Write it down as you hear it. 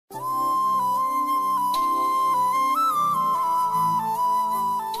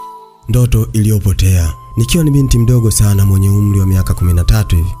Ndoto iliyopotea. Nikiwa ni binti mdogo sana mwenye umri wa miaka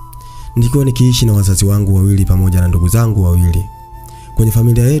 13 hivi. Nilikuwa nikiishi na wazazi wangu wawili pamoja na ndugu zangu wawili. Kwenye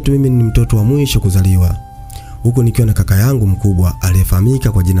familia yetu mimi ni mtoto wa mwisho kuzaliwa. Huko nikiwa na kaka yangu mkubwa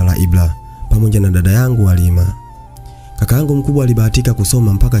aliyefahamika kwa jina la Ibra pamoja na dada yangu Halima. Kaka yangu mkubwa alibahatika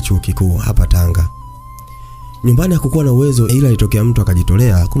kusoma mpaka chuo kikuu hapa Tanga. Nyumbani hakukuwa na uwezo, ila ilitokea mtu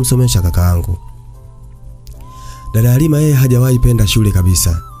akajitolea kumsomesha kaka yangu. Dada Halima yeye hajawahi penda shule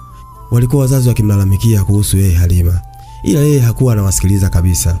kabisa. Walikuwa wazazi wakimlalamikia kuhusu yeye Halima, ila yeye hakuwa anawasikiliza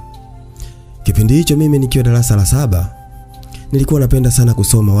kabisa. Kipindi hicho mimi nikiwa darasa la 7, nilikuwa napenda sana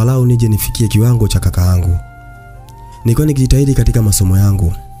kusoma walau nije nifikie kiwango cha kaka yangu. Nilikuwa nikijitahidi katika masomo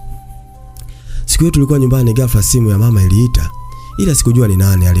yangu. Siku hiyo tulikuwa nyumbani, ghafla simu ya mama iliita, ila sikujua ni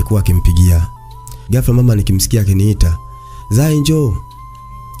nani alikuwa akimpigia. Ghafla mama nikimsikia akiniita, "Zai, njoo.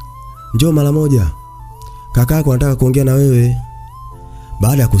 Njoo mara moja. Kakako anataka kuongea na wewe."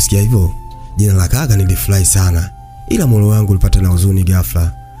 Baada ya kusikia hivyo, jina la kaka nilifurahi sana, ila moyo wangu ulipata na huzuni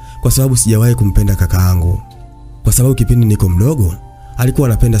ghafla, kwa sababu sijawahi kumpenda kaka yangu. Kwa sababu kipindi niko mdogo, alikuwa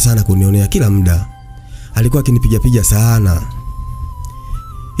anapenda sana kunionea kila muda. Alikuwa akinipiga sana.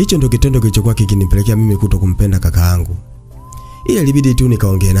 Hicho ndio kitendo kilichokuwa kikinipelekea mimi kutokumpenda kaka yangu. Ila ilibidi tu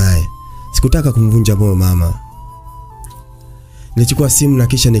nikaongee naye. Sikutaka kumvunja moyo mama. Nilichukua simu na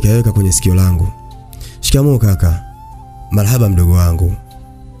kisha nikaiweka kwenye sikio langu. "Shikamoo kaka." "Marhaba mdogo wangu."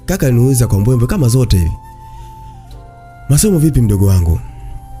 Kaka aliniuliza kwa mbwembwe kama zote hivi. "Masomo vipi mdogo wangu?"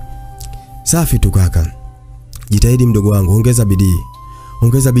 "Safi tu kaka." "Jitahidi mdogo wangu, ongeza bidii.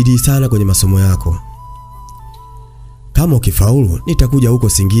 Ongeza bidii sana kwenye masomo yako. Kama ukifaulu, nitakuja huko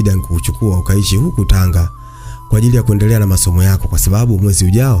Singida nikuchukua ukaishi huku Tanga kwa ajili ya kuendelea na masomo yako, kwa sababu mwezi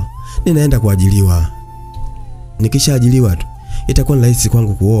ujao ninaenda kuajiliwa. Nikishaajiliwa tu itakuwa ni rahisi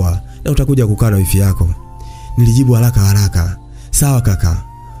kwangu kuoa na utakuja kukaa na wifi yako." Nilijibu haraka, "Sawa kaka.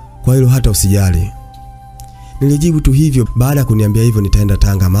 Kwa hilo hata usijali." Nilijibu tu hivyo. Baada ya kuniambia hivyo nitaenda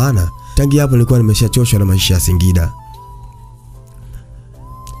Tanga, maana tangi hapo nilikuwa nimeshachoshwa na maisha ya Singida.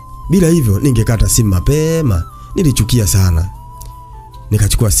 Bila hivyo ningekata simu mapema. Nilichukia sana.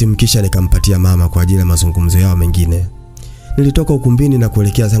 Nikachukua simu kisha nikampatia mama kwa ajili ya mazungumzo yao mengine. Nilitoka ukumbini na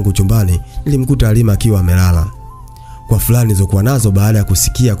kuelekea zangu chumbani. Nilimkuta Halima akiwa amelala. Kwa fulani nilizokuwa nazo baada ya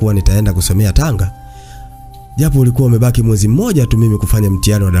kusikia kuwa nitaenda kusomea Tanga, japo ulikuwa umebaki mwezi mmoja tu mimi kufanya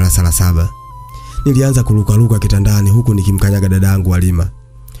mtihani wa darasa la 7. Nilianza kuruka kitandani huku nikimkanyaga dadangu Halima.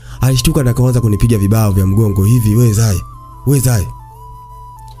 Alishtuka na kaanza kunipiga vibao vya mgongo hivi, "We Zai.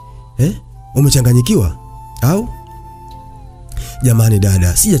 Umechanganyikiwa au?" "Jamani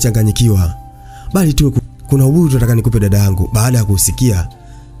dada, sijachanganyikiwa. Bali tu kuna ubuyu tunataka nikupe dadangu." Baada ya kusikia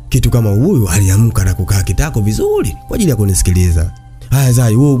kitu kama ubuyu, aliamka na kukaa kitako vizuri kwa ajili ya kunisikiliza. "Haya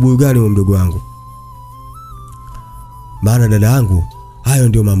Zai, wewe ubuyu gani wewe mdogo wangu?" Maana dada yangu hayo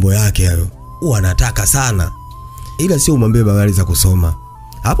ndio mambo yake hayo. Anataka sana. Ila sio umwambie habari za kusoma.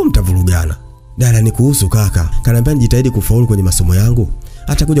 Hapo mtavurugana. "Dada, ni kuhusu kaka. Kanambia nijitahidi kufaulu kwenye masomo yangu.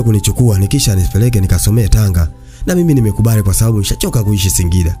 Atakuja kunichukua nikisha nipeleke nikasomee Tanga. Na mimi nimekubali kwa sababu nishachoka kuishi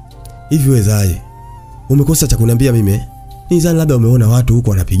Singida." "Hivi wewe Zai, umekosa cha kuniambia mimi? Nizani labda umeona watu huko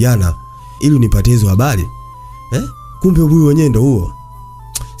wanapigana ili unipatie hizo habari. Kumbe ubuyu wenyewe ndio huo.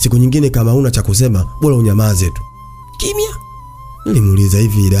 Siku nyingine kama una cha kusema, bora unyamaze tu." Kimya. Nilimuuliza,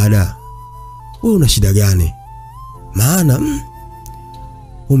 "Hivi dada, wewe una shida gani? Maana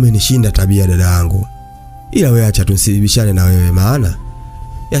umenishinda tabia dada yangu. Ila wewe acha tusibishane na wewe, maana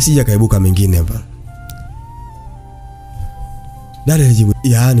yasija kaibuka mengine hapa." Dada alijibu,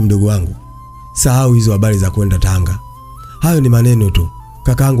 "Yaani mdogo wangu, sahau hizo habari za kwenda Tanga. Hayo ni maneno tu.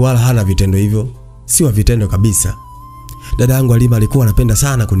 Kakaangu wala hana vitendo hivyo. Si wa vitendo kabisa." Dada yangu Halima alikuwa anapenda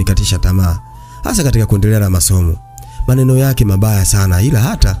sana kunikatisha tamaa, hasa katika kuendelea na masomo. Maneno yake mabaya sana, ila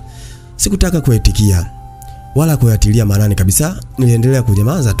hata sikutaka kuitikia wala kuyatilia maanani kabisa. Niliendelea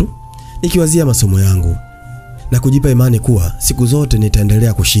kunyamaza tu nikiwazia masomo yangu na kujipa imani kuwa siku zote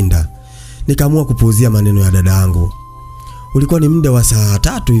nitaendelea kushinda. Nikaamua kupuuzia maneno ya dada yangu. Ulikuwa ni muda wa saa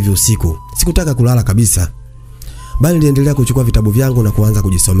 3 hivi usiku. Sikutaka kulala kabisa, bali niliendelea kuchukua vitabu vyangu na kuanza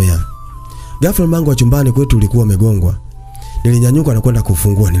kujisomea. Ghafla mlango wa chumbani kwetu ulikuwa umegongwa. Nilinyanyuka na kwenda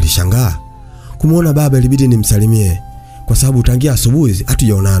kufungua. Nilishangaa kumuona baba. Ilibidi nimsalimie kwa sababu tangia asubuhi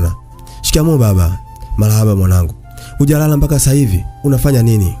hatujaonana. "Shikamoo baba." "Marhaba mwanangu. Hujalala mpaka sasa hivi? Unafanya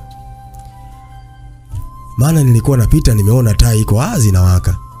nini?" Maana nilikuwa napita nimeona taa iko wazi na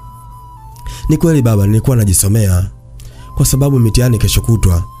waka. "Ni kweli baba, nilikuwa najisomea kwa sababu mitihani kesho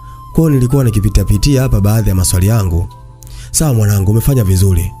kutwa. Kwa hiyo nilikuwa nikipita hapa baadhi ya maswali yangu." "Sawa mwanangu, umefanya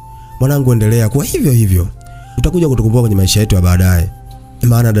vizuri. Mwanangu, endelea kwa hivyo. Utakuja kutukumbuka kwenye maisha yetu ya baadaye."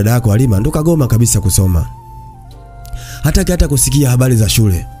 Maana dada yako Halima ndo kagoma kabisa kusoma. Hataki hata kusikia habari za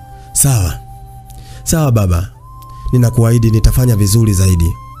shule. Sawa. Sawa baba. Ninakuahidi nitafanya vizuri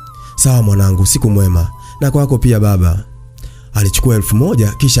zaidi. Sawa mwanangu, siku mwema. Na kwako pia baba. Alichukua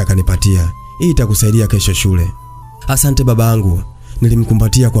 1000 kisha akanipatia. Hii itakusaidia kesho shule. Asante babangu.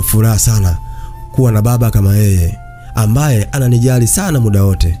 Nilimkumbatia kwa furaha sana kuwa na baba kama yeye ambaye ananijali sana muda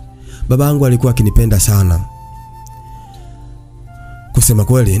wote. Babangu alikuwa akinipenda sana. Kusema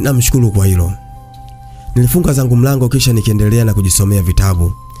kweli namshukuru kwa hilo. Nilifunga zangu mlango kisha nikiendelea na kujisomea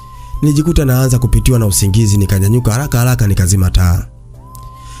vitabu. Nilijikuta naanza kupitiwa na usingizi, nikanyanyuka haraka nikazima taa.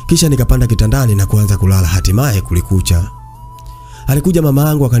 Kisha nikapanda kitandani na kuanza kulala. Hatimaye kulikucha. Alikuja mama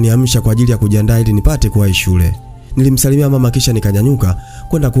yangu akaniamsha kwa ajili ya kujiandaa ili nipate kuwahi shule. Nilimsalimia mama kisha nikanyanyuka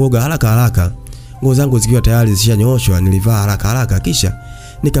kwenda kuoga haraka. Nguo zangu zikiwa tayari zishanyooshwa, nilivaa haraka kisha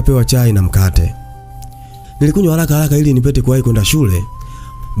nikapewa chai na mkate. Nilikunywa haraka ili nipate kuwahi kwenda shule.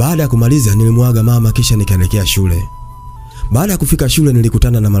 Baada ya kumaliza nilimwaga mama kisha nikaelekea shule. Baada ya kufika shule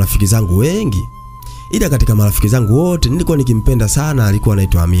nilikutana na marafiki zangu wengi. Ila katika marafiki zangu wote nilikuwa nikimpenda sana alikuwa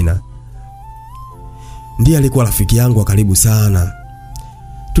anaitwa Amina. Ndiye alikuwa rafiki yangu wa karibu sana.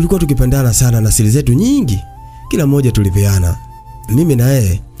 Tulikuwa tukipendana sana na siri zetu nyingi. Kila mmoja tulipeana. Mimi na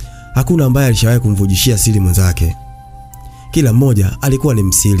yeye hakuna ambaye alishawahi kumvujishia siri mwenzake. Kila mmoja alikuwa ni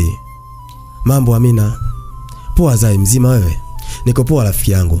msiri. Mambo Amina. Poa Zai, mzima wewe? Niko poa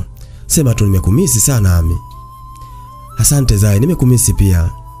rafiki yangu. Sema tu nimekumisi sana Ami. Asante Zai, nimekumisi pia.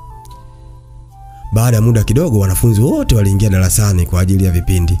 Baada ya muda kidogo wanafunzi wote waliingia darasani kwa ajili ya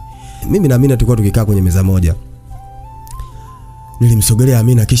vipindi. Mimi na Amina tulikuwa tukikaa kwenye meza moja. Nilimsogelea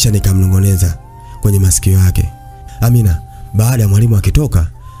Amina kisha nikamnongoneza kwenye masikio yake. Amina, baada ya mwalimu akitoka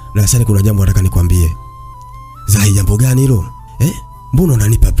darasani kuna jambo nataka nikwambie. Zai, jambo gani hilo? Mbona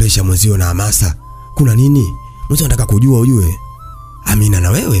unanipa pressure mwezio na hamasa? Kuna nini? Mwezio nataka kujua ujue. Amina na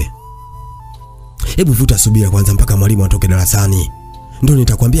wewe? Hebu vuta subira kwanza mpaka mwalimu atoke darasani. Ndio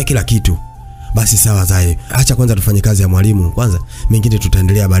nitakwambia kila kitu. Basi sawa Zai, acha kwanza tufanye kazi ya mwalimu kwanza, mengine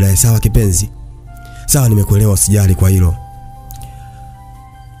tutaendelea baadaye. Sawa kipenzi? Sawa, nimekuelewa, usijali kwa hilo.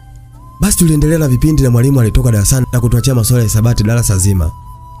 Basi tuliendelea na vipindi na mwalimu alitoka darasani na kutuachia maswali ya hisabati darasa zima.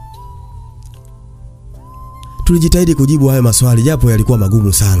 Tulijitahidi kujibu hayo maswali japo yalikuwa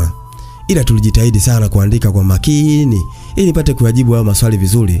magumu sana. Ila tulijitahidi sana kuandika kwa makini ili nipate kuyajibu hayo maswali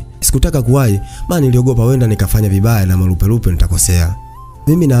vizuri. Sikutaka kuwahi maana niliogopa wenda nikafanya vibaya na maruperupe nitakosea.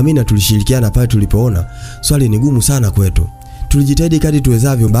 Mimi na Amina tulishirikiana pale tulipoona swali ni gumu sana kwetu. Tulijitahidi kadri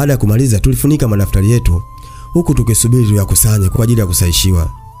tuwezavyo. Baada ya kumaliza tulifunika madaftari yetu huku tukisubiri tuyakusanye kwa ajili ya kusahishiwa.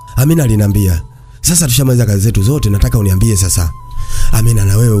 Amina aliniambia, "Sasa tushamaliza kazi zetu zote, nataka uniambie sasa. Amina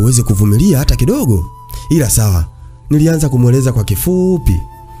na wewe uweze kuvumilia hata kidogo." Ila sawa. Nilianza kumueleza kwa kifupi.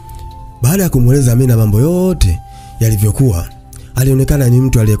 Baada ya kumueleza Amina mambo yote yalivyokuwa, alionekana ni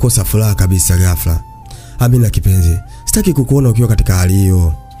mtu aliyekosa furaha kabisa ghafla. Amina kipenzi, sitaki kukuona ukiwa katika hali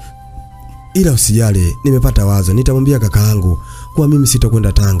hiyo. Ila usijali, nimepata wazo, nitamwambia kakaangu kuwa mimi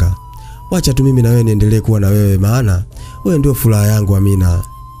sitakwenda Tanga. Wacha tu mimi na wewe niendelee kuwa na wewe maana wewe ndio furaha yangu Amina.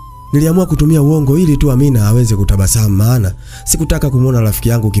 Niliamua kutumia uongo ili tu Amina aweze kutabasamu maana sikutaka kumuona rafiki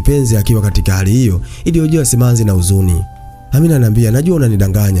yangu kipenzi akiwa katika hali hiyo iliyojaa simanzi na huzuni. Amina ananiambia, "Najua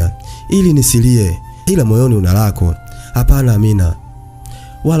unanidanganya ili nisilie, ila moyoni una lako." Hapana Amina.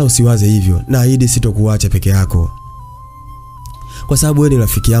 Wala usiwaze hivyo. Naahidi sitokuacha peke yako. Kwa sababu wewe ni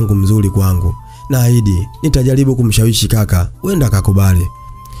rafiki yangu mzuri kwangu. Naahidi nitajaribu kumshawishi kaka, wenda akakubali.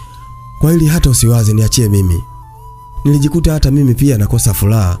 Kwa hili hata usiwaze, niachie mimi. Nilijikuta hata mimi pia nakosa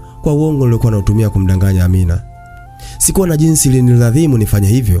furaha kwa uongo niliokuwa nautumia kumdanganya Amina. Sikuwa na jinsi ilinilazimu nifanye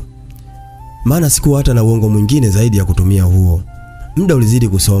hivyo. Maana sikuwa hata na uongo mwingine zaidi ya kutumia huo. Muda ulizidi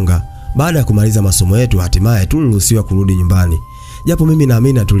kusonga. Baada ya kumaliza masomo yetu hatimaye tuliruhusiwa kurudi nyumbani. Japo mimi na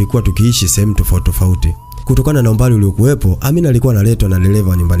Amina tulikuwa tukiishi sehemu tofauti. Kutokana na umbali uliokuwepo, Amina alikuwa analetwa na dereva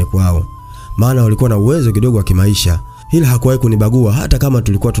wa nyumbani kwao. Maana walikuwa na uwezo kidogo wa kimaisha. Ila hakuwahi kunibagua hata kama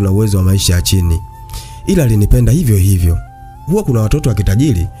tulikuwa tuna uwezo wa maisha ya chini. Ila alinipenda hivyo hivyo. Huwa kuna watoto wa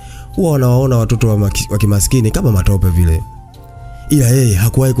kitajiri huwa wanawaona watoto wa kimaskini kama matope vile. Ila yeye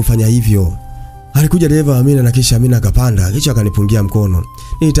hakuwahi kufanya hivyo. Alikuja dereva Amina na kisha Amina akapanda kisha akanipungia mkono.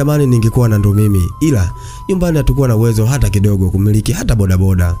 Nilitamani ningekuwa na ndo mimi, ila nyumbani hatakuwa na uwezo hata kidogo kumiliki hata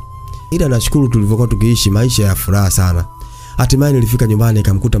bodaboda. Ila nashukuru tulivyokuwa tukiishi maisha ya furaha sana. Hatimaye nilifika nyumbani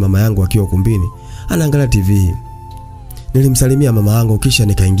nikamkuta mama yangu akiwa ukumbini anaangalia TV. Nilimsalimia mama yangu kisha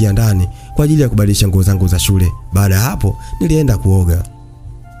nikaingia ndani kwa ajili ya kubadilisha nguo zangu za shule. Baada ya hapo nilienda kuoga.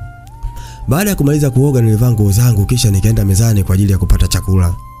 Baada ya kumaliza kuoga nilivaa nguo zangu kisha nikaenda mezani kwa ajili ya kupata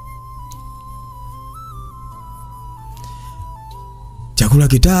chakula. Chakula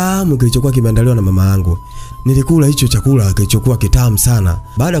kitamu kilichokuwa kimeandaliwa na mama yangu. Nilikula hicho chakula kilichokuwa kitamu sana.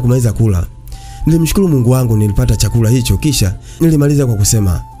 Baada ya kumaliza kula, nilimshukuru Mungu wangu nilipata chakula hicho kisha nilimaliza kwa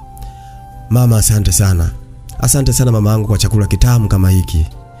kusema, Mama, asante sana. Asante sana mama yangu kwa chakula kitamu kama hiki.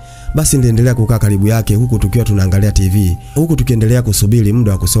 Basi niliendelea kukaa karibu yake huku tukiwa tunaangalia TV, huku tukiendelea kusubiri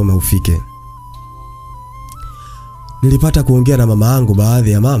muda wa kusoma ufike. Nilipata kuongea na mama yangu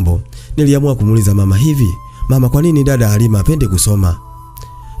baadhi ya mambo. Niliamua kumuuliza mama, hivi mama, kwa nini dada Halima apende kusoma?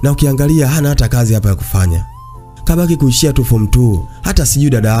 Na ukiangalia hana hata kazi hapa ya kufanya. Kabaki kuishia tu form 2, hata sijui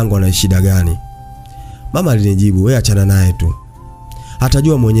dada yangu ana shida gani. Mama alinijibu, wewe achana naye tu.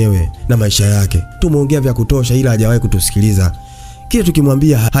 Atajua mwenyewe na maisha yake. Tumeongea vya kutosha ila hajawahi kutusikiliza. Kile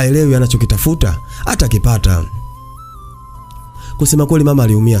tukimwambia haelewi anachokitafuta, hata kipata. Kusema kweli mama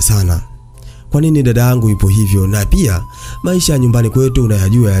aliumia sana. Kwa nini dada yangu ipo hivyo? Na pia maisha ya nyumbani kwetu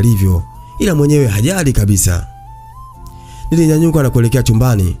unayajua yalivyo, ila mwenyewe hajali kabisa. Nilinyanyuka na kuelekea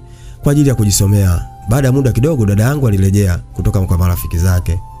chumbani kwa ajili ya kujisomea. Baada ya muda kidogo dada yangu alirejea kutoka kwa marafiki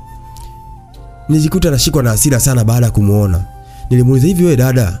zake. Nilijikuta nashikwa na hasira sana baada ya kumuona. Nilimuuliza, hivi wewe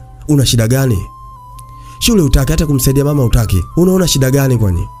dada, una shida gani? Shule utaki, hata kumsaidia mama utaki. Unaona shida gani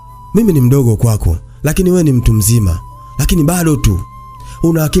kwani? Mimi ni mdogo kwako, lakini wewe ni mtu mzima. Lakini bado tu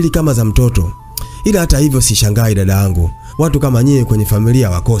una akili kama za mtoto. Ila hata hivyo sishangai dada yangu. Watu kama nyie kwenye familia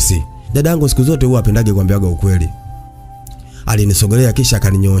wakosi. Dada yangu siku zote huwa apendage kuambiaga ukweli. Alinisogelea kisha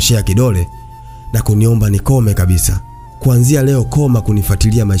akaninyooshea kidole na kuniomba nikome kabisa. Kuanzia leo koma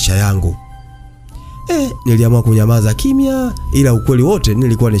kunifuatilia maisha yangu. Niliamua kunyamaza kimya, ila ukweli wote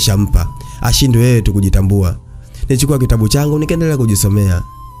nilikuwa nishampa. Ashindwe yeye tu kujitambua. Nilichukua kitabu changu nikaendelea kujisomea.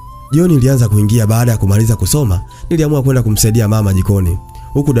 Jioni ilianza kuingia. Baada ya kumaliza kusoma, niliamua kwenda kumsaidia mama jikoni,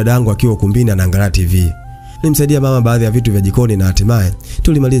 huku dadangu akiwa ukumbini anaangalia TV. Nilimsaidia mama baadhi ya vitu vya jikoni na hatimaye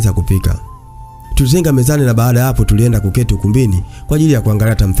tulimaliza kupika. Tulitenga mezani na baada ya hapo tulienda kuketi ukumbini kwa ajili ya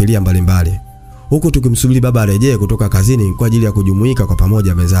kuangalia tamthilia mbalimbali, huku tukimsubiri baba arejee kutoka kazini kwa ajili ya kujumuika kwa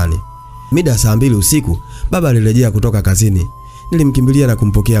pamoja mezani. Mida saa 2 usiku baba alirejea kutoka kazini. Nilimkimbilia na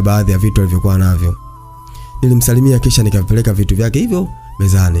kumpokea baadhi ya vitu alivyokuwa navyo. Nilimsalimia kisha nikavipeleka vitu vyake hivyo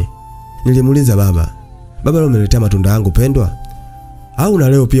mezani. Nilimuuliza baba, leo umeniletea matunda yangu pendwa? Au na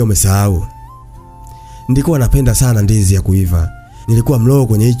leo pia umesahau? Nilikuwa napenda sana ndizi ya kuiva. Nilikuwa mloo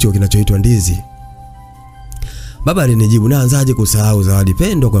kwenye hicho kinachoitwa ndizi. Baba alinijibu, naanzaje kusahau zawadi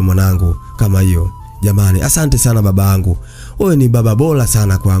pendwa kwa mwanangu kama hiyo? Jamani, asante sana babangu. Wewe ni baba bora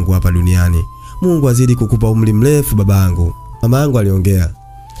sana kwangu hapa duniani. Mungu azidi kukupa umri mrefu babangu. Mama yangu aliongea,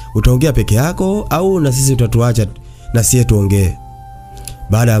 utaongea peke yako au na sisi utatuacha na sie tuongee?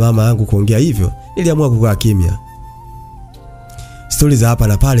 Baada ya mama yangu kuongea hivyo, niliamua kukaa kimya. Stori za hapa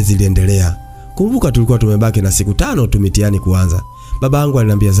na pale ziliendelea. Kumbuka tulikuwa tumebaki na siku 5 tu mitihani kuanza. Baba yangu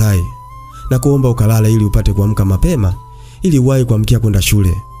aliniambia, Zai, na kuomba ukalale ili upate kuamka mapema ili uwahi kuamkia kwenda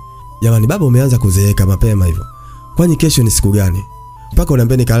shule. Jamani baba, umeanza kuzeeka mapema hivyo. Kwani kesho ni siku gani? Mpaka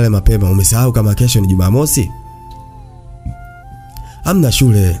unaniambia nikalale mapema, umesahau kama kesho ni Jumamosi? Hamna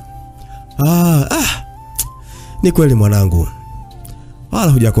shule. Ni kweli mwanangu.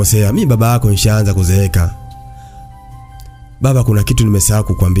 Wala hujakosea, mimi baba yako nishaanza kuzeeka. Baba, kuna kitu nimesahau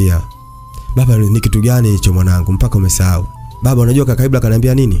kukwambia. Baba, ni kitu gani hicho mwanangu mpaka umesahau? Baba, unajua kaka Ibra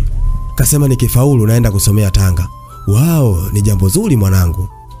kaniambia nini? Kasema nikifaulu naenda kusomea Tanga. Wow, ni jambo zuri mwanangu.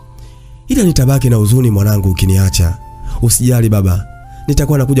 Ila nitabaki na huzuni mwanangu ukiniacha. Usijali baba,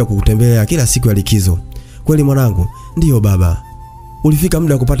 nitakuwa nakuja kukutembelea kila siku ya likizo. Kweli mwanangu? Ndiyo baba. Ulifika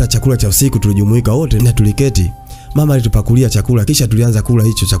muda kupata chakula cha usiku, tulijumuika wote na tuliketi. Mama alitupakulia chakula kisha tulianza kula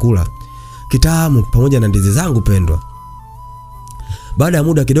hicho chakula kitamu pamoja na ndizi zangu pendwa. Baada ya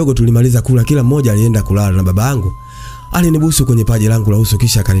muda kidogo tulimaliza kula, kila mmoja alienda kulala na baba yangu alinibusu kwenye paji langu la uso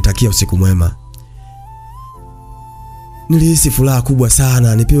kisha akanitakia usiku mwema. Nilihisi furaha kubwa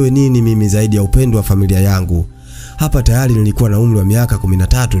sana. Nipewe nini mimi zaidi ya upendo wa familia yangu? Hapa tayari nilikuwa na umri wa miaka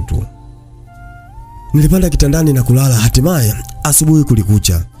 13 tu. Nilipanda kitandani na kulala. Hatimaye asubuhi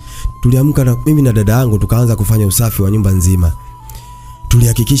kulikucha. Tuliamka na mimi na dada yangu tukaanza kufanya usafi wa nyumba nzima.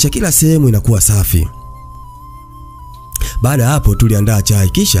 Tulihakikisha kila sehemu inakuwa safi. Baada hapo tuliandaa chai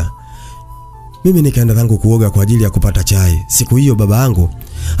kisha mimi nikaenda zangu kuoga kwa ajili ya kupata chai. Siku hiyo baba yangu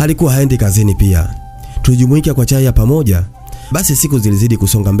alikuwa haendi kazini pia. Tulijumuika kwa chai ya pamoja. Basi siku zilizidi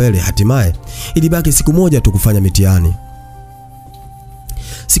kusonga mbele. Hatimaye ilibaki siku moja tu kufanya mitihani.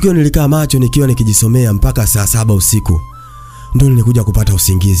 Siku hiyo nilikaa macho nikiwa nikijisomea mpaka saa 7 usiku. Ndio nilikuja kupata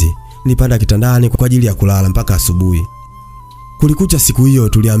usingizi. Nilipanda kitandani kwa ajili ya kulala mpaka asubuhi. Kulikucha siku hiyo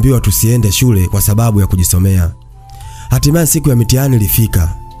tuliambiwa tusiende shule kwa sababu ya kujisomea. Hatimaye siku ya mitihani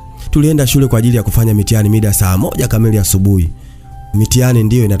ilifika. Tulienda shule kwa ajili ya kufanya mitihani mida saa 1 kamili asubuhi. Mitihani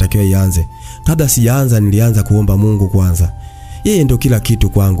ndiyo inatakiwa ianze. Kabla sijaanza nilianza kuomba Mungu kwanza. Yeye ndio kila kitu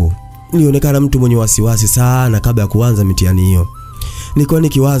kwangu. Nilionekana mtu mwenye wasiwasi sana kabla ya kuanza mitihani hiyo. Nilikuwa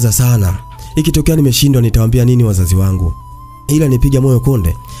nikiwaza sana, ikitokea nimeshindwa nitawaambia nini wazazi wangu? ila nipiga moyo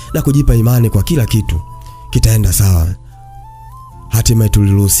konde na kujipa imani kwa kila kitu kitaenda sawa. Hatimaye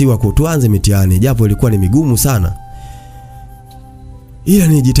tuliruhusiwa kuanza mitihani, japo ilikuwa ni migumu sana. Ila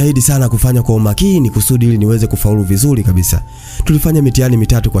nijitahidi sana kufanya kwa umakini kusudi ili niweze kufaulu vizuri kabisa. Tulifanya mitihani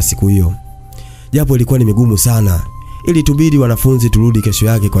 3 kwa siku hiyo. Japo ilikuwa ni migumu sana, ili tubidi wanafunzi turudi kesho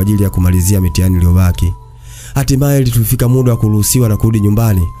yake kwa ajili ya kumalizia mitihani iliyobaki. Hatimaye tulifika muda wa kuruhusiwa na kurudi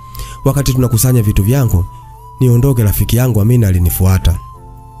nyumbani. Wakati tunakusanya vitu vyangu niondoke, rafiki yangu Amina alinifuata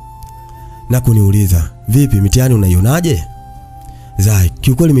na kuniuliza, "Vipi, mitihani unaionaje?" Zai,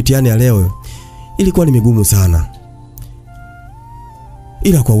 kiukweli mitihani ya leo ilikuwa ni migumu sana.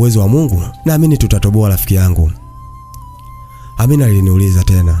 Ila kwa uwezo wa Mungu naamini tutatoboa rafiki yangu. Amina aliniuliza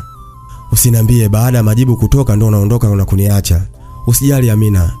tena, "Usiniambie baada ya majibu kutoka ndo unaondoka na kuniacha?" "Usijali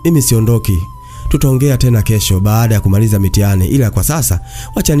Amina, mimi siondoki. Tutaongea tena kesho baada ya kumaliza mitihani, ila kwa sasa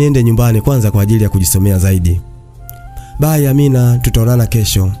wacha niende nyumbani kwanza kwa ajili ya kujisomea zaidi." "Bye Amina, tutaonana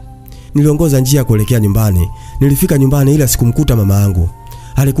kesho." Niliongoza njia kuelekea nyumbani. Nilifika nyumbani ila sikumkuta mama yangu.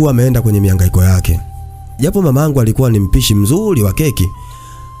 Alikuwa ameenda kwenye mihangaiko yake. Japo mama yangu alikuwa ni mpishi mzuri wa keki,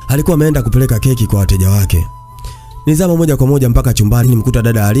 alikuwa ameenda kupeleka keki kwa wateja wake. Nilizama moja kwa moja mpaka chumbani, nimkuta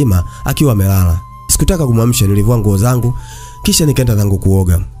dada Halima akiwa amelala. Sikutaka kumwamsha, nilivua nguo zangu kisha nikaenda zangu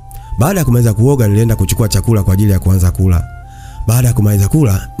kuoga. Baada ya kumaliza kuoga nilienda kuchukua chakula kwa ajili ya kuanza kula. Baada ya kumaliza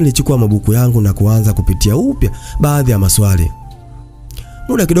kula nilichukua mabuku yangu na kuanza kupitia upya baadhi ya maswali.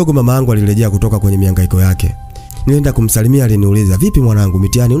 Muda kidogo mama yangu alirejea kutoka kwenye mihangaiko yake. Nilienda kumsalimia, aliniuliza, "Vipi mwanangu,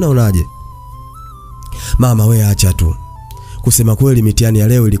 mitihani unaonaje?" "Mama wewe acha tu. Kusema kweli mitihani ya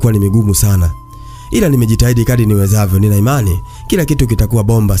leo ilikuwa ni migumu sana. Ila nimejitahidi kadri niwezavyo, nina imani kila kitu kitakuwa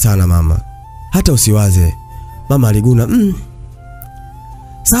bomba sana mama. Hata usiwaze." Mama aliguna,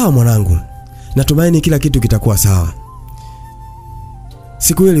 "Sawa mwanangu. Natumaini kila kitu kitakuwa sawa."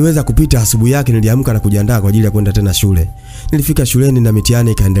 Siku ile iliweza kupita. Asubuhi yake niliamka na kujiandaa kwa ajili ya kwenda tena shule. Nilifika shuleni na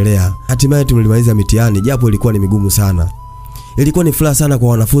mitihani ikaendelea. Hatimaye tulimaliza mitihani japo ilikuwa ni migumu sana. Ilikuwa ni furaha sana kwa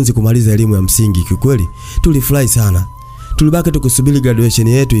wanafunzi kumaliza elimu ya msingi. Kiukweli tulifurahi sana. Tulibaki tukusubiri graduation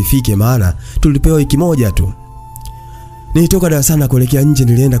yetu ifike, maana tulipewa wiki moja tu. Nilitoka darasani kuelekea nje,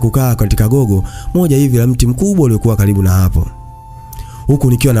 nilienda kukaa katika gogo moja hivi la mti mkubwa uliokuwa karibu na hapo.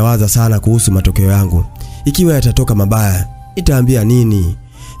 Huku nikiwa nawaza sana kuhusu matokeo yangu. Ikiwa yatatoka mabaya, nitaambia nini?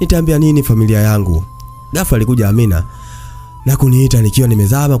 Nitaambia nini familia yangu? Ghafla alikuja Amina na kuniita nikiwa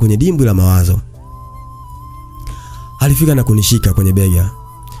nimezama kwenye dimbwi la mawazo. Alifika na kunishika kwenye bega.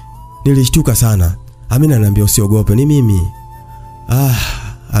 Nilishtuka sana. Amina ananiambia, "Usiogope, ni mimi."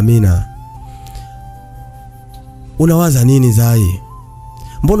 Amina. "Unawaza nini Zai?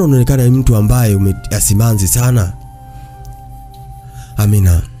 Mbona unaonekana ni mtu ambaye umeasimanzi sana?"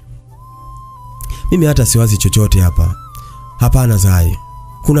 "Amina, mimi hata siwazi chochote hapa." "Hapana Zai,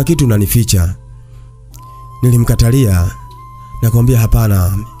 kuna kitu unanificha." Nilimkatalia na kumwambia,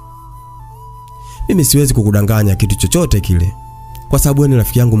 "Hapana, mimi siwezi kukudanganya kitu chochote kile, kwa sababu wewe ni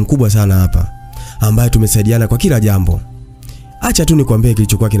rafiki yangu mkubwa sana hapa, ambaye tumesaidiana kwa kila jambo. Acha tu nikwambie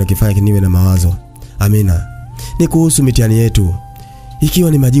kilichokuwa kinakifanya niwe na mawazo. Amina, ni kuhusu mitihani yetu.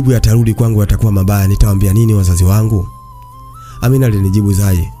 Ikiwa ni majibu yatarudi kwangu yatakuwa mabaya, nitawaambia nini wazazi wangu?" Amina alinijibu,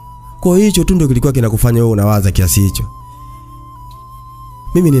 "Zai, kwa hicho tu ndio kilikuwa kinakufanya wewe unawaza kiasi hicho?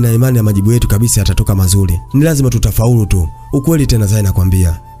 Mimi nina imani ya majibu yetu kabisa yatatoka mazuri. Ni lazima tutafaulu tu. Ukweli tena Zai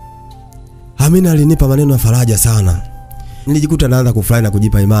nakwambia." Amina alinipa maneno ya faraja sana. Nilijikuta naanza kufurahi na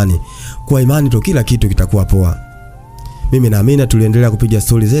kujipa imani. Kwa imani tu kila kitu kitakuwa poa. Mimi na Amina tuliendelea kupiga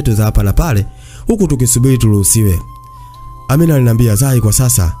stori zetu za hapa na pale huku tukisubiri turuhusiwe. Amina aliniambia, "Zai, kwa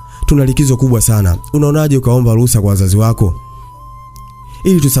sasa tuna likizo kubwa sana. Unaonaje ukaomba ruhusa kwa wazazi wako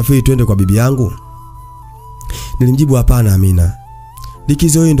ili tusafiri twende kwa bibi yangu?" Nilimjibu, "Hapana Amina.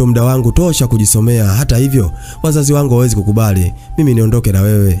 Likizo hii ndo muda wangu tosha kujisomea. Hata hivyo wazazi wangu hawezi kukubali mimi niondoke na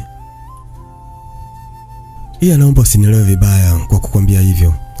wewe." "Ila naomba usinielewe vibaya kwa kukwambia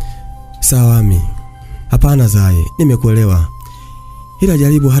hivyo." "Sawa Ami." "Hapana Zai, nimekuelewa. Ila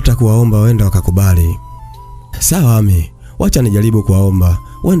jaribu hata kuwaomba wenda wakakubali." "Sawa Ami, wacha nijaribu kuwaomba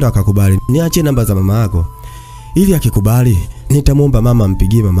wenda wakakubali. Niache namba za mama yako. Ili akikubali nitamwomba mama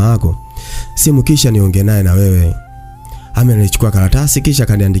ampigie mama yako simu kisha niongee naye na wewe." Ami alichukua karatasi kisha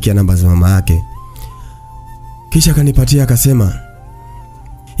kaniandikia namba za mama yake. Kisha kanipatia akasema,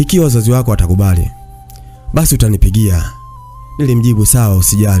 "Ikiwa wazazi wako watakubali, basi utanipigia." Nilimjibu, "Sawa,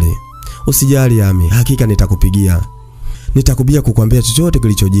 usijali. Usijali Ami, hakika nitakupigia. Nitakubia kukuambia chochote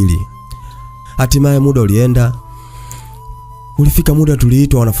kilichojili." Hatimaye muda ulienda. Ulifika muda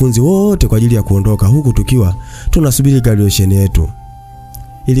tuliitwa wanafunzi wote kwa ajili ya kuondoka, huku tukiwa tunasubiri graduation yetu.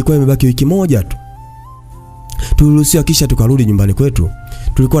 Ilikuwa imebaki wiki moja tu. Tuliruhusiwa kisha tukarudi nyumbani kwetu.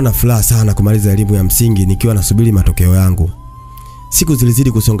 Tulikuwa na furaha sana kumaliza elimu ya msingi nikiwa nasubiri matokeo yangu. Siku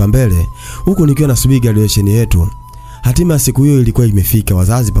zilizidi kusonga mbele, huku nikiwa nasubiri graduation yetu. Hatima siku hiyo ilikuwa imefika.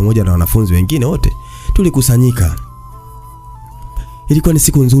 Wazazi pamoja na wanafunzi wengine wote tulikusanyika. Ilikuwa ni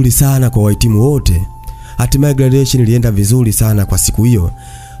siku nzuri sana kwa wahitimu wote. Hatimaye graduation ilienda vizuri sana kwa siku hiyo.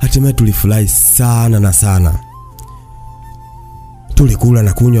 Hatimaye tulifurahi sana na sana. Tulikula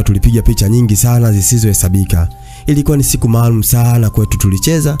na kunywa, tulipiga picha nyingi sana zisizohesabika. Ilikuwa ni siku maalum sana kwetu.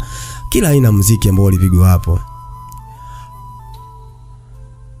 Tulicheza kila aina muziki ambao ulipigwa hapo.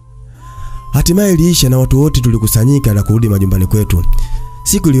 Hatimaye iliisha na watu wote tulikusanyika na kurudi majumbani kwetu.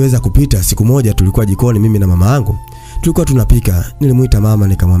 Siku iliweza kupita. Siku moja tulikuwa jikoni mimi na mama yangu. Tulikuwa tunapika. Nilimuita mama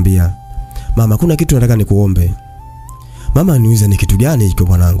nikamwambia, "Mama, kuna kitu nataka nikuombe." Mama aniuliza, "Ni kitu gani hicho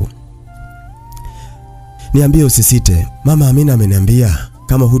mwanangu?" "Niambie usisite." Mama Amina ameniambia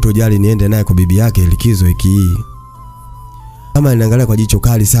kama hutojali niende naye kwa bibi yake likizo wiki hii. Mama aliniangalia kwa jicho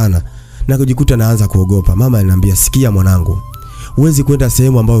kali sana na kujikuta naanza kuogopa. Mama aliniambia, "Sikia mwanangu, huwezi kwenda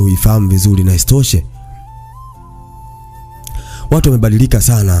sehemu ambayo huifahamu vizuri, na isitoshe watu wamebadilika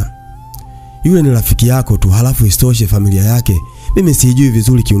sana. Yule ni rafiki yako tu, halafu isitoshe familia yake mimi sijui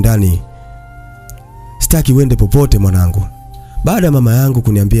vizuri kiundani. Sitaki uende popote mwanangu." Baada ya mama yangu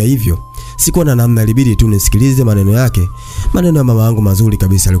kuniambia hivyo, sikuwa na namna, ilibidi tu nisikilize maneno yake. Maneno ya mama yangu mazuri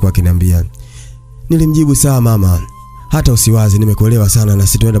kabisa alikuwa akiniambia. Nilimjibu, "Sawa mama, hata usiwazi, nimekuelewa sana na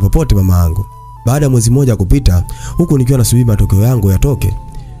sitoenda popote mama yangu." Baada ya mwezi mmoja kupita, huku nikiwa nasubiri matokeo yangu yatoke,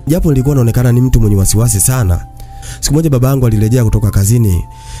 japo nilikuwa naonekana ni mtu mwenye wasiwasi sana. Siku moja baba yangu alirejea kutoka kazini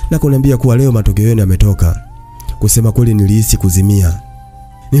na kuniambia kuwa leo matokeo yenu yametoka. Kusema kweli nilihisi kuzimia.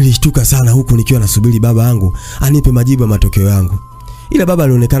 Nilishtuka sana huku nikiwa nasubiri baba yangu anipe majibu ya matokeo yangu. Ila baba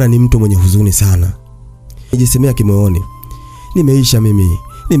alionekana ni mtu mwenye huzuni sana. Nijisemea kimoyoni, nimeisha mimi,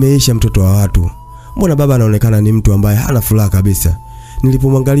 nimeisha mtoto wa watu. Mbona baba anaonekana ni mtu ambaye hana furaha kabisa?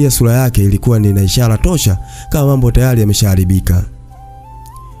 Nilipomwangalia sura yake ilikuwa ni ishara tosha kama mambo tayari yameshaharibika.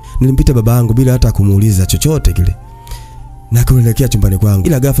 Nilimpita baba yangu bila hata kumuuliza chochote kile na kuelekea chumbani kwangu.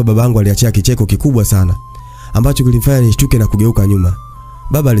 Ila ghafla baba yangu aliachia kicheko kikubwa sana ambacho kilinifanya nishtuke na kugeuka nyuma.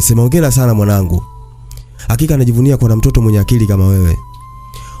 Baba alisema, "Hongera sana mwanangu. Hakika najivunia kuwa na mtoto mwenye akili kama wewe.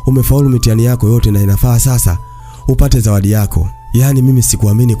 Umefaulu mitihani yako yote na inafaa sasa upate zawadi yako." Yaani mimi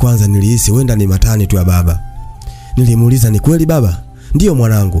sikuamini kwanza, nilihisi huenda ni matani tu ya baba. Nilimuuliza, "Ni kweli baba?" "Ndiyo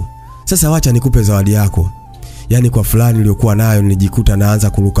mwanangu. Sasa wacha nikupe zawadi yako." Yaani kwa fulani niliyokuwa nayo nilijikuta naanza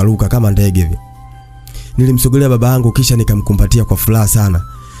kurukaruka kama ndege hivi. Nilimsogelea baba yangu kisha nikamkumbatia kwa furaha sana.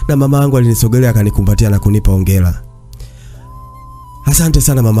 Na mama yangu alinisogelea akanikumbatia na kunipa hongera. "Asante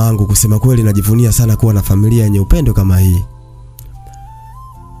sana mama yangu, kusema kweli najivunia sana kuwa na familia yenye upendo kama hii."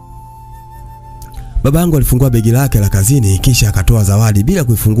 Baba yangu alifungua begi lake la kazini kisha akatoa zawadi bila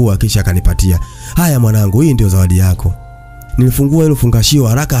kuifungua kisha akanipatia. "Haya mwanangu, hii ndio zawadi yako." Nilifungua hilo fungashio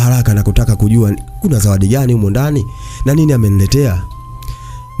haraka na kutaka kujua kuna zawadi gani humo ndani na nini ameniletea.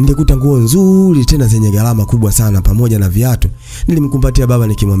 Nilikuta nguo nzuri tena zenye gharama kubwa sana pamoja na viatu. Nilimkumbatia baba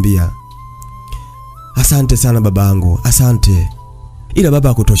nikimwambia, "Asante sana babangu, asante." Ila baba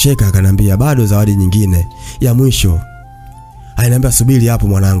hakutosheka, akaniambia bado zawadi nyingine ya mwisho. Aliniambia, "Subiri hapo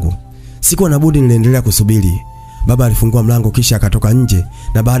mwanangu." Sikuwa na budi, niliendelea kusubiri. Baba alifungua mlango kisha akatoka nje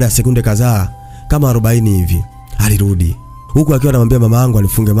na baada ya sekunde kadhaa kama 40 hivi alirudi. Huku akiwa anamwambia mama yangu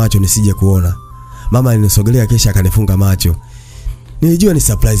anifunge macho nisije kuona. Mama alinisogelea kisha akanifunga macho. Nilijua ni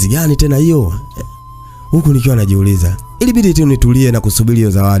surprise gani tena hiyo. Huku nikiwa najiuliza. Ilibidi tu nitulie na kusubiri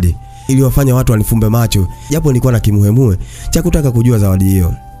hiyo zawadi iliyofanya watu wanifumbe macho, japo nilikuwa na kimuhemue cha kutaka kujua zawadi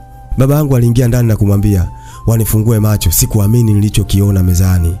hiyo. Baba yangu aliingia ndani na kumwambia wanifungue macho. Sikuamini nilichokiona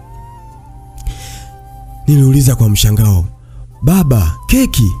mezani. Niliuliza kwa mshangao, "Baba,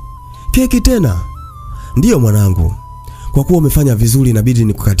 keki? Keki tena?" "Ndiyo mwanangu. Kwa kuwa umefanya vizuri inabidi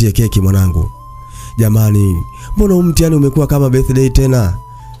nikukatie keki mwanangu." "Jamani, mbona mtihani umekuwa kama birthday tena?"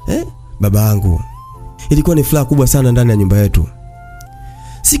 Baba yangu. Ilikuwa ni furaha kubwa sana ndani ya nyumba yetu.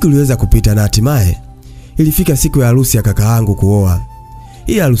 Siku iliweza kupita na hatimaye ilifika siku ya harusi ya kaka yangu kuoa.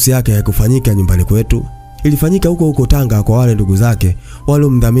 Hii harusi yake haikufanyika nyumbani kwetu. Ilifanyika huko Tanga kwa wale ndugu zake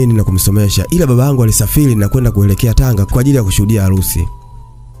waliomdhamini na kumsomesha. Ila baba yangu alisafiri na kwenda kuelekea Tanga kwa ajili ya kushuhudia harusi.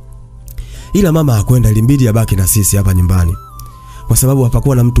 Ila mama hakwenda, ilimbidi abaki na sisi hapa nyumbani. Kwa sababu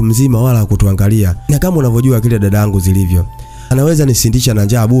hapakuwa na mtu mzima wala kutuangalia. Na kama unavyojua kile dada yangu zilivyo, anaweza nisindisha na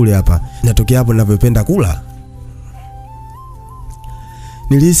njaa bure hapa. Natokea hapo ninavyopenda kula.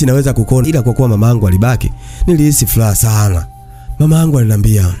 Nilihisi naweza kukona, ila kwa kuwa mama yangu alibaki, nilihisi furaha sana. Mama yangu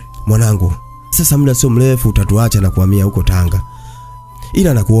aliniambia, "Mwanangu, sasa muda sio mrefu utatuacha na kuhamia huko Tanga.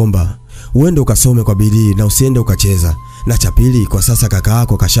 Ila nakuomba uende ukasome kwa bidii na usiende ukacheza. Na cha pili, kwa sasa kaka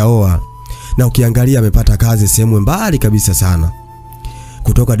yako kashaoa na ukiangalia amepata kazi sehemu mbali kabisa sana.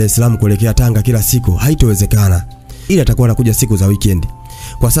 Kutoka Dar es Salaam kuelekea Tanga kila siku haitowezekana. ila atakuwa anakuja siku za weekend.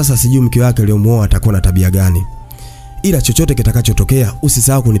 Kwa sasa sijui mke wake aliyomuoa atakuwa na tabia gani. Ila chochote kitakachotokea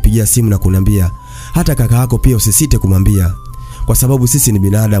usisahau kunipigia simu na kuniambia. Hata kaka yako pia usisite kumwambia. Kwa sababu sisi ni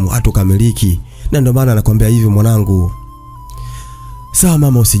binadamu hatukamiliki. Na ndio maana nakwambia hivi mwanangu. Sawa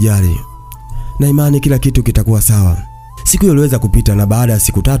mama, usijali. Na imani kila kitu kitakuwa sawa. Siku hiyo iliweza kupita na baada ya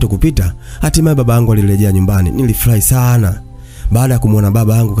siku 3 kupita, hatimaye baba yangu alirejea nyumbani. Nilifurahi sana. Baada ya kumuona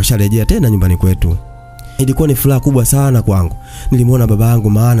baba yangu kasharejea tena nyumbani kwetu. Ilikuwa ni furaha kubwa sana kwangu. Nilimuona baba yangu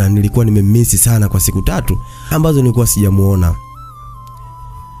maana nilikuwa nimemmisi sana kwa siku 3 ambazo nilikuwa sijamuona.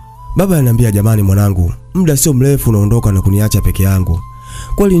 Baba ananiambia, jamani mwanangu, muda sio mrefu unaondoka na kuniacha peke yangu.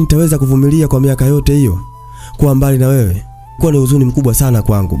 Kweli nitaweza kuvumilia kwa miaka yote hiyo kuwa mbali na wewe? Kwa ni huzuni mkubwa sana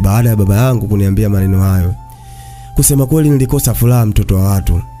kwangu baada ya baba yangu kuniambia maneno hayo. Kusema kweli nilikosa furaha, mtoto wa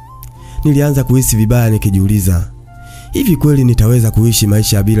watu. Nilianza kuhisi vibaya nikijiuliza, hivi kweli nitaweza kuishi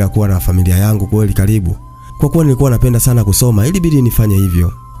maisha bila kuwa na familia yangu kweli karibu? Kwa kuwa nilikuwa napenda sana kusoma, ilibidi nifanye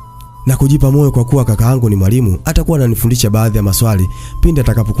hivyo. Na kujipa moyo kwa kuwa kaka yangu ni mwalimu, atakuwa ananifundisha baadhi ya maswali pindi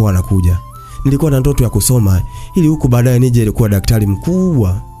atakapokuwa anakuja. Nilikuwa na ndoto ya kusoma ili huku baadaye nije kuwa daktari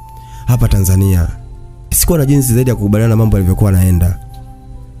mkubwa hapa Tanzania. Sikuwa na jinsi zaidi ya kukubaliana na mambo yalivyokuwa yanaenda.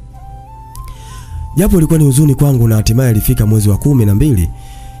 Japo ilikuwa ni huzuni kwangu, na hatimaye ilifika mwezi wa 12,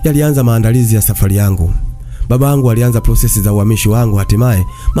 yalianza maandalizi ya safari yangu. Baba yangu alianza prosesi za uhamisho wangu. Hatimaye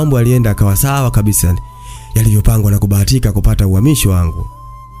mambo yalienda akawa sawa kabisa yalivyopangwa na kubahatika kupata uhamisho wangu.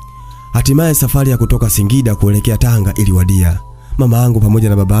 Hatimaye safari ya kutoka Singida kuelekea Tanga iliwadia. Mama yangu pamoja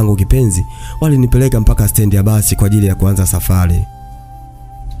na baba yangu kipenzi walinipeleka mpaka stendi ya basi kwa ajili ya kuanza safari.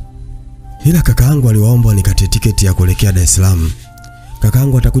 Ila kaka yangu aliwaomba nikatie tiketi ya kuelekea Dar es Salaam. Kaka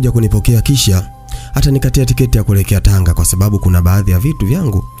yangu atakuja kunipokea kisha hata nikatia tiketi ya kuelekea Tanga kwa sababu kuna baadhi ya vitu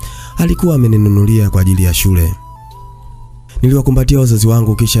vyangu alikuwa ameninunulia kwa ajili ya shule. Niliwakumbatia wazazi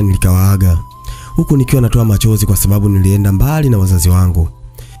wangu kisha nilikawaaga, huku nikiwa natoa machozi kwa sababu nilienda mbali na wazazi wangu.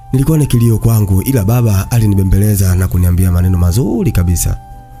 Nilikuwa na kilio kwangu, ila baba alinibembeleza na kuniambia maneno mazuri kabisa.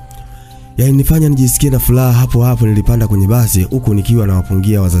 Yalinifanya nijisikie na furaha. Hapo nilipanda kwenye basi huku nikiwa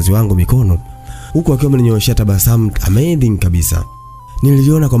nawapungia wazazi wangu mikono, huku akiwa ameninyoshia tabasamu amazing kabisa.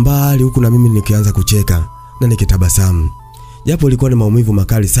 Niliona kwa mbali huku na mimi nikianza kucheka na nikitabasamu. Japo ilikuwa ni maumivu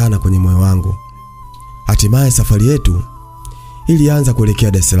makali sana kwenye moyo wangu. Hatimaye safari yetu ilianza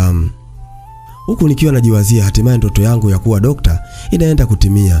kuelekea Dar es Salaam. Huku nikiwa najiwazia hatimaye ndoto yangu ya kuwa dokta inaenda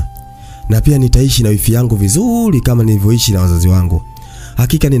kutimia. Na pia nitaishi na wifi yangu vizuri kama nilivyoishi na wazazi wangu.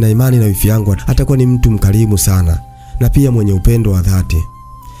 Hakika nina imani na wifi yangu atakuwa ni mtu mkarimu sana na pia mwenye upendo wa dhati.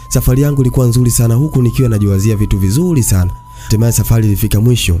 Safari yangu ilikuwa nzuri sana huku nikiwa najiwazia vitu vizuri sana. Hatimaye safari ilifika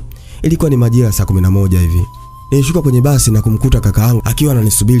mwisho. Ilikuwa ni majira saa 11 hivi. Nilishuka kwenye basi na kumkuta kaka yangu akiwa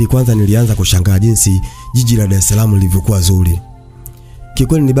ananisubiri. Kwanza nilianza kushangaa jinsi jiji la Dar es Salaam lilivyokuwa zuri.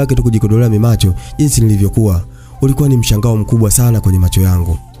 Kikweli nibaki tu kujikodolea mimacho jinsi nilivyokuwa. Ulikuwa ni mshangao mkubwa sana kwenye macho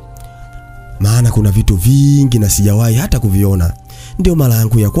yangu. Maana kuna vitu vingi na sijawahi hata kuviona. Ndio mara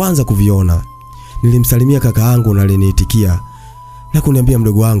yangu ya kwanza kuviona. Nilimsalimia kaka yangu na aliniitikia na kuniambia,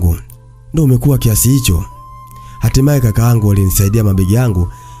 mdogo wangu, ndio umekuwa kiasi hicho? Hatimaye kaka yangu alinisaidia mabegi yangu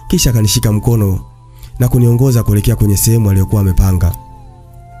kisha akanishika mkono na kuniongoza kuelekea kwenye sehemu aliyokuwa amepanga.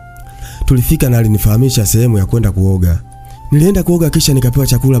 Tulifika na alinifahamisha sehemu ya kwenda kuoga. Nilienda kuoga kisha nikapewa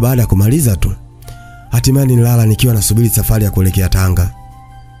chakula. Baada ya kumaliza tu, hatimaye nilala nikiwa nasubiri safari ya kuelekea Tanga.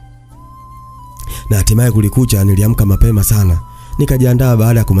 Na hatimaye kulikucha, niliamka mapema sana. Nikajiandaa.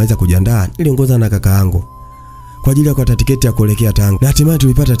 Baada ya kumaliza kujiandaa, niliongoza na kaka yangu kwa ajili ya kupata tiketi ya kuelekea Tanga. Na hatimaye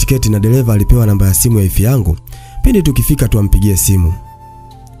tulipata tiketi na dereva alipewa namba ya simu ya wifi yangu. Pindi tukifika tuampigie simu.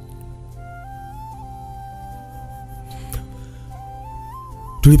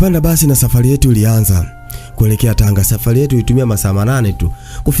 Tulipanda basi na safari yetu ilianza kuelekea Tanga. Safari yetu ilitumia masaa 8 tu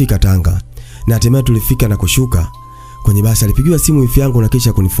kufika Tanga. Na hatimaye tulifika na kushuka kwenye basi. Alipigiwa simu wifi yangu na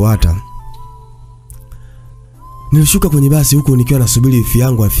kisha kunifuata. Nilishuka kwenye basi huku nikiwa nasubiri wifi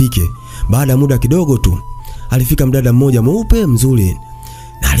yangu afike. Baada ya muda kidogo tu alifika mdada mmoja mweupe mzuri.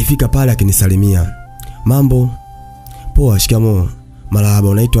 Na alifika pale akinisalimia. Mambo? Poa, shikamoo. Marahaba,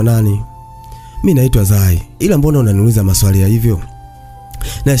 unaitwa nani? Mimi naitwa Zai. Ila mbona unaniuliza maswali ya hivyo?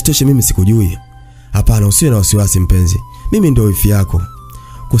 Na isitoshe mimi sikujui. Hapana, usiwe na wasiwasi mpenzi. Mimi ndio wifi yako.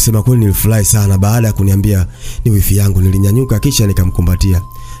 Kusema kweli nilifurahi sana baada ya kuniambia ni wifi yangu. Nilinyanyuka kisha nikamkumbatia.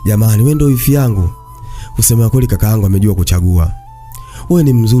 Jamani, wewe ndio wifi yangu? Kusema kweli kaka yangu amejua kuchagua. Wewe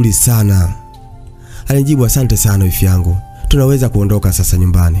ni mzuri sana. Alinijibu, asante sana wifi yangu. Tunaweza kuondoka sasa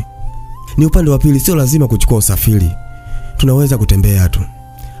nyumbani. Ni upande wa pili, sio lazima kuchukua usafiri. Tunaweza kutembea tu.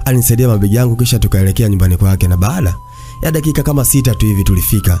 Alinisaidia mabegi yangu kisha tukaelekea nyumbani kwake, na baada ya dakika kama 6 tu hivi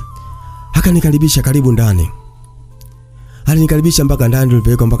tulifika. Akanikaribisha karibu ndani. Alinikaribisha mpaka ndani,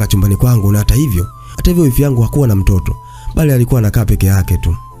 tulipelekwa mpaka chumbani kwangu, na hata hivyo Hata hivyo wifi yangu hakuwa na mtoto, bali alikuwa anakaa peke yake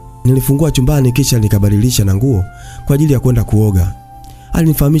tu. Nilifungua chumbani kisha nikabadilisha na nguo kwa ajili ya kwenda kuoga.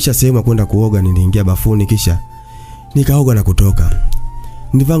 Alinifahamisha sehemu ya kwenda kuoga, niliingia bafuni kisha nikaoga na kutoka.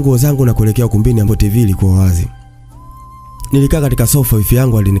 Nilivaa nguo zangu na kuelekea ukumbini ambapo TV ilikuwa wazi. Nilikaa katika sofa, wifi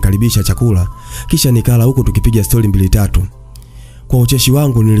yangu alinikaribisha chakula, kisha nikala huku tukipiga stori mbili tatu. Kwa ucheshi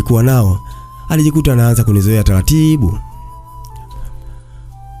wangu nilikuwa nao, alijikuta anaanza kunizoea taratibu.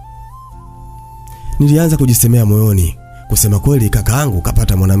 Nilianza kujisemea moyoni, kusema kweli kakaangu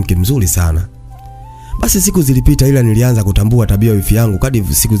kapata mwanamke mzuri sana. Basi siku zilipita, ila nilianza kutambua tabia ya wifi yangu kadri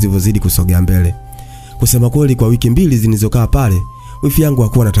siku zilizozidi kusogea mbele. Kusema kweli, kwa wiki mbili zilizokaa pale, wifi yangu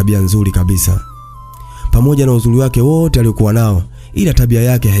hakuwa na tabia nzuri kabisa. Pamoja na uzuri wake wote aliokuwa nao, ila tabia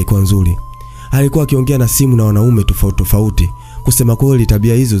yake haikuwa nzuri. Alikuwa akiongea na simu na wanaume tofauti tofauti. Kusema kweli,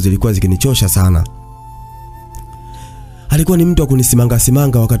 tabia hizo zilikuwa zikinichosha sana. Alikuwa ni mtu wa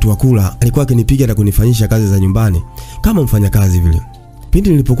kunisimanga wakati wa kula. Alikuwa akinipiga na kunifanyisha kazi za nyumbani kama mfanyakazi vile. Pindi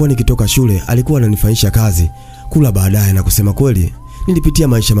nilipokuwa nikitoka shule, alikuwa ananifanyisha kazi, kula baadaye, na kusema kweli, nilipitia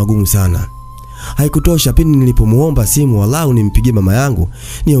maisha magumu sana. Haikutosha, pindi nilipomuomba simu walau nimpigie mama yangu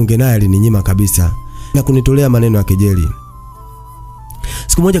niongee naye, alininyima kabisa na kunitolea maneno ya kejeli.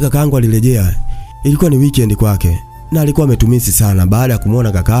 Siku moja kakaangu alirejea. Ilikuwa ni weekend kwake na alikuwa ametumisi sana. Baada ya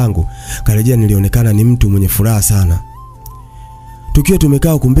kumuona kakaangu karejea, nilionekana ni mtu mwenye furaha sana. Tukiwa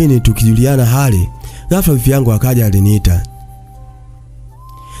tumekaa ukumbini tukijuliana hali, ghafla wifi yangu akaja, aliniita.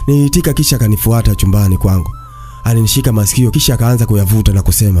 Niliitika kisha akanifuata chumbani kwangu. Alinishika masikio kisha akaanza kuyavuta na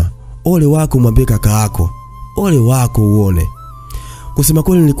kusema, "Ole wako mwambie kaka yako. Ole wako uone." Kusema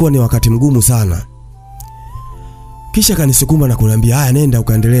kweli nilikuwa ni wakati mgumu sana. Kisha kanisukuma na kuniambia, "Haya, nenda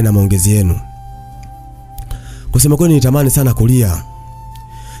ukaendelee na maongezi yenu." Kusema kweli nilitamani sana kulia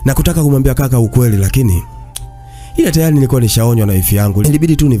na kutaka kumwambia kaka ukweli, lakini ila tayari nilikuwa nishaonywa na wifi yangu.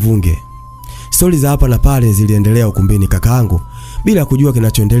 Ilibidi tu nivunge. Stori za hapa na pale ziliendelea ukumbini. Kakaangu bila kujua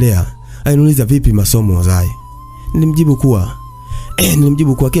kinachoendelea aliniuliza, "Vipi masomo Zai?" Nilimjibu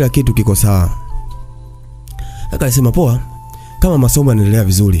kuwa kila kitu kiko sawa. Kaka alisema, "Poa, kama masomo yanaendelea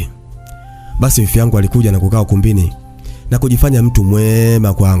vizuri." Basi wifi yangu alikuja na kukaa ukumbini na kujifanya mtu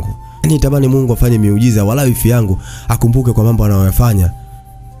mwema kwangu. Nitamani Mungu afanye miujiza wala wifi yangu akumbuke kwa mambo anayofanya,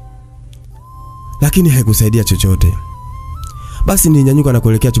 lakini haikusaidia chochote. Basi nilinyanyuka na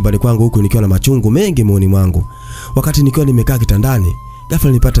kuelekea chumbani kwangu huku nikiwa na machungu mengi moyoni mwangu. Wakati nikiwa nimekaa kitandani, ghafla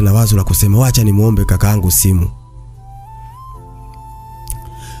nilipata na wazo la kusema, "Wacha nimuombe kakaangu simu."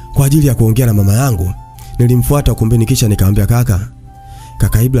 Kwa ajili ya kuongea na mama yangu, nilimfuata ukumbini kisha nikamwambia,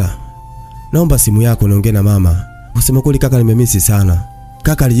 "Kaka Ibra, naomba simu yako niongee na mama." Kusema kweli kaka, nimemisi sana."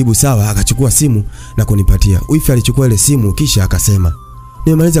 Kaka alijibu sawa, akachukua simu na kunipatia. Wifi alichukua ile simu kisha akasema,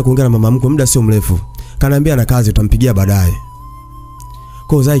 "Nimemaliza kuongea na mama mkwe muda sio mrefu. Kanaambia na kazi, utampigia baadaye.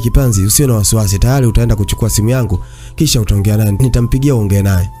 Kwa Zai kipanzi, usiwe na wasiwasi, tayari utaenda kuchukua simu yangu kisha utaongea naye. Nitampigia uongee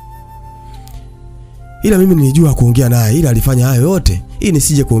naye." Ila mimi nilijua kuongea naye, ila alifanya hayo yote ili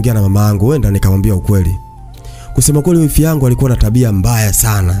nisije kuongea na mama yangu, wenda nikamwambia ukweli. Kusema kweli wifi yangu alikuwa na tabia mbaya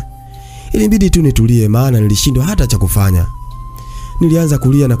sana. Ilibidi tu nitulie, maana nilishindwa hata cha kufanya. Nilianza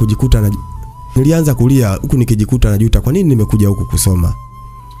kulia huku nikijikuta najuta kwa nini nimekuja huku kusoma.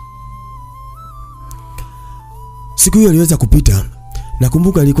 Siku hiyo iliweza kupita.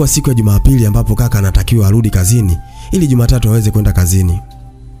 Nakumbuka ilikuwa siku ya Jumapili ambapo kaka anatakiwa arudi kazini ili Jumatatu aweze kwenda kazini.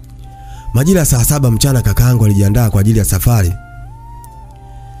 Majira ya saa 7 mchana kakaangu alijiandaa kwa ajili ya safari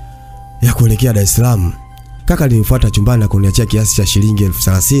ya kuelekea Dar es Salaam. Kaka alinifuata chumbani na kuniachia kiasi cha shilingi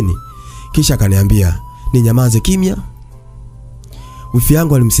 30,000 kisha akaniambia ninyamaze kimya. Wifi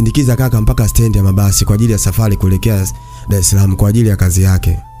yangu alimsindikiza kaka mpaka stendi ya mabasi kwa ajili ya safari kuelekea Dar es Salaam kwa ajili ya kazi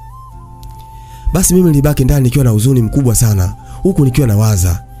yake. Basi mimi nilibaki ndani nikiwa na huzuni mkubwa sana, huku nikiwa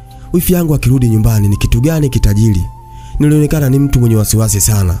nawaza wifi yangu akirudi nyumbani ni kitu gani kitajiri. Nilionekana ni mtu mwenye wasiwasi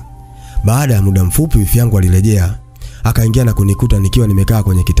sana. Baada ya muda mfupi wifi yangu alirejea, akaingia na kunikuta nikiwa nimekaa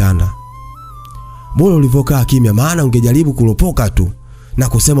kwenye kitanda. "Bora ulivokaa kimya, maana ungejaribu kulopoka tu na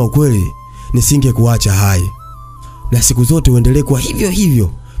kusema ukweli nisingekuacha hai. Na siku zote uendelee kwa hivyo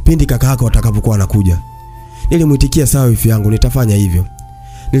hivyo pindi kaka yako atakapokuwa anakuja." Nilimuitikia sawa wifi yangu, nitafanya hivyo.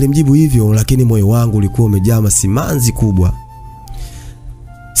 Nilimjibu hivyo, lakini moyo wangu ulikuwa umejaa simanzi kubwa.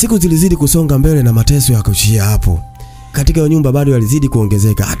 Siku zilizidi kusonga mbele na mateso yakaishia hapo. Katika nyumba bado yalizidi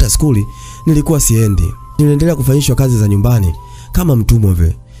kuongezeka, hata skuli nilikuwa siendi. Niliendelea kufanyishwa kazi za nyumbani kama mtumwa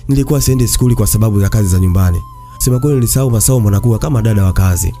vile. Nilikuwa siendi skuli kwa sababu za kazi za nyumbani. Sema kweli nilisahau masomo na kuwa kama dada wa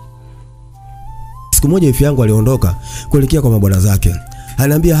kazi. Siku moja wifi yangu aliondoka kuelekea kwa mabwana zake.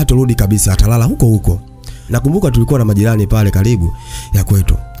 Ananiambia hatorudi kabisa, atalala huko huko. Nakumbuka tulikuwa na majirani pale karibu ya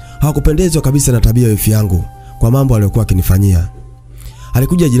kwetu. Hawakupendezwa kabisa na tabia ya wifi yangu kwa mambo aliyokuwa akinifanyia.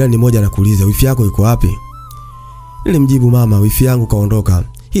 Alikuja jirani mmoja na kuuliza, "Wifi yako yuko wapi?" Nilimjibu, "Mama, wifi yangu kaondoka.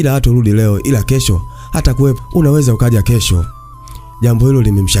 Ila hatarudi leo, ila kesho hata kuwepo. Unaweza ukaja kesho." Jambo hilo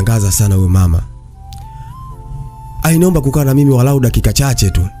limemshangaza sana huyo mama. Aliniomba kukaa na mimi walau dakika chache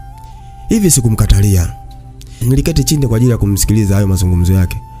tu. Hivi sikumkatalia. Niliketi chini kwa ajili ya kumsikiliza hayo mazungumzo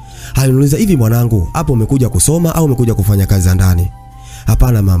yake. Aliniuliza, "Hivi mwanangu, hapo umekuja kusoma au umekuja kufanya kazi za ndani?"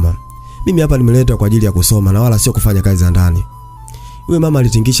 "Hapana mama. Mimi hapa nimeletwa kwa ajili ya kusoma na wala sio kufanya kazi za ndani." Yule mama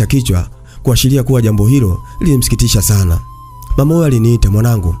alitingisha kichwa kuashiria kuwa jambo hilo lilimsikitisha sana. Mama huyo aliniita,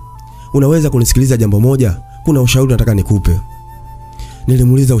 "Mwanangu, unaweza kunisikiliza jambo moja? Kuna ushauri nataka nikupe."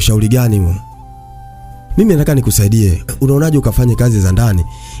 Nilimuuliza, "Ushauri gani huo?" "Mimi nataka nikusaidie. Unaonaje ukafanye kazi za ndani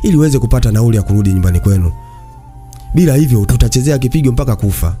ili uweze kupata nauli ya kurudi nyumbani kwenu? Bila hivyo utachezea kipigo mpaka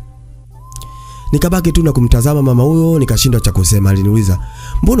kufa." Nikabaki tu na kumtazama mama huyo, nikashindwa cha kusema. Aliniuliza,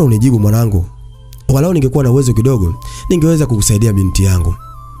 "Mbona unijibu mwanangu? Walau ningekuwa na uwezo kidogo, ningeweza kukusaidia binti yangu."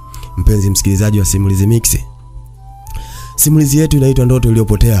 Mpenzi msikilizaji wa Simulizi Mix, simulizi yetu inaitwa Ndoto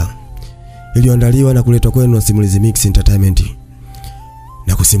Iliyopotea, iliyoandaliwa na kuletwa kwenu na Simulizi Mix Entertainment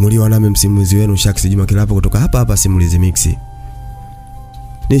na kusimuliwa nami msimulizi wenu Shaksi Juma Kilapo kutoka hapa Simulizi Mix.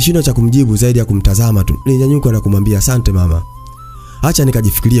 Nilishindwa cha kumjibu zaidi ya kumtazama tu. Nilinyanyuka na kumwambia, "Asante mama. Acha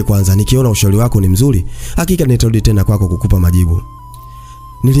nikajifikirie kwanza, nikiona ushauri wako ni mzuri, hakika nitarudi tena kwako kukupa majibu."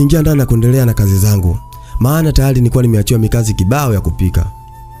 Niliingia ndani na kuendelea na kazi zangu, maana tayari nilikuwa nimeachiwa mikazi kibao ya kupika.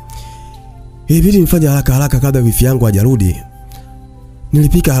 Ilibidi nifanye haraka kabla wifi yangu hajarudi.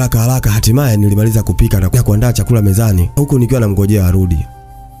 Nilipika haraka, hatimaye nilimaliza kupika na kuandaa chakula mezani huku nikiwa namngojea arudi.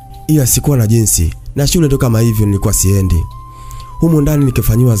 Ila sikuwa na jinsi, na shule ndo kama hivyo nilikuwa siendi. Humo ndani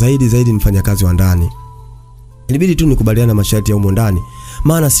nikifanywa zaidi mfanyakazi wa ndani. Ilibidi tu nikubaliana na masharti ya humo ndani,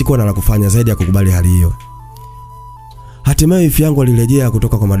 maana sikuwa na la kufanya zaidi ya kukubali hali hiyo. Hatimaye wifi yangu alirejea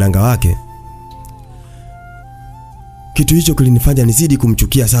kutoka kwa madanga wake. Kitu hicho kilinifanya nizidi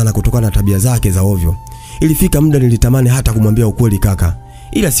kumchukia sana kutokana na tabia zake za ovyo. Ilifika muda nilitamani hata kumwambia ukweli kaka,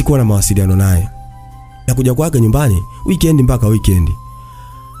 ila sikuwa na mawasiliano naye. Na kuja kwake nyumbani weekend mpaka weekend.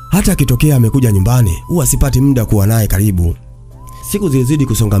 Hata akitokea amekuja nyumbani, huwa sipati muda kuwa naye karibu. Siku zilizidi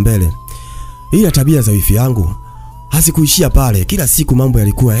kusonga mbele, ila tabia za wifi yangu hazikuishia pale. Kila siku mambo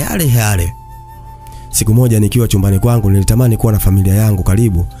yalikuwa yale. Siku moja nikiwa chumbani kwangu, nilitamani kuwa na familia yangu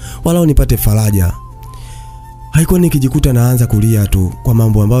karibu, walau nipate faraja. Haikuwa nikijikuta naanza kulia tu kwa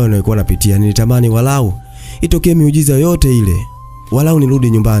mambo ambayo nilikuwa napitia. Nilitamani walau itokee miujiza yote ile, walau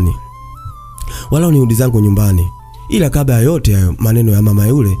nirudi nyumbani, walau nirudi zangu nyumbani. Ila kabla ya yote hayo, maneno ya mama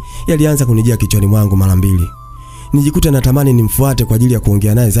yule yalianza kunijia kichwani mwangu mara mbili. Nijikuta natamani nimfuate kwa ajili ya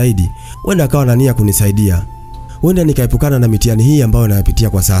kuongea naye zaidi, wenda akawa na nia kunisaidia, wenda nikaepukana na mitihani hii ambayo nayapitia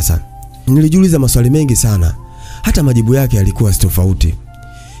kwa sasa. Nilijiuliza maswali mengi sana, hata majibu yake yalikuwa tofauti.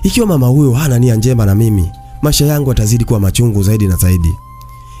 Ikiwa mama huyo hana nia njema na mimi, maisha yangu yatazidi kuwa machungu zaidi na zaidi.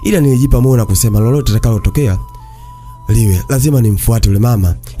 Ila nilijipa moyo na kusema lolote litakalotokea liwe, lazima nimfuate yule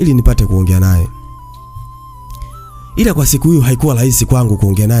mama ili nipate kuongea naye. Ila kwa siku hiyo haikuwa rahisi kwangu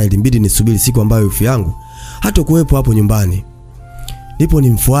kuongea naye. Ilimbidi nisubiri siku ambayo wifi yangu hata kuwepo hapo nyumbani, ndipo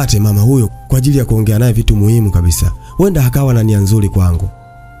nimfuate mama huyo kwa ajili ya kuongea naye vitu muhimu kabisa. Wenda hakawa na nia nzuri kwangu.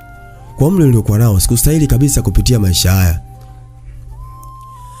 Kwa umri niliokuwa nao, sikustahili kabisa kupitia maisha haya.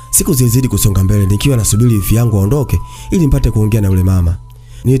 Siku zilizidi kusonga mbele, nikiwa nasubiri wifi yangu aondoke ili nipate kuongea na yule mama.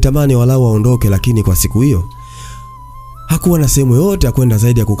 Nilitamani walau aondoke, lakini kwa siku hiyo hakuwa na sehemu yote ya kwenda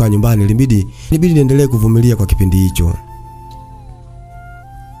zaidi ya kukaa nyumbani. Ilibidi niendelee kuvumilia kwa kipindi hicho.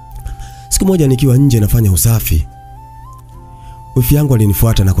 Siku moja nikiwa nje nafanya usafi, wifi yangu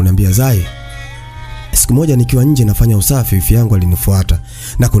alinifuata na kuniambia, "Zai." Siku moja nikiwa nje nafanya usafi, wifi yangu alinifuata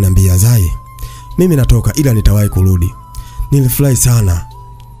na kuniambia, "Zai, mimi natoka ila nitawahi kurudi." Nilifurahi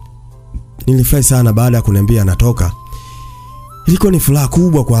sana baada ya kuniambia natoka. Ilikuwa ni furaha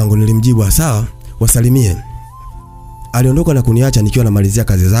kubwa kwangu. Nilimjibu, "Sawa, wasalimie." Aliondoka na kuniacha nikiwa namalizia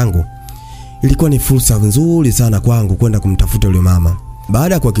kazi zangu. Ilikuwa ni fursa nzuri sana kwangu kwenda kumtafuta yule mama.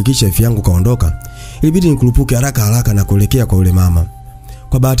 Baada ya kuhakikisha wifi yangu kaondoka, ilibidi nikurupuke haraka na kuelekea kwa yule mama.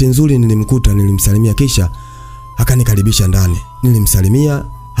 Kwa bahati nzuri nilimkuta, nilimsalimia kisha akanikaribisha ndani. Nilimsalimia,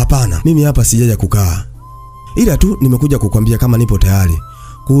 "Hapana, mimi hapa sijaja kukaa. Ila tu nimekuja kukwambia kama nipo tayari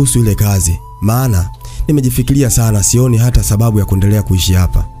kuhusu ile kazi, maana nimejifikiria sana, sioni hata sababu ya kuendelea kuishi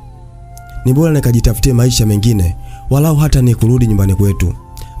hapa. Ni bora nikajitafutie maisha mengine, walau hata ni kurudi nyumbani kwetu,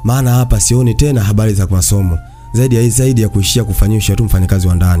 maana hapa sioni tena habari za masomo zaidi ya kuishia kufanyisha tu mfanyakazi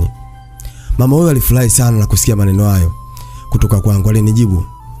wa ndani." Mama huyo alifurahi sana na kusikia maneno hayo kutoka kwangu. Alinijibu,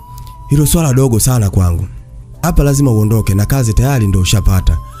 "Hilo swala dogo sana kwangu. Hapa lazima uondoke na kazi tayari ndio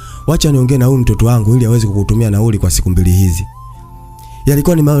ushapata. Wacha niongee na huyu mtoto wangu ili aweze kukutumia nauli kwa siku mbili hizi."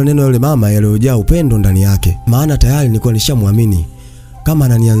 Yalikuwa ni maneno ya yule mama yaliyojaa upendo ndani yake, maana tayari nilikuwa nishamwamini kama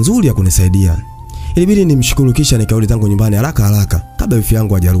ana nia nzuri ya kunisaidia. Ilibidi nimshukuru kisha nikarudi zangu nyumbani haraka kabla wifi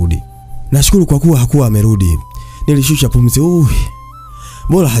yangu hajarudi. Nashukuru kwa kuwa hakuwa amerudi. Nilishusha pumzi,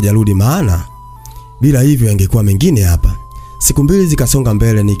 bora hajarudi, maana bila hivyo angekuwa mengine hapa. Siku mbili zikasonga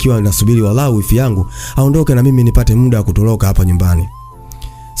mbele nikiwa nasubiri walau wifi yangu aondoke na mimi nipate muda wa kutoroka hapa nyumbani.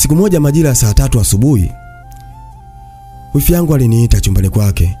 Siku moja majira ya saa 3 asubuhi, wifi yangu aliniita chumbani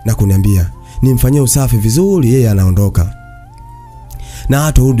kwake na kuniambia nimfanyie usafi vizuri, yeye anaondoka na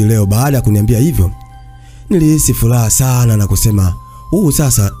hatarudi leo. Baada ya kuniambia hivyo, nilihisi furaha sana na kusema huu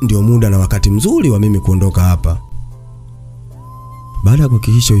sasa ndio muda na wakati mzuri wa mimi kuondoka hapa. Baada ya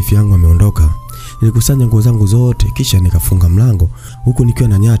kuhakikisha wifi yangu ameondoka, nilikusanya nguo zangu zote kisha nikafunga mlango, huku nikiwa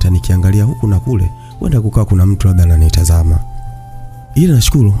na nyata nikiangalia huku na kule, huenda kukaa kuna mtu labda ananitazama. Ila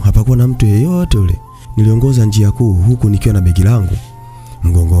nashukuru hapakuwa na mtu yeyote yule. Niliongoza njia kuu huku nikiwa na begi langu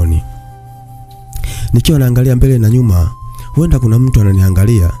mgongoni, nikiwa naangalia mbele na nyuma, huenda kuna mtu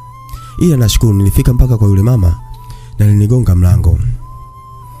ananiangalia. Ila nashukuru nilifika mpaka kwa yule mama na niligonga mlango.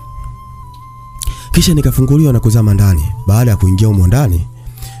 Kisha nikafunguliwa na kuzama ndani. Baada ya kuingia humo ndani,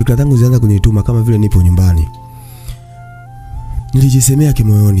 fikra zangu zilianza kunituma kama vile nipo nyumbani. Nilijisemea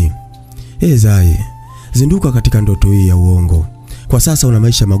kimoyoni, Zai, zinduka katika ndoto hii ya uongo. Kwa sasa una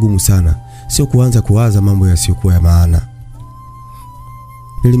maisha magumu sana, sio kuanza kuwaza mambo yasiyokuwa ya maana.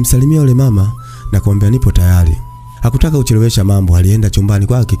 Nilimsalimia yule mama na kumwambia nipo tayari. Hakutaka kuchelewesha mambo, alienda chumbani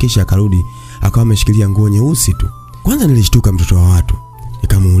kwake kisha akarudi akawa ameshikilia nguo nyeusi tu. Kwanza nilishtuka, mtoto wa watu.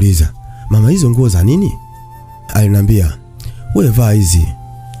 Nikamuuliza, mama, hizo nguo za nini? Aliniambia, wewe vaa hizi.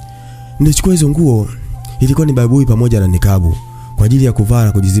 Nilichukua hizo nguo, ilikuwa ni baibui pamoja na nikabu kwa ajili ya kuvaa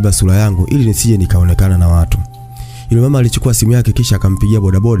na kujiziba sura yangu ili nisije nikaonekana na watu. Yule mama alichukua simu yake kisha akampigia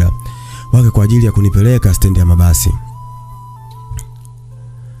bodaboda wake kwa ajili ya kunipeleka stendi ya mabasi.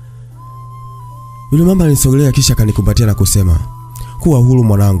 Yule mama alinisogelea kisha akanikumbatia na kusema, kuwa huru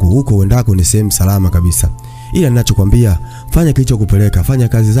mwanangu, huko uendako ni sehemu salama kabisa. Ila ninachokwambia, fanya kilichokupeleka, fanya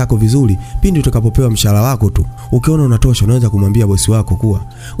kazi zako vizuri. Pindi utakapopewa mshahara wako tu, ukiona unatosha, unaweza kumwambia bosi wako kuwa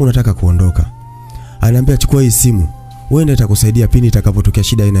unataka kuondoka. Ananiambia, chukua hii simu, uende itakusaidia pindi itakapotokea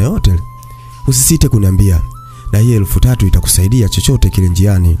shida aina yote. Usisite kuniambia, na hii 3,000 itakusaidia chochote kile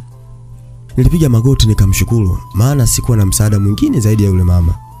njiani. Nilipiga magoti nikamshukuru, maana sikuwa na msaada mwingine zaidi ya yule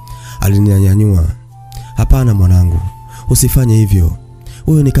mama. Alininyanyua, hapana mwanangu, usifanye hivyo,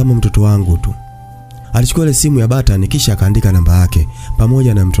 wewe ni kama mtoto wangu tu. Alichukua ile simu ya bata kisha akaandika namba yake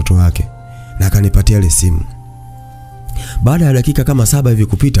pamoja na mtoto wake na akanipatia ile simu. Baada ya dakika kama 7 hivi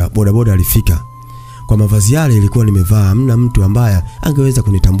kupita, bodaboda alifika. Kwa mavazi yale ilikuwa nimevaa, hamna mtu ambaye angeweza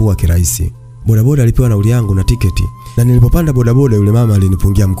kunitambua kirahisi. Bodaboda alipewa nauli yangu na tiketi, na nilipopanda bodaboda yule mama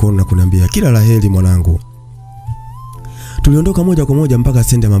alinipungia mkono na kuniambia, kila laheri mwanangu. Tuliondoka moja kwa moja mpaka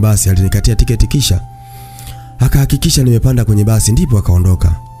stendi ya mabasi. Alinikatia tiketi kisha akahakikisha nimepanda kwenye basi, ndipo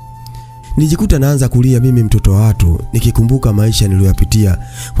akaondoka. Nijikuta naanza kulia mimi, mtoto wa watu, nikikumbuka maisha niliyoyapitia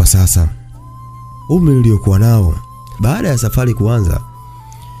kwa sasa, umri niliokuwa nao. Baada ya safari kuanza,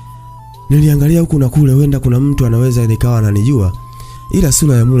 niliangalia huku na kule, huenda kuna mtu anaweza nikawa ananijua, ila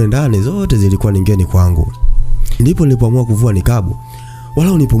sura ya mule ndani zote zilikuwa ngeni kwangu. Ndipo nilipoamua kuvua nikabu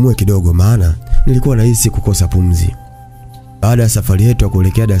walau nipumue kidogo, maana nilikuwa nahisi kukosa pumzi. Baada ya safari yetu ya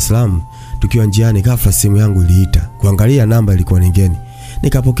kuelekea Dar es Salaam, tukiwa njiani ghafla simu yangu iliita. Kuangalia namba ilikuwa ni ngeni.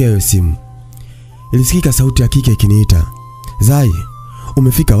 Nikapokea hiyo simu. Ilisikika sauti ya kike ikiniita, Zai,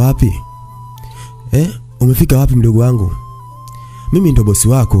 umefika wapi? Umefika wapi mdogo wangu? Mimi ndo bosi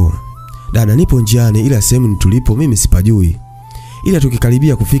wako. Dada, nipo njiani ila sehemu nitulipo mimi sipajui, ila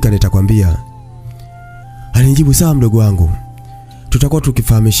tukikaribia kufika nitakwambia. Alinijibu, sawa mdogo wangu, tutakuwa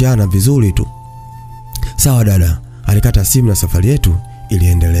tukifahamishana vizuri tu. Sawa dada. Alikata simu na safari yetu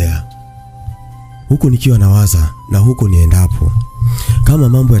iliendelea. Huku nikiwa nawaza na huku niendapo, kama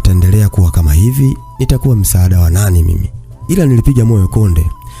mambo yataendelea kuwa kama hivi, nitakuwa msaada wa nani mimi? Ila nilipiga moyo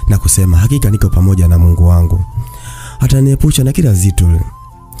konde na kusema hakika niko pamoja na Mungu wangu, ataniepusha na kila zito.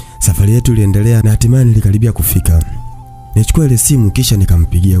 Safari yetu iliendelea na hatimaye nilikaribia kufika. Nichukua ile simu kisha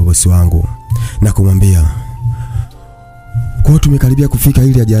nikampigia bosi wangu na kumwambia, kwa tumekaribia kufika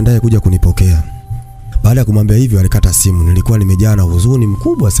ili ajiandae kuja kunipokea. Baada ya kumwambia hivyo alikata simu. Nilikuwa nimejaa na huzuni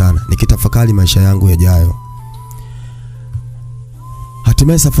mkubwa sana nikitafakari maisha yangu yajayo.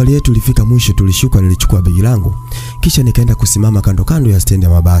 Hatimaye safari yetu ilifika mwisho. Tulishuka, nilichukua begi langu kisha nikaenda kusimama kando ya stendi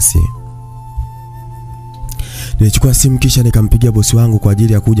ya mabasi. Nilichukua simu kisha nikampigia bosi wangu kwa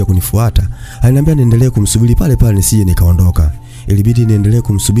ajili ya kuja kunifuata. Aliniambia niendelee kumsubiri pale pale nisije nikaondoka. Ilibidi niendelee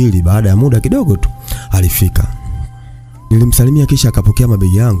kumsubiri. Baada ya muda kidogo tu alifika. Nilimsalimia kisha akapokea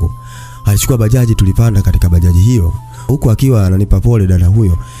mabegi yangu. Alichukua bajaji, tulipanda katika bajaji hiyo huku akiwa ananipa pole dada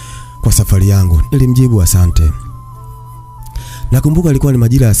huyo kwa safari yangu. Nilimjibu asante. Nakumbuka ilikuwa ni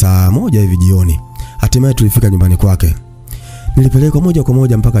majira ya saa 1 hivi jioni. Hatimaye tulifika nyumbani kwake. Nilipelekwa moja kwa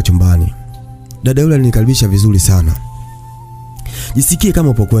moja mpaka chumbani. Dada yule alinikaribisha vizuri sana. Jisikie kama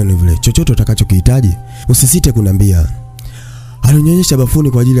upo kwenu vile. Chochote utakachokihitaji, usisite kuniambia. Alinionyesha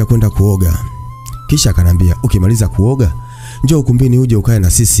bafuni kwa ajili ya kwenda kuoga. Kisha akanambia, ukimaliza kuoga, njoo ukumbini uje ukae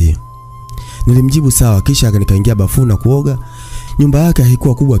na sisi. Nilimjibu sawa, kisha nikaingia bafuni na kuoga. Nyumba yake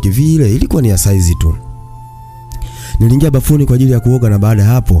haikuwa kubwa kivile, ilikuwa ni ya saizi tu. Niliingia bafuni kwa ajili ya kuoga na baada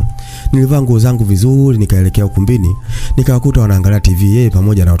hapo nilivaa nguo zangu vizuri nikaelekea ukumbini, nikawakuta wanaangalia TV yeye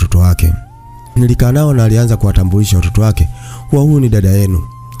pamoja na watoto wake. Nilikaa nao na alianza kuwatambulisha watoto wake, huyu ni dada yenu.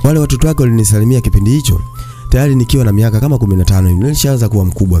 Wale watoto wake walinisalimia kipindi hicho, tayari nikiwa na miaka kama 15 hivi, nilishaanza kuwa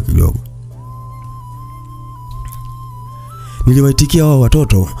mkubwa kidogo. Niliwaitikia wao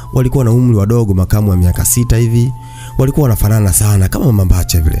watoto, walikuwa na umri wadogo makamu wa miaka 6 hivi, walikuwa wanafanana sana kama mama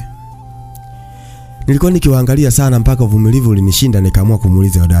Mbacha vile. Nilikuwa nikiwaangalia sana mpaka uvumilivu ulinishinda, nikaamua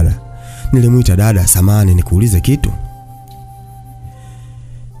kumuuliza dada. Nilimuita, dada, samahani nikuulize kitu?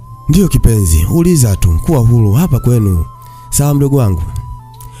 Ndio kipenzi, uliza tu, kuwa huru hapa kwenu. Sawa mdogo wangu.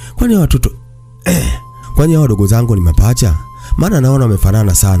 Kwani watoto kwani hao wadogo zangu ni mapacha? Maana naona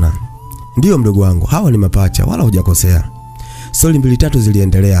wamefanana sana. Ndio mdogo wangu, hawa ni mapacha, wala hujakosea. Stori 2-3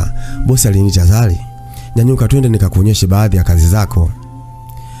 ziliendelea. Bosi aliniita, Zari, nyanyuka twende nikakuonyeshe baadhi ya kazi zako,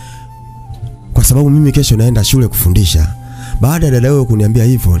 kwa sababu mimi kesho naenda shule kufundisha. Baada ya dada yao kuniambia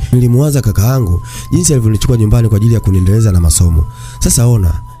hivyo, nilimwaza kaka yangu jinsi alivyonichukua nyumbani kwa ajili ya kuniendeleza na masomo. Sasa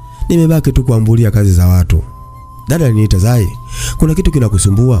ona, nimebaki tu kuambulia kazi za watu. Dada aliniita, Zai, kuna kitu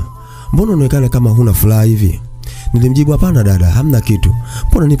kinakusumbua? Mbona unaonekana kama huna furaha hivi? Nilimjibu, hapana dada, hamna kitu.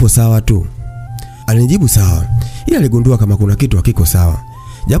 Mbona nipo sawa tu. Alinijibu sawa, ila aligundua kama kuna kitu hakiko sawa.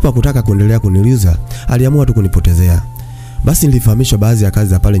 Japo hakutaka kuendelea kuniuliza, aliamua tu kunipotezea. Basi nilifahamishwa baadhi ya kazi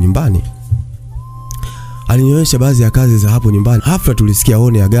za pale nyumbani. Alinionyesha baadhi ya kazi za hapo nyumbani. Hafla tulisikia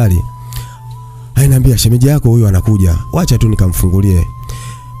honi ya gari. Aliniambia, shemeji yako huyu anakuja, wacha tu nikamfungulie,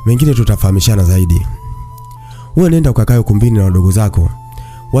 mengine tutafahamishana zaidi. Wewe nenda ukakae ukumbini na wadogo zako,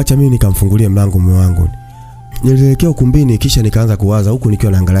 wacha mimi nikamfungulie mlango mume wangu. Nilielekea ukumbini, kisha nikaanza kuwaza huku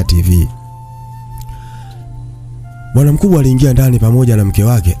nikiwa naangalia TV. Bwana mkubwa aliingia ndani pamoja na mke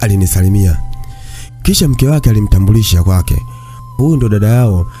wake, alinisalimia. Kisha mke wake alimtambulisha kwake, huyu ndo dada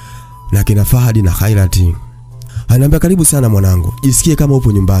yao na kina Fahadi na Khairati. Ananiambia, karibu sana mwanangu, jisikie kama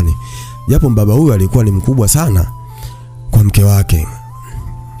upo nyumbani. Japo mbaba huyu alikuwa ni mkubwa sana kwa mke wake.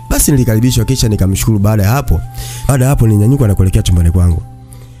 Basi nilikaribishwa, kisha nikamshukuru. Baada ya hapo ninyanyuka na kuelekea chumbani kwangu.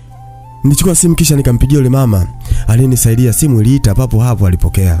 Nilichukua simu kisha nikampigia yule mama, alinisaidia. Simu iliita papo hapo,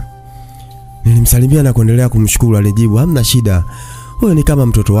 alipokea. Nilimsalimia na kuendelea kumshukuru. Alijibu, hamna shida, wewe ni kama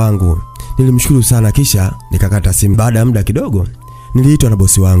mtoto wangu. Nilimshukuru sana kisha nikakata simu. Baada ya muda kidogo niliitwa na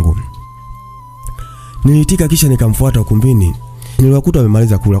bosi wangu. Niliitika kisha nikamfuata ukumbini. Niliwakuta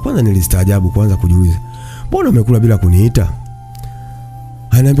wamemaliza kula. Kwanza nilistaajabu kuanza kujiuliza, mbona umekula bila kuniita?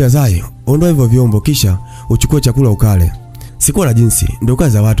 Ananiambia, Zai, ondoa hivyo vyombo kisha uchukue chakula ukale. Sikuwa na jinsi, ndio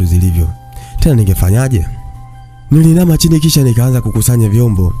kazi za watu zilivyo. Tena ningefanyaje? Nilinama chini kisha nikaanza kukusanya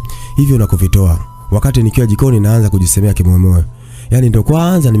vyombo hivyo na kuvitoa. Wakati nikiwa jikoni naanza kujisemea kimoyomoyo, yani ndio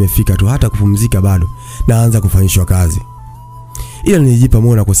kwanza nimefika tu, hata kupumzika bado naanza kufanyishwa kazi. Ila nilijipa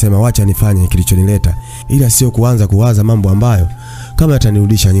moyo na kusema wacha nifanye kilichonileta, ila sio kuanza kuwaza mambo ambayo kama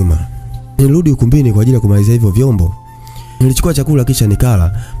yatanirudisha nyuma. Nilirudi ukumbini kwa ajili ya kumaliza hivyo vyombo. Nilichukua chakula kisha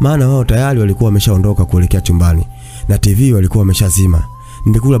nikala, maana wao tayari walikuwa wameshaondoka kuelekea chumbani na TV walikuwa wameshazima.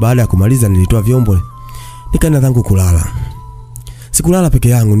 Nilikula. Baada ya kumaliza nilitoa vyombo nikaenda zangu kulala. Sikulala peke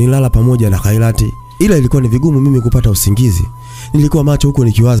yangu, nilala pamoja na Khairati. Ila ilikuwa ni vigumu mimi kupata usingizi. Nilikuwa macho huko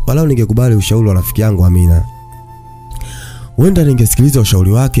nikiwaza, walau ningekubali ushauri wa rafiki yangu Amina. Wenda ningesikiliza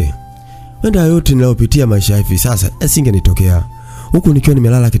ushauri wake, wenda yote ninayopitia maisha hivi sasa yasingenitokea. Huku nikiwa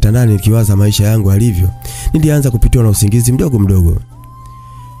nimelala kitandani nikiwaza maisha yangu yalivyo, nilianza kupitiwa na usingizi mdogo mdogo.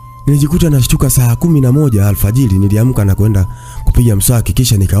 Nilijikuta nashtuka saa 11 alfajiri. Niliamka na kwenda kupiga mswaki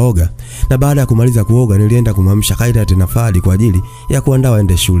kisha nikaoga, na baada ya kumaliza kuoga nilienda kumamsha Khairati na Fahadi kwa ajili ya kuandaa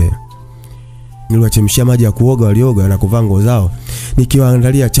waende shule. Niliwachemshia maji ya kuoga, walioga na kuvaa nguo zao,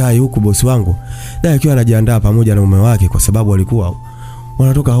 nikiwaandalia chai, huku bosi wangu naye akiwa anajiandaa pamoja na mume wake, kwa sababu walikuwa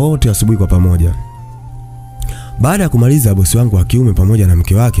wanatoka wote asubuhi kwa pamoja. Baada ya kumaliza, bosi wangu wa kiume pamoja na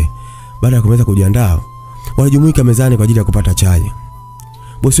mke wake, baada ya kumaliza kujiandaa, walijumuika mezani kwa ajili ya kupata chai.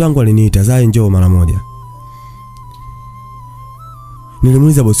 Bosi wangu aliniita, Zai, njoo mara moja.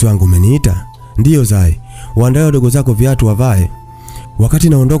 Nilimuuliza bosi wangu, umeniita? Ndiyo Zai, waandae wadogo zako viatu wavae. Wakati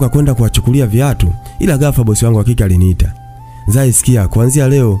naondoka kwenda kuwachukulia viatu, ila ghafla bosi wangu hakika aliniita, Zai, sikia, kuanzia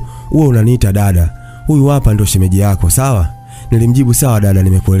leo uwe unaniita dada. Huyu hapa ndo shemeji yako, sawa? Nilimjibu, sawa dada,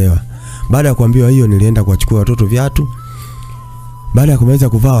 nimekuelewa. Baada ya kuambiwa hiyo nilienda kuwachukua watoto viatu. Baada ya kumaliza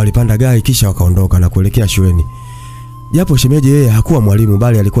kuvaa walipanda gari kisha wakaondoka na kuelekea shuleni. Japo shemeji yeye hakuwa mwalimu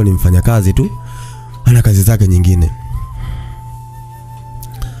bali alikuwa ni mfanyakazi tu, ana kazi zake nyingine.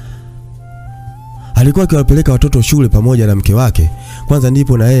 Alikuwa akiwapeleka watoto shule pamoja na mke wake, kwanza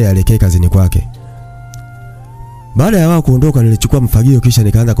ndipo na yeye aelekea kazini kwake. Baada ya wao kuondoka nilichukua mfagio kisha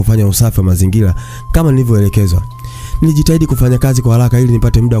nikaanza kufanya usafi wa mazingira kama nilivyoelekezwa. Nilijitahidi kufanya kazi kwa haraka ili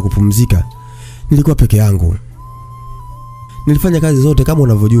nipate muda wa kupumzika. Nilikuwa peke yangu. Nilifanya kazi zote kama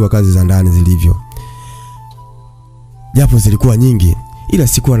unavyojua kazi za ndani zilivyo. Japo zilikuwa nyingi, ila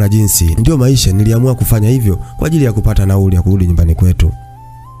sikuwa na jinsi. Ndio maisha, niliamua kufanya hivyo kwa ajili ya kupata nauli ya kurudi nyumbani kwetu.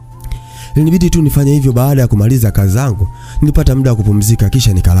 Ilinibidi tu nifanye hivyo. Baada ya kumaliza kazi zangu, nilipata muda wa kupumzika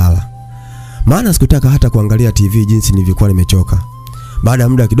kisha nikalala. Maana sikutaka hata kuangalia TV jinsi nilivyokuwa nimechoka. Baada ya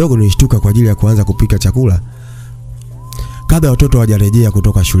muda kidogo nilishtuka kwa ajili ya kuanza kupika chakula kabla watoto hawajarejea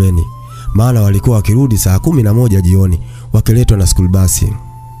kutoka shuleni. Maana walikuwa wakirudi saa 11 jioni wakiletwa na school bus.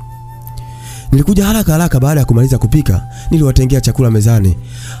 Nilikuja haraka baada ya kumaliza kupika, niliwatengea chakula mezani.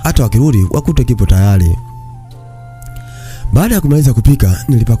 Hata wakirudi wakute kipo tayari. Baada ya kumaliza kupika,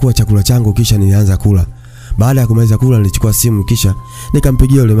 nilipakua chakula changu kisha nilianza kula. Baada ya kumaliza kula nilichukua simu kisha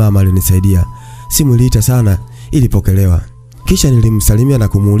nikampigia yule mama alinisaidia. Simu iliita sana, ilipokelewa. Kisha nilimsalimia na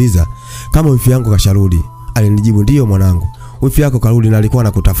kumuuliza kama wifi yangu kasharudi. Alinijibu ndio mwanangu, wifi yako karudi na alikuwa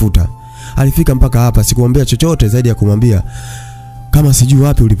anakutafuta. Alifika mpaka hapa, sikuombea chochote zaidi ya kumwambia kama sijui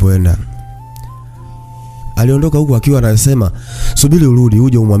wapi ulipoenda. Aliondoka huko akiwa anasema subiri urudi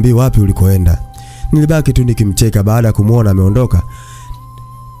uje umwambie wapi ulikoenda. Nilibaki tu nikimcheka. Baada ya kumuona ameondoka,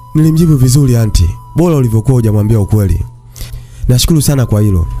 nilimjibu vizuri anti, bora ulivyokuwa hujamwambia ukweli. Nashukuru sana kwa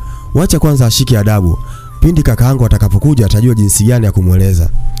hilo. Wacha kwanza ashike adabu. Pindi kakaangu atakapokuja atajua jinsi gani ya kumueleza.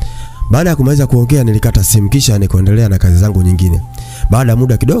 Baada ya kumaliza kuongea nilikata simu kisha nikaendelea na kazi zangu nyingine. Baada ya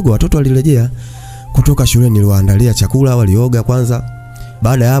muda kidogo watoto walirejea kutoka shule. Niliwaandalia chakula, walioga kwanza.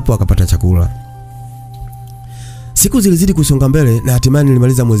 Baada ya hapo akapata chakula. Siku zilizidi kusonga mbele na hatimaye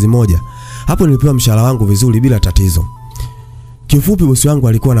nilimaliza mwezi mmoja. Hapo nilipewa mshahara wangu vizuri bila tatizo. Kifupi bosi wangu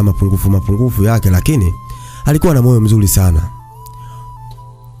alikuwa na mapungufu yake, lakini alikuwa na moyo mzuri sana.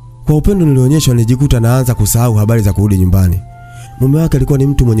 Kwa upendo nilionyeshwa nilijikuta naanza kusahau habari za kurudi nyumbani. Mume wake alikuwa ni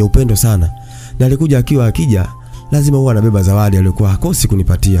mtu mwenye upendo sana na alikuja akija lazima huwa anabeba zawadi aliyokuwa hakosi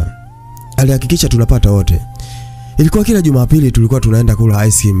kunipatia. Alihakikisha tunapata wote. Ilikuwa kila Jumapili tulikuwa tunaenda kula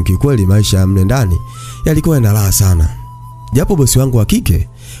ice cream. Kikweli maisha ya mle ndani yalikuwa yana raha sana. Japo bosi wangu wa kike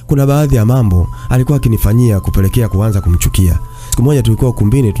kuna baadhi ya mambo alikuwa akinifanyia kupelekea kuanza kumchukia. Siku moja tulikuwa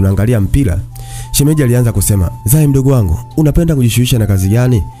ukumbini tunaangalia mpira. Shemeji alianza kusema, "Zai mdogo wangu, unapenda kujishughulisha na kazi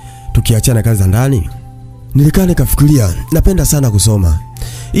gani tukiachana kazi za ndani?" Nilikaa nikafikiria, napenda sana kusoma.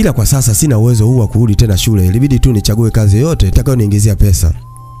 Ila kwa sasa sina uwezo huu wa kurudi tena shule. Ilibidi tu nichague kazi yote itakayoniingizia pesa.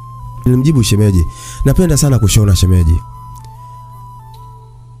 Nilimjibu shemeji, "Napenda sana kushona shemeji."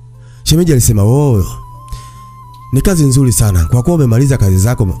 Shemeji alisema, "Oh, ni kazi nzuri sana. Kwa kuwa umemaliza kazi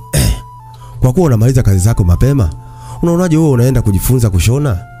zako kwa kuwa unamaliza kazi zako mapema, unaonaje wewe unaenda kujifunza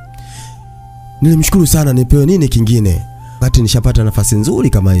kushona?" Nilimshukuru sana, nipewe nini kingine wakati nishapata nafasi nzuri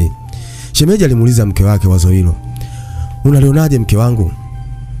kama hii. Shemeji alimuuliza mke wake wazo hilo. "Unalionaje mke wangu?"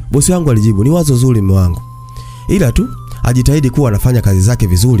 Bosi wangu alijibu, "Ni wazo zuri mume wangu. Ila tu ajitahidi kuwa anafanya kazi zake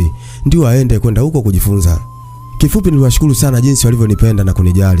vizuri ndio aende kwenda huko kujifunza." Kifupi niliwashukuru sana jinsi walivyonipenda na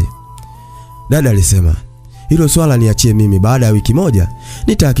kunijali. Dada alisema, "Hilo swala niachie mimi, baada ya wiki moja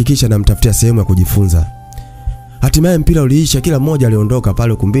nitahakikisha namtafutia sehemu ya kujifunza." Hatimaye mpira uliisha, kila mmoja aliondoka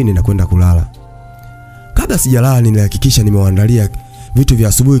pale ukumbini na kwenda kulala. Kabla sijalala nilihakikisha nimewaandalia vitu vya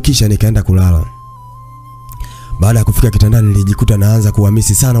asubuhi kisha nikaenda kulala. Baada ya kufika kitandani nilijikuta naanza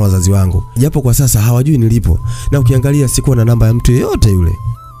kuhamisi sana wazazi wangu. Japo kwa sasa hawajui nilipo na ukiangalia sikuwa na namba ya mtu yeyote yule.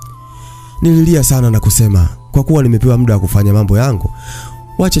 Nililia sana na kusema, kwa kuwa nimepewa muda wa kufanya mambo yangu,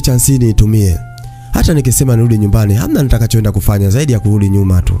 wacha chance niitumie. Hata nikisema nirudi nyumbani, hamna nitakachoenda kufanya zaidi ya kurudi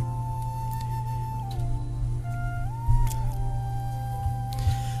nyuma tu.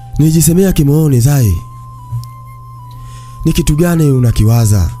 Nilijisemea kimoyoni, Zai, ni kitu gani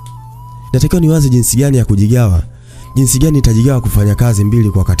unakiwaza? Natakiwa niwaze jinsi gani ya kujigawa. Jinsi gani nitajigawa kufanya kazi mbili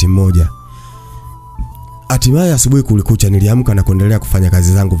kwa wakati mmoja. Hatimaye asubuhi kulikucha, niliamka na kuendelea kufanya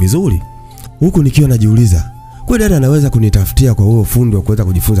kazi zangu vizuri. Huku nikiwa najiuliza, kwa dada anaweza kunitafutia kwa huo fundi wa kuweza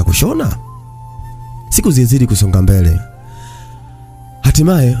kujifunza kushona? Siku zilizidi kusonga mbele.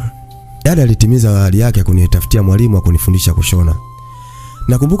 Hatimaye dada alitimiza ahadi yake ya kunitafutia mwalimu wa kunifundisha kushona.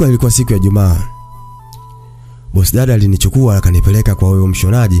 Nakumbuka ilikuwa siku ya Ijumaa. Boss dada alinichukua akanipeleka kwa huyo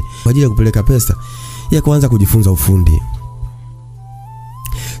mshonaji kwa ajili ya kupeleka pesa ya kuanza kujifunza ufundi.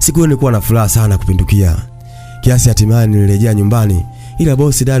 Siku hiyo nilikuwa na furaha sana kupindukia. Kiasi hatimaye nilirejea nyumbani, ila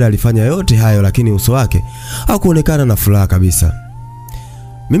boss dada alifanya yote hayo lakini uso wake haukuonekana na furaha kabisa.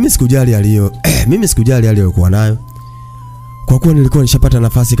 Mimi sikujali aliyokuwa nayo. Kwa kuwa nilikuwa nishapata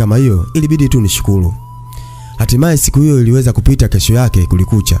nafasi kama hiyo, ilibidi tu nishukuru. Hatimaye siku hiyo iliweza kupita. Kesho yake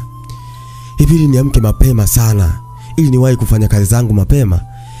kulikucha. Ibidi niamke mapema sana ili niwahi kufanya kazi zangu mapema,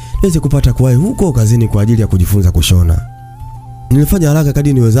 niweze kupata kuwahi huko kazini kwa ajili ya kujifunza kushona. Nilifanya haraka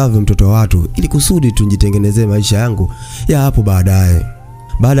kadri niwezavyo, mtoto wa watu, ili kusudi tunjitengenezee maisha yangu ya hapo baadaye.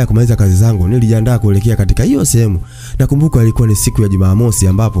 Baada ya kumaliza kazi zangu, nilijiandaa kuelekea katika hiyo sehemu. Nakumbuka ilikuwa ni siku ya Jumamosi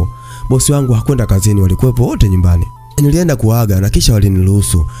ambapo bosi wangu hakwenda kazini, walikuwepo wote nyumbani. Nilienda kuaga na kisha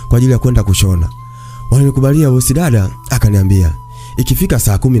waliniruhusu kwa ajili ya kwenda kushona. Walinikubalia. Bosi dada akaniambia, ikifika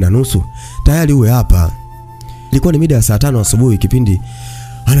saa 10:30 tayari uwe hapa. Ilikuwa ni mida ya saa 5 asubuhi kipindi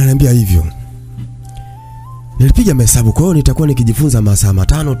ananiambia hivyo. Nilipiga mahesabu, kwa hiyo nitakuwa nikijifunza masaa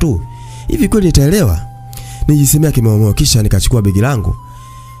 5 tu. Hivi kweli nitaelewa? Nijisemea kimeomoa, kisha nikachukua begi langu.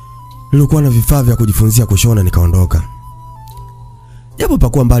 Nilikuwa na vifaa vya kujifunzia kushona, nikaondoka. Japo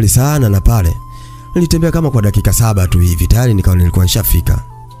pakuwa mbali sana na pale, nilitembea kama kwa dakika 7 tu hivi, tayari nilikuwa nishafika.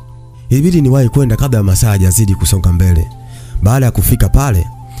 Ilibidi niwahi kwenda kabla ya masaa yazidi kusonga mbele. Baada ya kufika pale,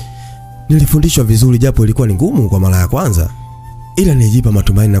 nilifundishwa vizuri japo ilikuwa ni ngumu kwa mara ya kwanza. Ila nilijipa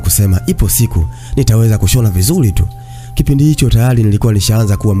matumaini na kusema ipo siku nitaweza kushona vizuri tu. Kipindi hicho tayari nilikuwa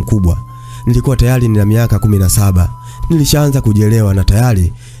nishaanza kuwa mkubwa. Nilikuwa tayari nina miaka 17. Nilishaanza kujielewa na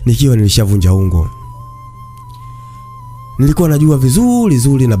tayari nikiwa nilishavunja ungo. Nilikuwa najua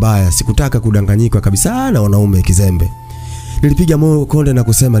vizuri na baya, sikutaka kudanganyika kabisa na wanaume kizembe. Nilipiga moyo konde na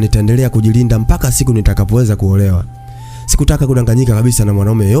kusema nitaendelea kujilinda mpaka siku nitakapoweza kuolewa. Sikutaka kudanganyika kabisa na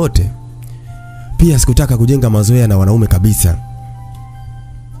mwanaume yote. Pia sikutaka kujenga mazoea na wanaume kabisa.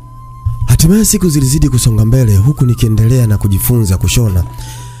 Hatimaye siku zilizidi kusonga mbele huku nikiendelea na kujifunza kushona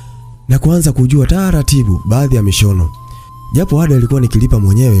na kuanza kujua taratibu baadhi ya mishono. Japo ada ilikuwa nikilipa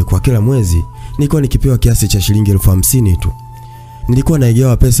mwenyewe kwa kila mwezi, nilikuwa nikipewa kiasi cha shilingi 50,000 tu. Nilikuwa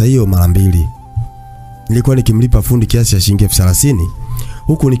naigawa pesa hiyo mara 2. Nilikuwa nikimlipa fundi kiasi cha shilingi 30,000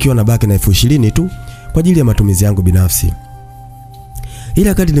 huku nikiwa na baki na 20,000 tu kwa ajili ya matumizi yangu binafsi.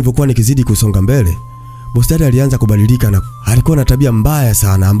 Ila kadri nilipokuwa nikizidi kusonga mbele, bosi alianza kubadilika na alikuwa na tabia mbaya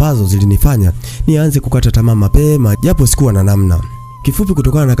sana ambazo zilinifanya nianze kukata tamaa mapema japo sikuwa na namna. Kifupi,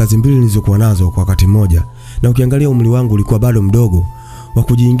 kutokana na kazi mbili nilizokuwa nazo kwa wakati mmoja, na ukiangalia umri wangu ulikuwa bado mdogo wa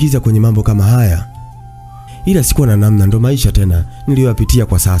kujiingiza kwenye mambo kama haya, ila sikuwa na namna, ndo maisha tena niliyoyapitia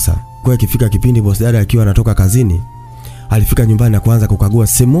kwa sasa. Kwa ikifika kipindi bosi dada akiwa anatoka kazini, alifika nyumbani na kuanza kukagua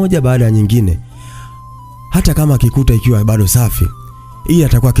sehemu moja baada ya nyingine. Hata kama akikuta ikiwa bado safi, ila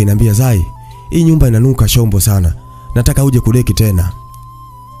atakuwa akiniambia, Zai, hii nyumba inanuka shombo sana, nataka uje kudeki tena.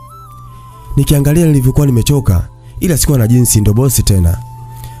 Nikiangalia nilivyokuwa nimechoka, ila sikuwa na jinsi, ndo bosi tena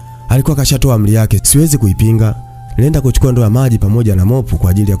alikuwa kashatoa amri yake, siwezi kuipinga. Nilienda kuchukua ndoo ya maji pamoja na mopu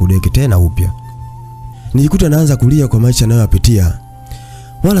kwa ajili ya kudeki tena upya. Nilikuta naanza kulia kwa maisha ninayoyapitia.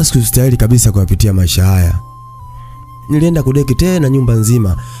 Wala sikustahili kabisa kuyapitia maisha haya. Nilienda kudeki tena nyumba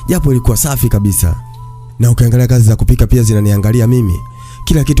nzima, japo ilikuwa safi kabisa. Na ukiangalia kazi za kupika pia zinaniangalia mimi.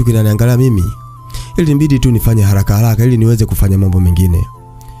 Kila kitu kinaniangalia mimi. Ili nibidi tu nifanye haraka ili niweze kufanya mambo mengine.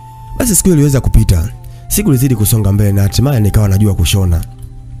 Basi siku iliweza kupita. Siku ilizidi kusonga mbele na hatimaye nikawa najua kushona.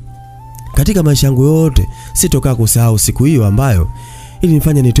 Katika maisha yangu yote sitokaa kusahau siku hiyo ambayo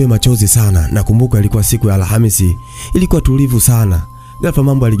ilinifanya nitoe machozi sana. Nakumbuka ilikuwa siku ya Alhamisi, ilikuwa tulivu sana. Ghafla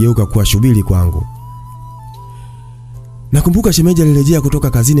mambo yaligeuka kuwa shughuli kwangu. Nakumbuka shemeji alirejea kutoka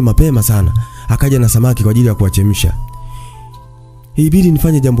kazini mapema sana, akaja na samaki kwa ajili ya kuwachemsha. Ilibidi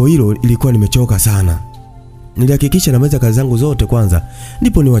nifanye jambo hilo, ilikuwa nimechoka sana. Nilihakikisha namaliza kazi zangu zote kwanza,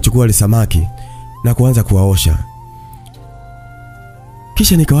 ndipo niwachukue wale samaki na kuanza kuwaosha.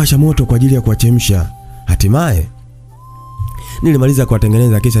 Kisha nikawasha moto kwa ajili ya kuwachemsha. Hatimaye nilimaliza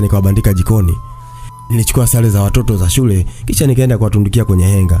kuwatengeneza, kisha nikawabandika jikoni. Nilichukua sare za watoto za shule, kisha nikaenda kuwatundikia kwenye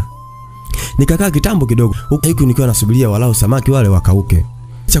henga. Nikakaa kitambo kidogo huku nikiwa nasubiria walau samaki wale wakauke.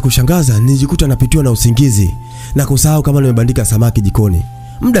 Cha kushangaza, nilijikuta napitiwa na usingizi na kusahau kama nimebandika samaki jikoni.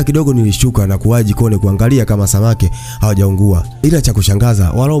 Muda kidogo nilishuka na kuwahi jikoni kuangalia kama samaki hawajaungua. Ila cha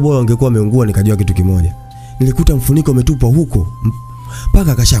kushangaza, walau bora wangekuwa wameungua, nikajua kitu kimoja. Nilikuta mfuniko umetupwa huko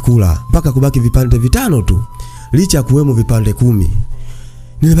mpaka kashakula, mpaka kubaki vipande 5 tu, licha ya kuwemo vipande 10.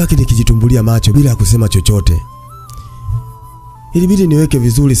 Nilibaki nikijitumbulia macho bila kusema chochote. Ilibidi niweke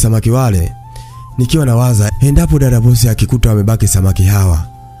vizuri samaki wale, nikiwa nawaza endapo dada bosi akikuta wamebaki samaki hawa,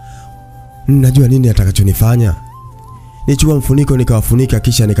 najua nini atakachonifanya. Nichukua mfuniko nikawafunika,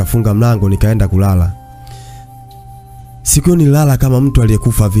 kisha nikafunga mlango, nikaenda kulala. Siku nilala kama mtu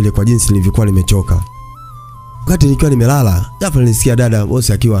aliyekufa vile kwa jinsi nilivyokuwa nimechoka. Wakati nikiwa nimelala, ghafla nilisikia dada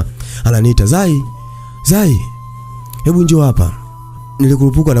bosi akiwa ananiita, Zai, Zai, hebu njoo hapa.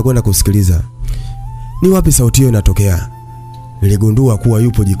 Nilikurupuka na kwenda kusikiliza. Ni wapi sauti hiyo inatokea? Niligundua kuwa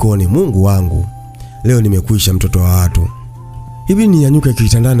yupo jikoni. Mungu wangu, leo nimekwisha, mtoto wa watu. Hivi ninyanyuke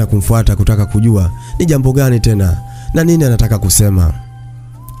kitandani na kumfuata kutaka kujua ni jambo gani tena na nini anataka kusema.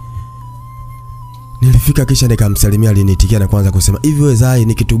 Nilifika kisha nikamsalimia. Aliniitikia na kuanza kusema, hivi wewe Zai,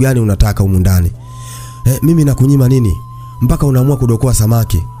 ni kitu gani unataka humu ndani? Mimi nakunyima nini mpaka unaamua kudokoa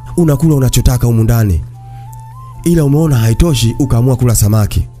samaki? Unakula unachotaka humu ndani, ila umeona haitoshi ukaamua kula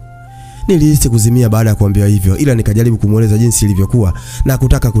samaki. Nilihisi kuzimia baada ya kuambia hivyo, ila nikajaribu kumueleza jinsi ilivyokuwa na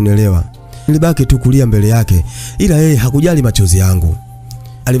kutaka kunielewa. Nilibaki tu kulia mbele yake, ila yeye hakujali machozi yangu.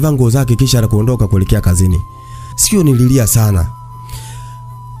 Alivaa nguo zake kisha kuondoka kuelekea kazini. Sikio nililia sana,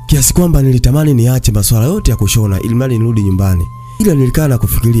 kiasi kwamba nilitamani niache masuala yote ya kushona ili mali nirudi nyumbani. Ila nilikaa na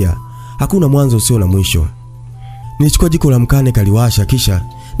kufikiria, hakuna mwanzo usio na mwisho. Nilichukua jiko la mkane kaliwasha kisha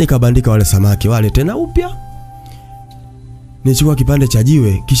nikabandika wale samaki wale tena upya. Nilichukua kipande cha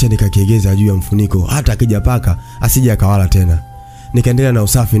jiwe kisha nikakiegeza juu ya mfuniko hata akija paka asije akawala tena. Nikaendelea na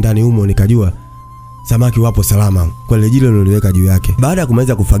usafi ndani humo, nikajua samaki wapo salama kwa ile jilo niliweka juu yake. Baada ya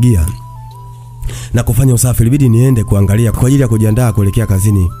kumaliza kufagia na kufanya usafi, ilibidi niende kuangalia kwa ajili ya kujiandaa kuelekea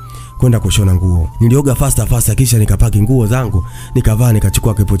kazini kwenda kushona nguo. Nilioga fasta kisha nikapaki nguo zangu, nikavaa,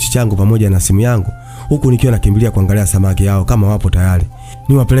 nikachukua kipochi changu pamoja na simu yangu, huku nikiwa nakimbilia kuangalia samaki hao kama wapo tayari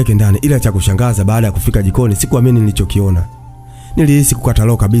niwapeleke ndani. Ila cha kushangaza, baada ya kufika jikoni sikuamini nilichokiona. Nilihisi kukata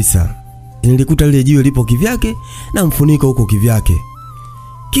roho kabisa. Nilikuta lile jiwe lipo kivyake na mfuniko huko kivyake.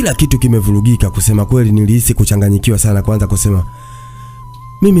 Kila kitu kimevurugika. Kusema kweli nilihisi kuchanganyikiwa sana, kwanza kusema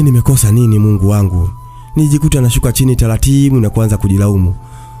mimi nimekosa nini Mungu wangu? Nijikuta nashuka chini taratibu na kuanza kujilaumu.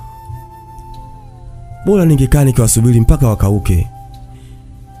 Bora ningekaa nikiwasubiri mpaka wakauke.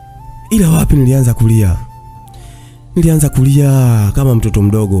 Ila wapi, nilianza kulia. Nilianza kulia kama mtoto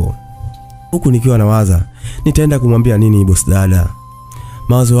mdogo, huku nikiwa nawaza nitaenda kumwambia nini boss dada.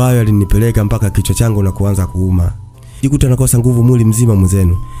 Mawazo hayo yalinipeleka mpaka kichwa changu na kuanza kuuma. Nijikuta nakosa nguvu mwili mzima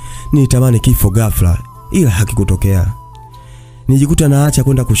mwenzenu. Nilitamani kifo ghafla, ila hakikutokea. Nijikuta naacha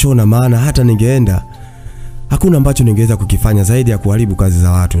kwenda kushona, maana hata ningeenda hakuna ambacho ningeweza kukifanya zaidi ya kuharibu kazi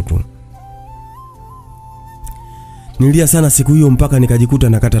za watu tu. Nilia sana siku hiyo mpaka nikajikuta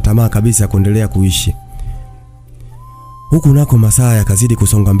nakata tamaa kabisa kuendelea kuishi. Huku nako masaa yakazidi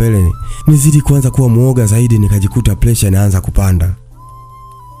kusonga mbele, nizidi kuanza kuwa muoga zaidi, nikajikuta pressure inaanza kupanda.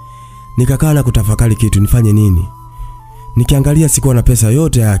 Nikakaa na kutafakari kitu nifanye nini. Nikiangalia sikuwa na pesa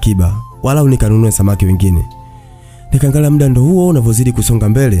yote ya akiba, wala nikanunue samaki wengine. Nikaangalia muda ndo huo unavyozidi kusonga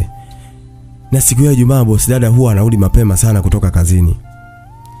mbele, na siku ya Ijumaa boss dada huwa anarudi mapema sana kutoka kazini.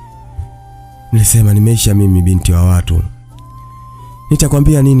 Nilisema nimeisha mimi, binti wa watu.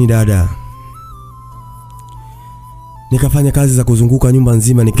 Nitakwambia nini dada? Nikafanya kazi za kuzunguka nyumba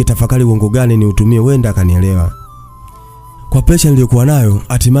nzima nikitafakari uongo gani ni utumie, wenda akanielewa. Kwa pressure niliyokuwa nayo,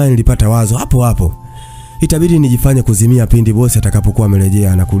 hatimaye nilipata wazo hapo hapo. Itabidi nijifanye kuzimia pindi bosi atakapokuwa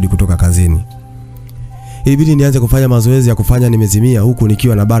amerejea na kurudi kutoka kazini. Ilibidi nianze kufanya mazoezi ya kufanya nimezimia, huku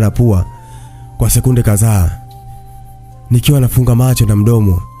nikiwa na bana pua kwa sekunde kadhaa, nikiwa nafunga macho na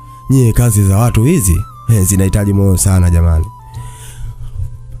mdomo. Nyie, kazi za watu hizi zinahitaji moyo sana jamani.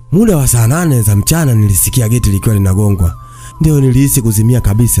 Muda wa saa 8 za mchana nilisikia geti likiwa linagongwa. Ndio nilihisi kuzimia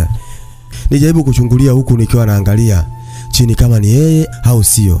kabisa. Nijaribu kuchungulia huku nikiwa naangalia chini kama ni yeye au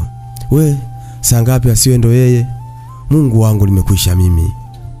sio. Saa ngapi asiwe ndo yeye? Mungu wangu, limekwisha mimi.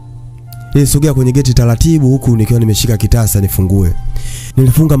 Nilisogea kwenye geti taratibu, huku nikiwa nimeshika kitasa nifungue.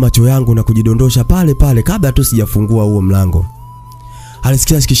 Nilifunga macho yangu na kujidondosha pale pale kabla tu sijafungua huo mlango.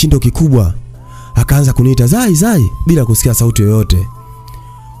 Alisikia kishindo kikubwa, akaanza kuniita Zai Zai bila kusikia sauti yoyote.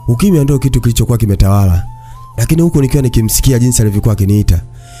 Ukimya ndio kitu kilichokuwa kimetawala, lakini huko nikiwa nikimsikia jinsi alivyokuwa akiniita.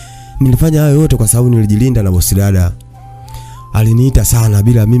 Nilifanya hayo yote kwa sababu nilijilinda na bosi dada. Aliniita sana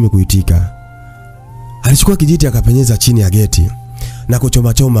bila mimi kuitika. Alichukua kijiti akapenyeza chini ya geti na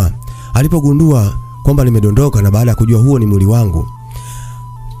kuchoma choma. Alipogundua kwamba nimedondoka na baada ya kujua huo ni mwili wangu,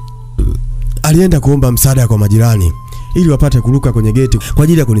 alienda kuomba msaada kwa majirani ili wapate kuruka kwenye geti kwa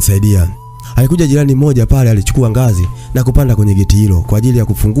ajili ya kunisaidia. Alikuja jirani mmoja pale, alichukua ngazi na kupanda kwenye geti hilo kwa ajili ya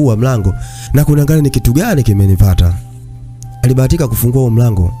kufungua mlango na kuangalia ni kitu gani kimenipata. Alibahatika kufungua huo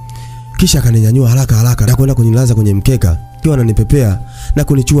mlango, kisha akaninyanyua haraka na kwenda kunilaza kwenye mkeka, akiwa ananipepea na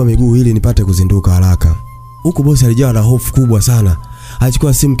kunichua miguu ili nipate kuzinduka haraka. Huko bosi alijawa na hofu kubwa sana.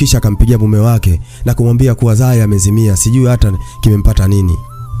 Alichukua simu kisha akampigia mume wake na kumwambia kuwa Zai amezimia, sijui hata kimempata nini.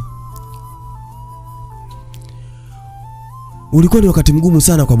 Ulikuwa ni wakati mgumu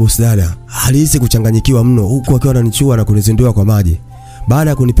sana kwa bosi dada. Alihisi kuchanganyikiwa mno, huku akiwa ananichua na kunizindua kwa maji. Baada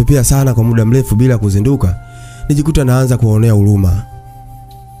ya kunipepea sana kwa muda mrefu bila kuzinduka, nijikuta naanza kuwaonea huruma.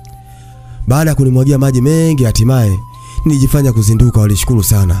 Baada ya kunimwagia maji mengi, hatimaye nilijifanya kuzinduka. Walishukuru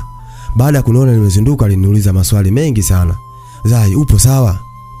sana. Baada ya kuniona nimezinduka, aliniuliza maswali mengi sana. "Zai, upo sawa?"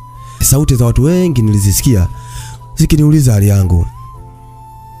 Sauti za watu wengi nilizisikia zikiniuliza hali yangu.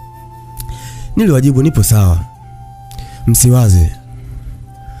 Niliwajibu nipo sawa. "Msiwaze."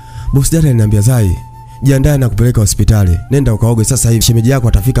 Bosi dada aliniambia, "Zai, jiandae na kupeleka hospitali. Nenda ukaoge sasa hivi. Shemeji yako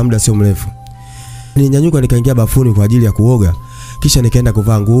atafika muda sio mrefu." Nilinyanyuka nikaingia bafuni kwa ajili ya kuoga, kisha nikaenda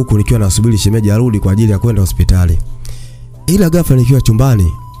kuvaa nguo huku nikiwa nasubiri shemeji arudi kwa ajili ya kwenda hospitali. Ila ghafla nikiwa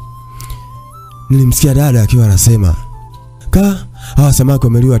chumbani nilimsikia dada akiwa anasema, "Hawa samaki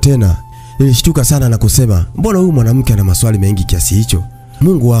wameliwa tena." Nilishtuka sana na kusema, "Mbona huyu mwanamke ana maswali mengi kiasi hicho?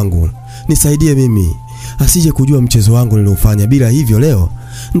 Mungu wangu, nisaidie mimi asije kujua mchezo wangu niliofanya, bila hivyo leo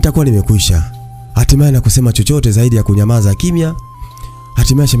nitakuwa nimekwisha." Hatimaye na kusema chochote zaidi ya kunyamaza kimya.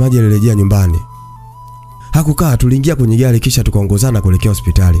 Hatimaye shemeji alirejea nyumbani. Hakukaa, tuliingia kwenye gari kisha tukaongozana kuelekea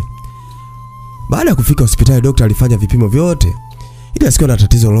hospitali. Baada ya kufika hospitali, daktari alifanya vipimo vyote ili asikuwe na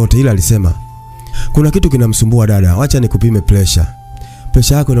tatizo lolote, ila alisema, "Kuna kitu kinamsumbua dada, acha nikupime pressure.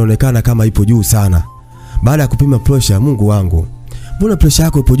 Pressure yako inaonekana kama ipo juu sana." Baada ya kupima pressure, Mungu wangu, mbona pressure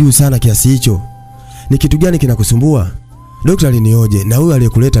yako ipo juu sana kiasi hicho? Ni kitu gani kinakusumbua? Daktari alinioje, "Na huyu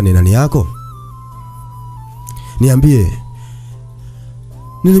aliyekuleta ni nani yako? Niambie."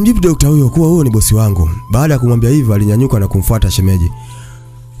 Nilimjibu daktari huyo kuwa huyo ni bosi wangu. Baada ya kumwambia hivyo, alinyanyuka na kumfuata shemeji,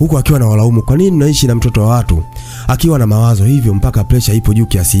 huku akiwa na walaumu, "Kwa nini unaishi na mtoto wa watu akiwa na mawazo hivyo mpaka pressure ipo juu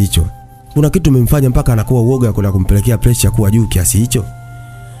kiasi hicho? Kuna kitu umemfanya mpaka anakuwa uoga kuna kumpelekea pressure kuwa juu kiasi hicho?"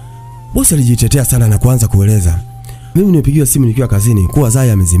 Bosi alijitetea sana na kuanza kueleza, "Mimi nimepigiwa simu nikiwa kazini kuwa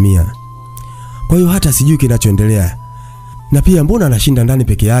Zai amezimia. Kwa hiyo hata sijui kinachoendelea. Na pia mbona anashinda ndani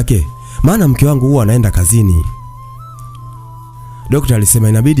peke yake? Maana mke wangu huwa anaenda kazini." Daktari alisema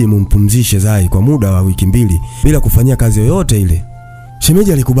inabidi mumpumzishe Zai kwa muda wa wiki 2 bila kufanyia kazi yoyote ile.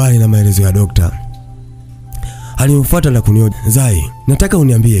 Shemeji alikubali na maelezo ya daktari. Alimfuata na kunioja, "Zai, nataka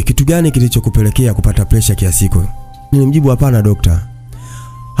uniambie kitu gani kilichokupelekea kupata pressure kiasi hicho?" Nilimjibu, "Hapana daktari.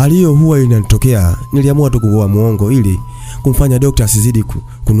 Hali hiyo huwa inatokea. Niliamua tu kuwa muongo ili kumfanya daktari asizidi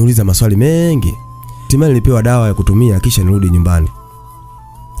kuniuliza maswali mengi." Hatimaye nilipewa dawa ya kutumia kisha nirudi nyumbani.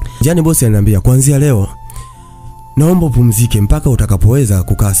 Jana bosi aliniambia, "Kuanzia leo naomba upumzike mpaka utakapoweza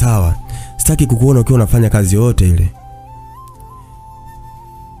kukaa sawa. Sitaki kukuona ukiwa unafanya kazi yote ile.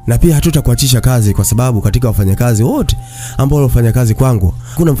 Na pia hatutakuachisha kazi kwa sababu katika wafanyakazi wote ambao wanafanya kazi kwangu,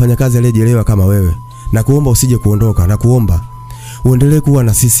 kuna mfanyakazi aliyejelewa kama wewe. Na kuomba usije kuondoka, na kuomba uendelee kuwa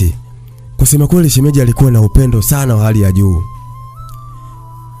na sisi." Kusema kweli, shemeji alikuwa na upendo sana wa hali ya juu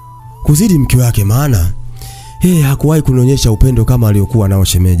kuzidi mke wake, maana yeye hakuwahi kunionyesha upendo kama aliokuwa nao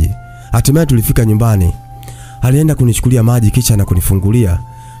shemeji. Hatimaye tulifika nyumbani. Alienda kunichukulia maji kisha na kunifungulia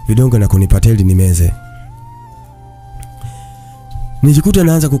vidonge na kunipatia ili nimeze. Nijikuta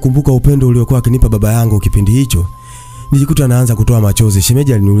naanza kukumbuka upendo uliokuwa akinipa baba yangu kipindi hicho. Nijikuta naanza kutoa machozi.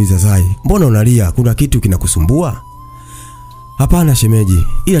 Shemeji aliniuliza, "Zai, mbona unalia? Kuna kitu kinakusumbua?" "Hapana shemeji,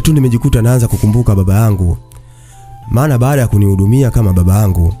 ila tu nimejikuta naanza kukumbuka baba yangu. Maana baada ya kunihudumia kama baba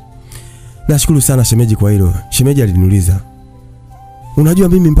yangu." "Nashukuru sana shemeji kwa hilo." Shemeji aliniuliza, "Unajua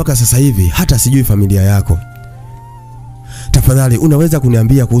mimi mpaka sasa hivi hata sijui familia yako. Tafadhali unaweza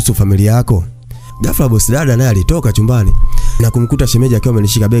kuniambia kuhusu familia yako?" Ghafla bosi dada naye alitoka chumbani na kumkuta shemeji akiwa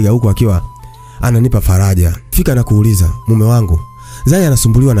amenishika bega huku akiwa ananipa faraja. Fika na kuuliza, "Mume wangu, Zai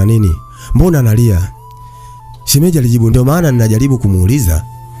anasumbuliwa na nini? Mbona analia?" Shemeji alijibu, "Ndio maana ninajaribu kumuuliza.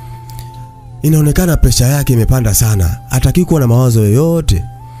 Inaonekana pressure yake imepanda sana. Hataki kuwa na mawazo yoyote.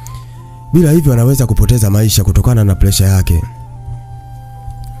 Bila hivyo anaweza kupoteza maisha kutokana na pressure yake."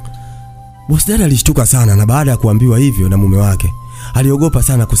 Bosi dada alishtuka sana, na baada ya kuambiwa hivyo na mume wake, aliogopa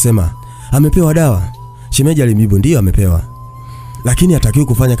sana kusema, "Amepewa dawa?" Shemeji alimjibu, "Ndio amepewa. Lakini hatakiwi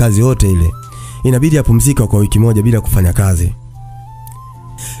kufanya kazi yote ile. Inabidi apumzike kwa wiki 1 bila kufanya kazi."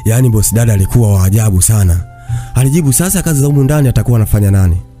 Yaani bosi dada alikuwa wa ajabu sana. Alijibu, "Sasa kazi za humu ndani atakuwa anafanya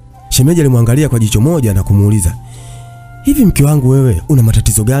nani?" Shemeji alimwangalia kwa jicho moja na kumuuliza, "Hivi mke wangu wewe una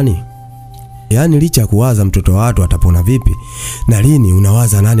matatizo gani? Yaani licha ya kuwaza mtoto wa watu atapona vipi, na lini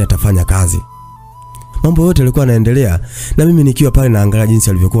unawaza nani atafanya kazi?" Mambo yote yalikuwa yanaendelea na mimi nikiwa pale naangalia jinsi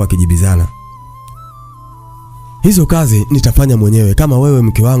alivyokuwa akijibizana. "Hizo kazi nitafanya mwenyewe, kama wewe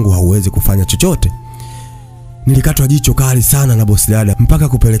mke wangu hauwezi kufanya chochote." Nilikatwa jicho kali sana na bosi dada mpaka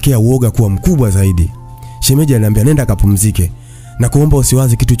kupelekea uoga kuwa mkubwa zaidi. Shemeji aliniambia, "Nenda kapumzike na kuomba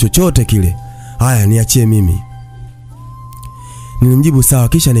usiwaze kitu chochote kile. Haya, niachie mimi." Nilimjibu sawa,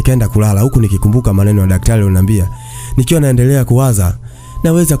 kisha nikaenda kulala huku nikikumbuka maneno ya daktari aliyoniambia nikiwa naendelea kuwaza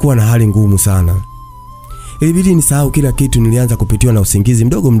naweza kuwa na hali ngumu sana. Ilibidi nisahau kila kitu. Nilianza kupitiwa na usingizi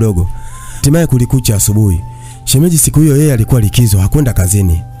mdogo mdogo. Hatimaye kulikucha asubuhi. Shemeji siku hiyo yeye alikuwa likizo, hakwenda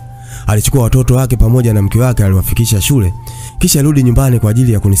kazini. Alichukua watoto wake pamoja na mke wake, aliwafikisha shule, kisha rudi nyumbani kwa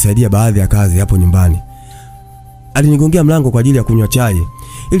ajili ya kunisaidia baadhi ya kazi hapo nyumbani. Alinigongea mlango kwa ajili ya kunywa chai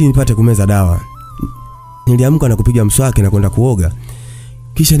ili nipate kumeza dawa. Niliamka na kupiga mswaki na kwenda kuoga.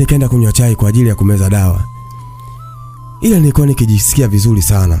 Kisha nikaenda kunywa chai kwa ajili ya kumeza dawa. Ila nilikuwa nikijisikia vizuri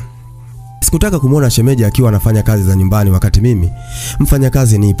sana. Sikutaka kumuona shemeji akiwa anafanya kazi za nyumbani wakati mimi mfanya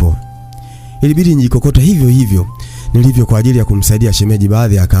kazi nipo. Ilibidi nijikokota hivyo hivyo nilivyo kwa ajili ya kumsaidia shemeji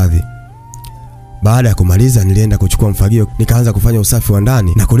baadhi ya kazi. Baada ya kumaliza nilienda kuchukua mfagio, nikaanza kufanya usafi wa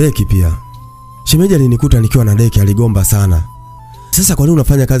ndani na kudeki pia. Shemeji alinikuta nikiwa na deki, aligomba sana. Sasa kwa nini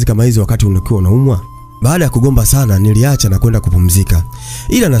unafanya kazi kama hizo wakati unakuwa unaumwa? Baada ya kugomba sana niliacha na kwenda kupumzika.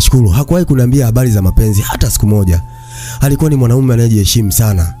 Ila nashukuru hakuwahi kuniambia habari za mapenzi hata siku moja. Alikuwa ni mwanaume anayejiheshimu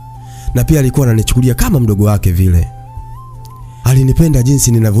sana. Na pia alikuwa ananichukulia kama mdogo wake vile. Alinipenda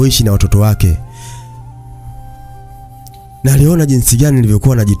jinsi ninavyoishi na watoto wake. Na aliona jinsi gani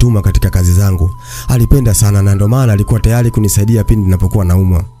nilivyokuwa najituma katika kazi zangu. Alipenda sana na ndio maana alikuwa tayari kunisaidia pindi ninapokuwa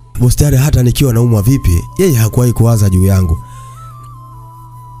naumwa. Bostari hata nikiwa naumwa vipi, yeye hakuwahi kuwaza juu yangu.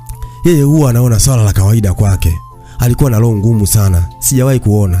 Yeye huwa anaona swala la kawaida kwake. Alikuwa na roho ngumu sana, sijawahi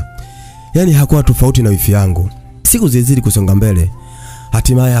kuona. Yaani hakuwa tofauti na wifi yangu. Siku zilizidi kusonga mbele,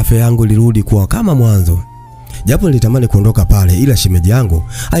 hatimaye afya yangu ilirudi kuwa kama mwanzo. Japo nilitamani kuondoka pale, ila shemeji yangu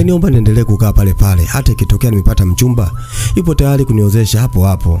aliniomba niendelee kukaa pale pale hata ikitokea nimepata mchumba, yupo tayari kuniozesha hapo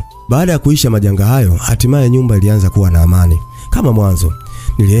hapo. Baada ya kuisha majanga hayo, hatimaye nyumba ilianza kuwa na amani kama mwanzo.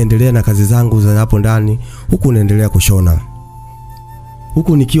 Niliendelea na kazi zangu za hapo ndani, huku naendelea kushona.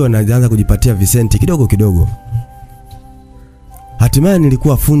 Huku nikiwa naanza kujipatia visenti kidogo kidogo. Hatimaye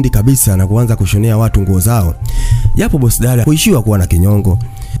nilikuwa fundi kabisa na kuanza kushonea watu nguo zao. Japo boss dada kuishiwa kuwa na kinyongo,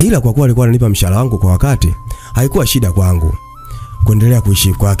 ila kwa kuwa alikuwa ananipa mshahara wangu kwa wakati, haikuwa shida kwangu kuendelea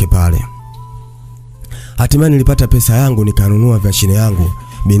kuishi kwake pale. Hatimaye nilipata pesa yangu nikanunua mashine yangu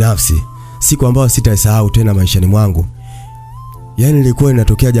binafsi, siku ambayo sitaisahau tena maishani mwangu. Yaani ilikuwa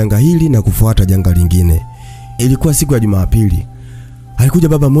inatokea janga hili na kufuata janga lingine. Ilikuwa siku ya Jumapili. Alikuja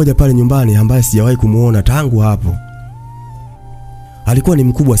baba mmoja pale nyumbani ambaye sijawahi kumuona tangu hapo. Alikuwa ni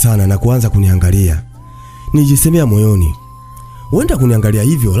mkubwa sana na kuanza kuniangalia. Nijisemea moyoni, huenda kuniangalia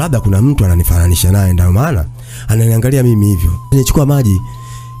hivyo labda kuna mtu ananifananisha naye ndio maana ananiangalia mimi hivyo. Nilichukua maji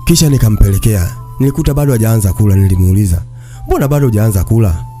kisha nikampelekea. Nilikuta bado hajaanza kula. Nilimuuliza, "Mbona bado hujaanza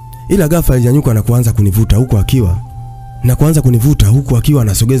kula?" Ila ghafla alijanyuka na kuanza kunivuta huku akiwa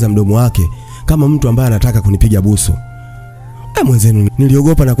anasogeza mdomo wake kama mtu ambaye anataka kunipiga busu. Mwenzenu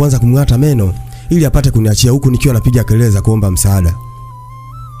niliogopa na kuanza kumng'ata meno ili apate kuniachia, huku nikiwa napiga kelele za kuomba msaada.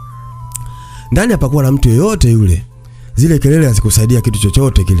 Ndani hapakuwa na mtu yeyote yule. Zile kelele hazikusaidia kitu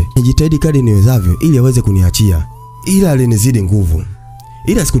chochote kile. Nijitahidi kadri niwezavyo ili aweze kuniachia, ila alinizidi nguvu.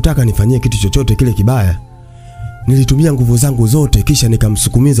 Ila sikutaka nifanyie kitu chochote kile kibaya. Nilitumia nguvu zangu zote kisha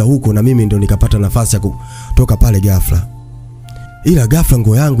nikamsukumiza huko na mimi ndo nikapata nafasi ya kutoka pale ghafla. Ila ghafla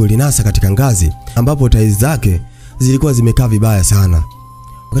nguo yangu ilinasa katika ngazi ambapo taizi zake zilikuwa zimekaa vibaya sana.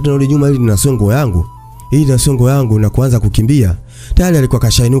 Wakati narudi nyuma ili ninasonga nguo yangu na kuanza kukimbia, tayari alikuwa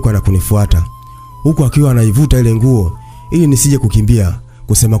kashainuka na kunifuata. Huku akiwa anaivuta ile nguo ili nisije kukimbia.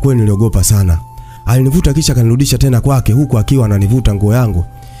 Kusema kweli niliogopa sana. Alinivuta kisha kanirudisha tena kwake huku akiwa ananivuta nguo yangu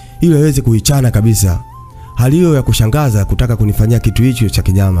ili aweze kuichana kabisa. Hali hiyo ya kushangaza kutaka kunifanyia kitu hicho cha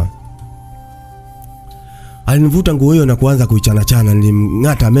kinyama. Alinivuta nguo hiyo na kuanza kuichana.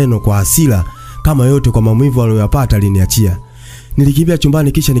 Nilimng'ata meno kwa hasira kama yote kwa maumivu aliyopata. Aliniachia. Nilikimbia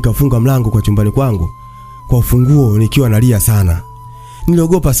chumbani kisha nikafunga mlango kwa chumbani kwangu kwa ufunguo nikiwa nalia sana.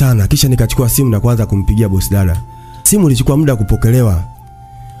 Niliogopa sana kisha nikachukua simu na kuanza kumpigia boss dada. Simu ilichukua muda kupokelewa.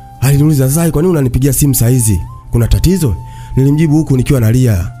 Aliniuliza, "Zai, kwa nini unanipigia simu saa hizi? Kuna tatizo?" Nilimjibu huku nikiwa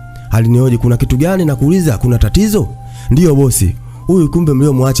nalia. Alinihoji, "Kuna kitu gani?" na kuuliza, "Kuna tatizo?" "Ndio bosi. Huyu kumbe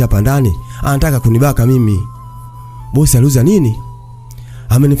mliomwacha hapa ndani anataka kunibaka mimi." Bosi aliuliza, "Nini?"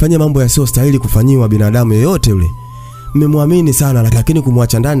 "Amenifanyia mambo yasiyo stahili kufanyiwa binadamu yeyote yule. Mmemwamini sana lakini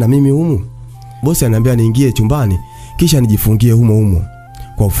kumwacha ndani na mimi humu." Bosi ananiambia niingie chumbani kisha nijifungie humo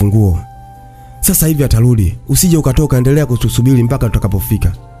kwa ufunguo. "Sasa hivi atarudi. Usije ukatoka, endelea kutusubiri mpaka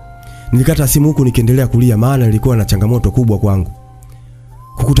tutakapofika." Nilikata simu huku nikiendelea kulia maana ilikuwa na changamoto kubwa kwangu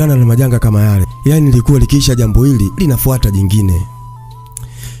kukutana na majanga kama yale. Yaani nilikuwa likiisha jambo hili linafuata jingine.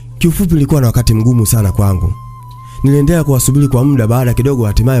 Kiufupi ilikuwa na wakati mgumu sana kwangu. Niliendelea kuwasubiri kwa muda. Baada kidogo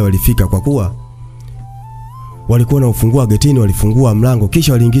hatimaye walifika. Kwa kuwa walikuwa na ufungua getini, walifungua mlango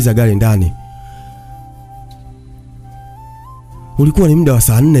kisha waliingiza gari ndani. Ulikuwa ni muda wa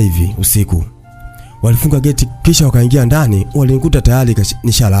saa 4 hivi usiku. Walifunga geti kisha wakaingia ndani. Walinikuta tayari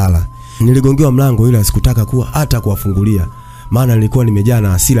nishalala. Niligongewa mlango ila sikutaka kuwa hata kuwafungulia maana nilikuwa nimejaa na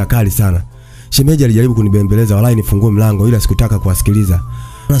hasira kali sana. Shemeji alijaribu kunibembeleza walai nifungue mlango ila sikutaka kuwasikiliza.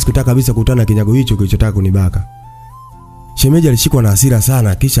 Na sikutaka kabisa kukutana kinyago hicho kilichotaka kunibaka. Shemeji alishikwa na hasira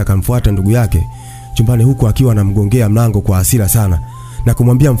sana kisha akamfuata ndugu yake chumbani huku akiwa anamgongea mlango kwa hasira sana na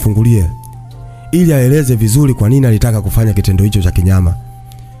kumwambia mfungulie ili aeleze vizuri kwa nini alitaka kufanya kitendo hicho cha kinyama.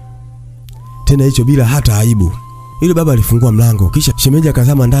 Tena hicho bila hata aibu. Yule baba alifungua mlango kisha shemeji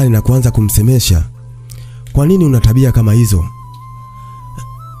akazama ndani na kuanza kumsemesha. Kwa nini una tabia kama hizo?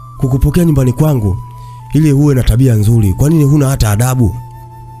 Kukupokea nyumbani kwangu ili uwe na tabia nzuri, kwa nini huna hata adabu?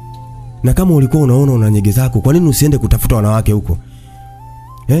 Na kama ulikuwa unaona una nyege zako, kwa nini usiende kutafuta wanawake huko?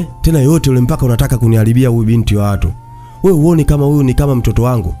 Tena yote ule mpaka unataka kuniharibia huyu binti wa watu. Wewe uone kama huyu ni kama mtoto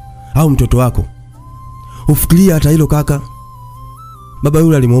wangu au mtoto wako? Ufikiria hata hilo kaka? Baba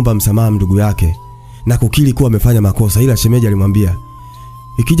yule alimuomba msamaha ndugu yake na kukiri kuwa amefanya makosa, ila shemeji alimwambia,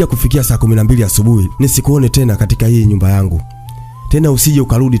 ikija kufikia saa 12 asubuhi nisikuone tena katika hii nyumba yangu. Tena usije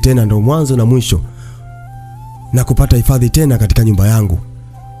ukarudi tena, ndio mwanzo na mwisho na kupata hifadhi tena katika nyumba yangu.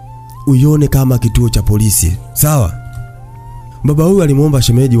 Uione kama kituo cha polisi, sawa? Baba huyu alimuomba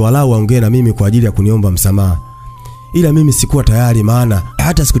shemeji walau aongee na mimi kwa ajili ya kuniomba msamaha. Ila mimi sikuwa tayari, maana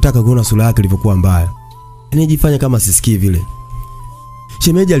hata sikutaka kuona sura yake ilivyokuwa mbaya. Nijifanya kama sisikii vile.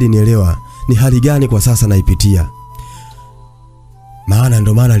 Shemeji alinielewa ni hali gani kwa sasa naipitia.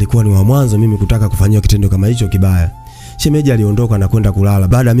 Ndo maana alikuwa ni wa mwanzo mimi kutaka kufanywa kitendo kama hicho kibaya. Shemeji aliondoka na kwenda kulala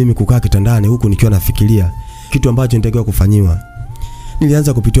baada ya mimi kukaa kitandani huku nikiwa nafikiria kitu ambacho nitakiwa kufanyiwa.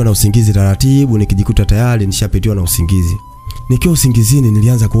 Nilianza kupitiwa na usingizi taratibu, nikijikuta tayari nishapitiwa na usingizi. Nikiwa usingizini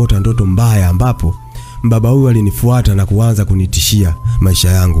nilianza kuota ndoto mbaya ambapo baba huyu alinifuata na kuanza kunitishia maisha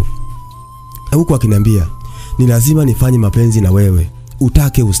yangu. Huko akiniambia, ni lazima nifanye mapenzi na wewe,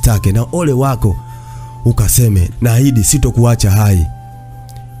 utake ustake, na ole wako ukaseme, naahidi sitokuacha hai.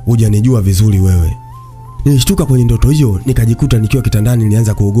 Hujanijua vizuri wewe. Nilishtuka kwenye ndoto hiyo, nikajikuta nikiwa kitandani,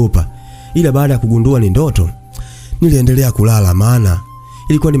 nilianza kuogopa. Ila baada ya kugundua ni ndoto, niliendelea kulala, maana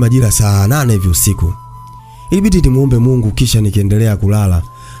ilikuwa ni majira saa 8 hivi usiku. Ilibidi nimuombe Mungu kisha nikiendelea kulala.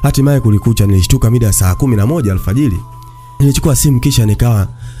 Hatimaye kulikucha, nilishtuka mida saa 11 alfajiri. Nilichukua simu kisha nikawa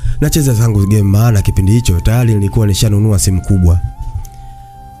nacheza zangu game, maana kipindi hicho tayari nilikuwa nishanunua simu kubwa.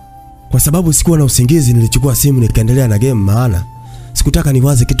 Kwa sababu sikuwa na usingizi, nilichukua simu nikaendelea na game, maana sikutaka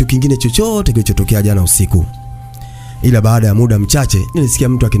niwaze kitu kingine chochote kilichotokea jana usiku. Ila baada ya muda mchache nilisikia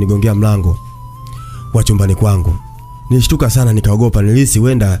mtu akinigongea mlango wa chumbani kwangu. Nilishtuka sana, nikaogopa, nilihisi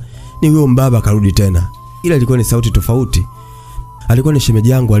huenda ni huyo mbaba karudi tena. Ila ilikuwa ni sauti tofauti. Alikuwa ni shemeji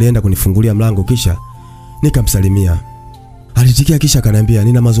yangu, alienda kunifungulia mlango kisha nikamsalimia. Alitikia kisha akaniambia,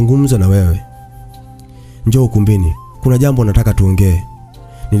 nina mazungumzo na wewe. Njoo ukumbini, kuna jambo nataka tuongee.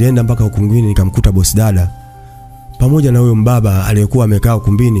 Nilienda mpaka ukumbini nikamkuta boss dada pamoja na huyo mbaba aliyekuwa amekaa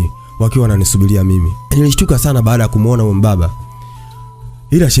ukumbini wakiwa wananisubiria mimi. Nilishtuka sana baada ya kumuona huyo mbaba.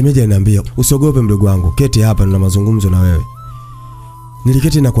 Ila shemeji aliniambia, usiogope mdogo wangu, keti hapa, nina mazungumzo na wewe.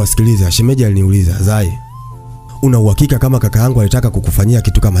 Niliketi na kuwasikiliza. Shemeji aliniuliza, Zai, una uhakika kama kaka yangu alitaka kukufanyia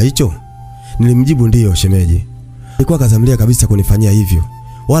kitu kama hicho? Nilimjibu ndiyo shemeji. Alikuwa kazamilia kabisa kunifanyia hivyo,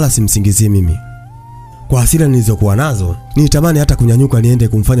 wala simsingizii mimi. Kwa hasira nilizokuwa nazo, nilitamani hata kunyanyuka niende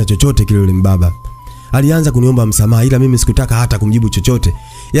kumfanya chochote kile yule mbaba. Alianza kuniomba msamaha, ila mimi sikutaka hata kumjibu chochote.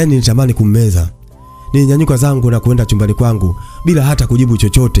 Yaani nilitamani kummeza. Nilinyanyuka zangu na kuenda chumbani kwangu bila hata kujibu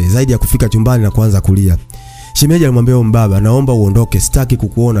chochote zaidi ya kufika chumbani na kuanza kulia. Shemeji alimwambia huyo mbaba, naomba uondoke, sitaki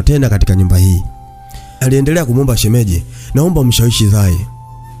kukuona tena katika nyumba hii. Aliendelea kumwomba shemeji, naomba umshawishi Zai.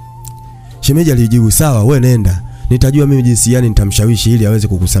 Shemeji alijibu, sawa, wewe nenda. Nitajua mimi jinsi gani nitamshawishi ili aweze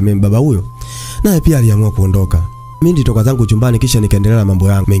kukusamehe baba huyo. Naye pia aliamua kuondoka. Mimi nilitoka zangu chumbani kisha nikaendelea na mambo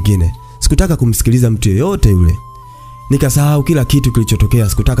yangu mengine. Sikutaka kumsikiliza mtu yeyote yule. Nikasahau kila kitu kilichotokea,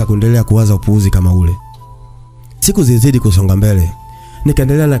 sikutaka kuendelea kuwaza upuuzi kama ule. Siku zilizidi kusonga mbele.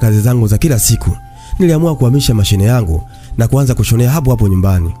 Nikaendelea na kazi zangu za kila siku. Niliamua kuhamisha mashine yangu na kuanza kushonea hapo hapo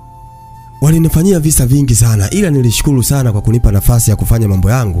nyumbani. Walinifanyia visa vingi sana, ila nilishukuru sana kwa kunipa nafasi ya kufanya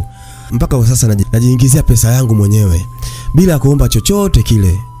mambo yangu. Mpaka kwa sasa najiingizia pesa yangu mwenyewe bila kuomba chochote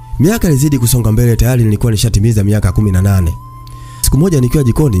kile. Miaka ilizidi kusonga mbele, tayari nilikuwa nishatimiza miaka 18. Siku moja nikiwa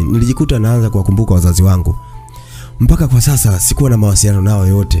jikoni nilijikuta naanza kuwakumbuka wazazi wangu. Mpaka kwa sasa sikuwa na mawasiliano nao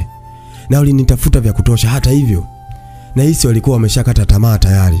yote. Na walinitafuta vya kutosha, hata hivyo nahisi walikuwa wameshakata tamaa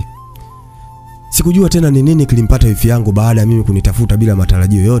tayari. Sikujua tena ni nini kilimpata wifi yangu baada ya mimi kunitafuta bila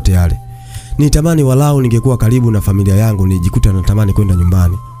matarajio yote yale. Nitamani walau ningekuwa karibu na familia yangu, nijikuta natamani kwenda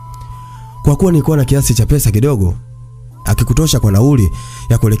nyumbani. Kwa kuwa nilikuwa na kiasi cha pesa kidogo akikutosha kwa nauli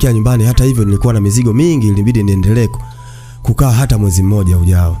ya kuelekea nyumbani, hata hivyo nilikuwa na mizigo mingi, ilibidi niendelee kukaa hata mwezi mmoja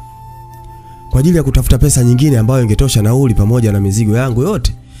ujao kwa ajili ya kutafuta pesa nyingine ambayo ingetosha nauli pamoja na mizigo yangu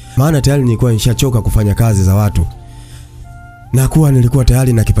yote, maana tayari nilikuwa nishachoka kufanya kazi za watu na kuwa nilikuwa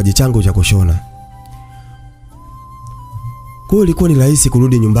tayari na kipaji changu cha kushona. Kwa hiyo ilikuwa ni rahisi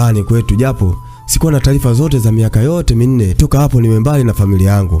kurudi nyumbani kwetu, japo sikuwa na taarifa zote za miaka yote minne toka hapo niwe mbali na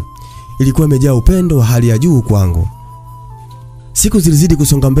familia yangu. ilikuwa imejaa upendo wa hali ya juu kwangu. Siku zilizidi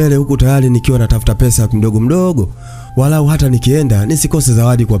kusonga mbele huku tayari nikiwa natafuta pesa mdogo mdogo, walau hata nikienda nisikose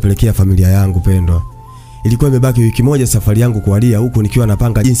zawadi kuwapelekea familia yangu pendwa. Ilikuwa imebaki wiki moja safari yangu kualia, huku nikiwa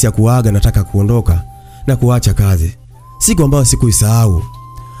napanga jinsi ya kuaga nataka kuondoka na kuacha kazi. Siku ambayo sikuisahau,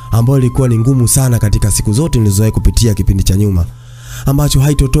 ambayo ilikuwa ni ngumu sana katika siku zote nilizowahi kupitia kipindi cha nyuma, ambacho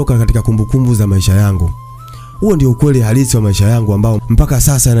haitotoka katika kumbukumbu za maisha yangu. Huo ndio ukweli halisi wa maisha yangu ambao mpaka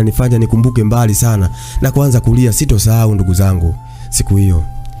sasa inanifanya nikumbuke mbali sana na kuanza kulia. Sitosahau ndugu zangu, siku hiyo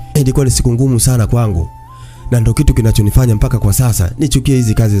ilikuwa ni siku ngumu sana kwangu, na ndio kitu kinachonifanya mpaka kwa sasa nichukie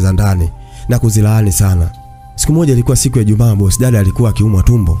hizi kazi za ndani na kuzilaani sana. Siku moja ilikuwa siku ya Ijumaa, boss dada alikuwa akiumwa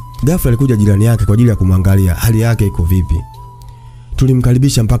tumbo. Ghafla alikuja jirani yake kwa ajili ya kumwangalia hali yake iko vipi.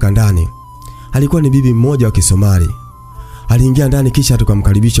 Tulimkaribisha mpaka ndani. Alikuwa ni bibi mmoja wa Kisomali. Aliingia ndani kisha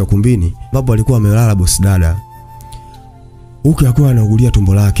tukamkaribisha ukumbini ambapo alikuwa amelala boss dada, huku akiwa anaugulia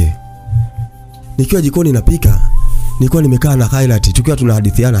tumbo lake. Nikiwa jikoni napika, nilikuwa nimekaa na Highlight tukiwa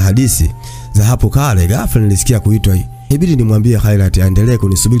tunahadithiana hadithi za hapo kale. Ghafla nilisikia kuitwa. Ibidi nimwambie Highlight aendelee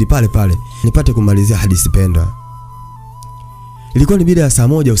kunisubiri pale pale nipate kumalizia hadithi pendwa. Ilikuwa ni bila ya saa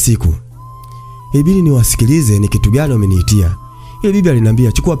 1 usiku. Ibidi niwasikilize ni kitu gani wameniitia. Ile bibi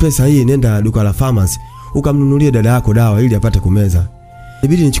aliniambia, chukua pesa hii nenda duka la pharmacy ukamnunulie dada yako dawa ili apate kumeza.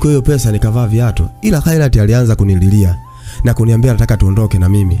 Ibidi nichukue hiyo pesa nikavaa viatu, ila Highlight alianza kunililia na kuniambia nataka tuondoke na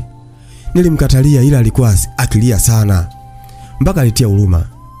mimi. Nilimkatalia, ila alikuwa akilia sana mpaka alitia huruma.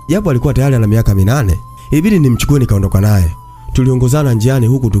 Japo alikuwa tayari ana miaka 8. Ibidi nimchukue nikaondoka naye. Tuliongozana njiani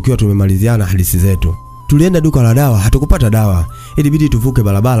huku tukiwa tumemaliziana hadithi zetu. Tulienda duka la dawa, hatukupata dawa. Ilibidi tuvuke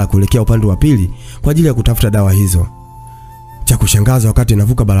barabara kuelekea upande wa pili kwa ajili ya kutafuta dawa hizo. Cha kushangaza, wakati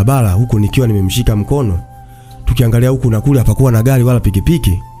navuka barabara huku nikiwa nimemshika mkono, tukiangalia huku na kule hapakuwa na gari wala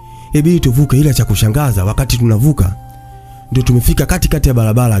pikipiki. Ibidi tuvuke, ila cha kushangaza wakati tunavuka ndio tumefika katikati ya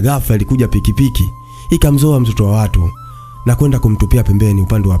barabara, ghafla ilikuja pikipiki ikamzoa mtoto wa watu na kwenda kumtupia pembeni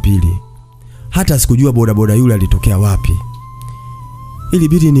upande wa pili. Hata sikujua bodaboda yule alitokea wapi.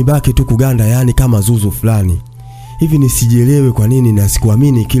 Ilibidi nibaki tu kuganda, yani kama zuzu fulani hivi, nisijielewe kwa nini na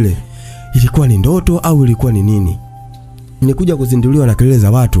sikuamini kile ilikuwa ni ndoto au ilikuwa ni nini. Nilikuja kuzinduliwa na kelele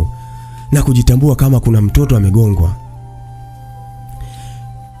za watu na kujitambua kama kuna mtoto amegongwa.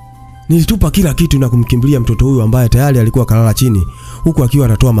 Nilitupa kila kitu na kumkimbilia mtoto huyu ambaye tayari alikuwa kalala chini huku akiwa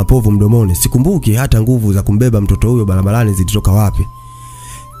anatoa mapovu mdomoni. Sikumbuki hata nguvu za kumbeba mtoto huyo barabarani zilitoka wapi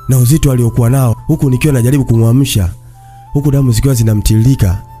na uzito aliokuwa nao, huku nikiwa najaribu kumwamsha huku damu zikiwa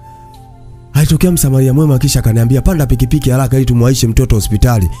zinamtiririka. Alitokea msamaria mwema kisha akaniambia, panda pikipiki haraka ili tumwaishe mtoto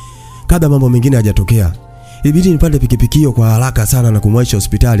hospitali kabla mambo mengine hayajatokea. Ilibidi nipande pikipiki hiyo kwa haraka sana na kumwaisha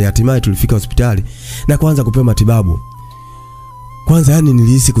hospitali. Hatimaye tulifika hospitali na kuanza kupewa matibabu. Kwanza yani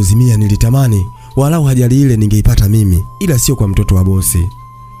nilihisi kuzimia, nilitamani walau ajali ile ningeipata mimi, ila sio kwa mtoto wa bosi.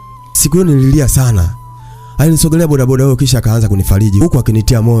 Siku hiyo nililia sana. Alinisogelea bodaboda huyo kisha akaanza kunifariji huku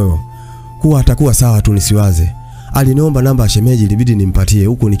akinitia moyo kuwa atakuwa sawa tu nisiwaze. Aliniomba namba ya shemeji, ilibidi nimpatie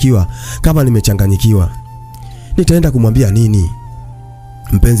huku nikiwa kama nimechanganyikiwa. Nitaenda kumwambia nini?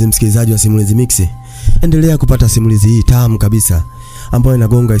 Mpenzi msikilizaji wa Simulizi Mix, endelea kupata simulizi hii tamu kabisa ambayo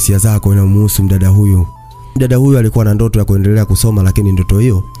inagonga hisia zako inamhusu mdada huyu. Mdada huyu alikuwa na ndoto ya kuendelea kusoma, lakini ndoto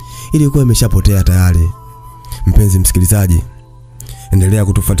hiyo ilikuwa imeshapotea tayari. Mpenzi msikilizaji, endelea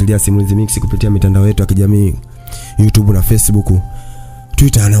kutufuatilia Simulizi Mix kupitia mitandao yetu ya kijamii, YouTube na Facebook,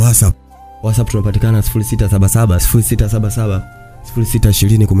 Twitter na WhatsApp. WhatsApp tunapatikana 0677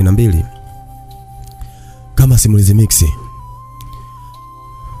 062012 kama Simulizi Mix.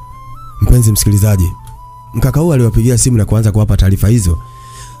 Mpenzi msikilizaji, mkaka huyu aliwapigia simu na kuanza kuwapa taarifa hizo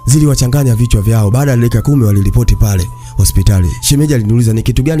ziliwachanganya vichwa vyao. Baada ya dakika 10 waliripoti pale hospitali. Shemeji aliniuliza ni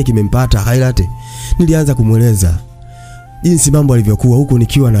kitu gani kimempata Highlight. Nilianza kumueleza jinsi mambo yalivyokuwa huku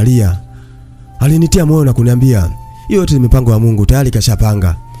nikiwa nalia. Alinitia moyo na kuniambia hiyo yote ni mipango ya Mungu, tayari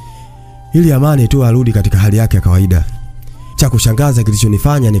kashapanga ili Amani tu arudi katika hali yake ya kawaida. Cha kushangaza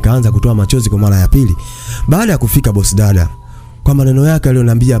kilichonifanya nikaanza kutoa machozi kwa mara ya pili baada ya kufika boss dada. Kwa maneno yake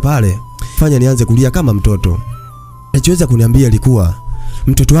aliyoniambia pale, fanya nianze kulia kama mtoto. Alichoweza kuniambia ilikuwa,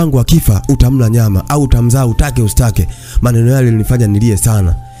 mtoto wangu akifa utamla nyama au utamzaa utake ustake. Maneno yale yalinifanya nilie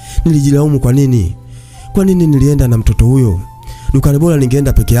sana. Nilijilaumu kwa nini nilienda na mtoto huyo. Dukani bora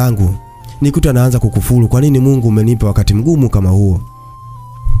ningeenda peke yangu. Nikuta naanza kukufuru, kwa nini Mungu umenipa wakati mgumu kama huo.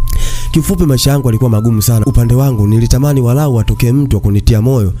 Kifupi maisha yangu yalikuwa magumu sana. Upande wangu nilitamani walau atokee mtu wa kunitia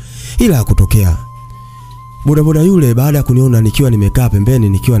moyo, ila hakutokea. Bodaboda yule baada ya kuniona nikiwa nimekaa pembeni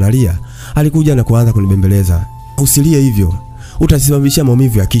nikiwa nalia, alikuja na kuanza kunibembeleza. Usilie hivyo, utasababisha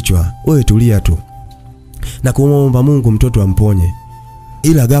maumivu ya kichwa. Wewe tulia tu. Na kuomba Mungu mtoto amponye.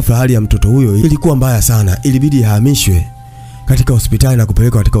 Ila ghafla hali ya mtoto huyo ilikuwa mbaya sana. Ilibidi ahamishwe katika hospitali na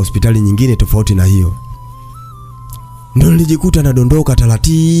kupelekwa katika hospitali nyingine tofauti na hiyo. Ndio nilijikuta nadondoka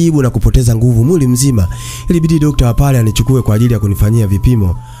taratibu na kupoteza nguvu mwili mzima. Ilibidi daktari wa pale anichukue kwa ajili ya kunifanyia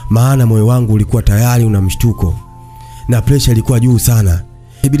vipimo, maana moyo wangu ulikuwa tayari una mshtuko na pressure ilikuwa juu sana.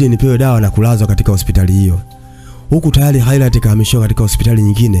 Ilibidi nipewe dawa na kulazwa katika hospitali hiyo. Huku tayari Highlight kahamishwa katika hospitali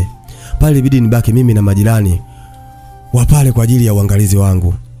nyingine. Pale ilibidi nibaki mimi na majirani wa pale kwa ajili ya uangalizi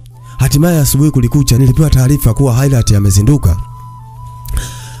wangu. Hatimaye asubuhi kulikucha, nilipewa taarifa kuwa Highlight amezinduka.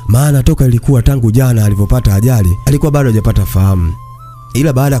 Maana toka ilikuwa tangu jana alipopata ajali, alikuwa bado hajapata fahamu.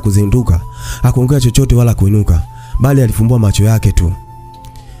 Ila baada ya kuzinduka, hakuongea chochote wala kuinuka, bali alifumbua macho yake tu.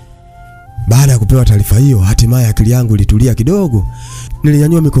 Baada ya kupewa taarifa hiyo, hatimaye akili yangu ilitulia kidogo.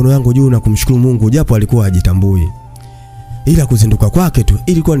 Nilinyanyua mikono yangu juu na kumshukuru Mungu japo alikuwa hajitambui. Ila kuzinduka kwake tu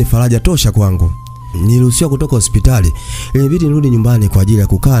ilikuwa ni faraja tosha kwangu. Niliruhusiwa kutoka hospitali. Ilibidi nirudi nyumbani kwa ajili ya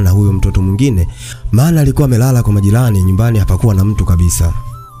kukaa na huyo mtoto mwingine, maana alikuwa amelala kwa majirani. Nyumbani hapakuwa na mtu kabisa.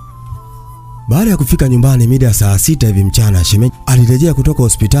 Baada ya kufika nyumbani mida ya saa 6 hivi mchana, shemeji alirejea kutoka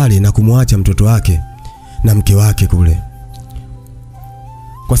hospitali na kumwacha mtoto wake na mke wake kule.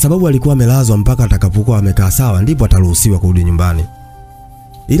 Kwa sababu alikuwa amelazwa mpaka atakapokuwa amekaa sawa ndipo ataruhusiwa kurudi nyumbani.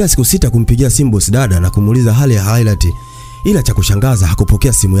 Ila siku 6 kumpigia simu boss dada na kumuuliza hali ya Highlight, ila cha kushangaza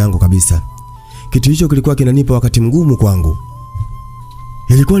hakupokea simu yangu kabisa. Kitu hicho kilikuwa kinanipa wakati mgumu kwangu.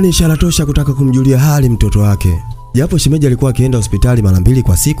 Ilikuwa ni ishara tosha kutaka kumjulia hali mtoto wake. Japo shemeji alikuwa akienda hospitali mara 2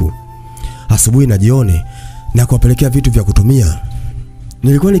 kwa siku, asubuhi na jioni, na kuwapelekea vitu vya kutumia.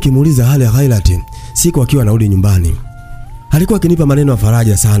 Nilikuwa nikimuuliza hali ya Highlight siku akiwa anarudi nyumbani. Alikuwa akinipa maneno ya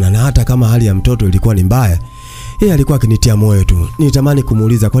faraja sana, na hata kama hali ya mtoto ilikuwa ni mbaya, yeye alikuwa akinitia moyo tu. Nilitamani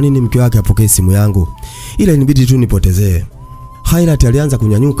kumuuliza kwa nini mke wake apokee simu yangu, ila inibidi tu nipotezee. Highlight alianza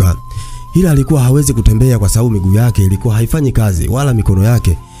kunyanyuka, ila alikuwa hawezi kutembea kwa sababu miguu yake ilikuwa haifanyi kazi wala mikono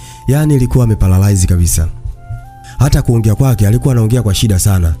yake, yani ilikuwa ameparalyze kabisa. Hata kuongea kwake alikuwa anaongea kwa shida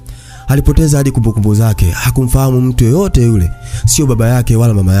sana. Alipoteza hadi kumbukumbu zake, hakumfahamu mtu yoyote yule, sio baba yake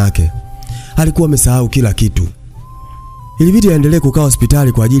wala mama yake. Alikuwa amesahau kila kitu. Ilibidi aendelee kukaa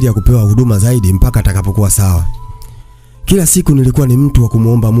hospitali kwa ajili ya kupewa huduma zaidi mpaka atakapokuwa sawa. Kila siku nilikuwa ni mtu wa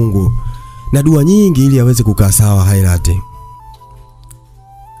kumuomba Mungu na dua nyingi ili aweze kukaa sawa Highlight.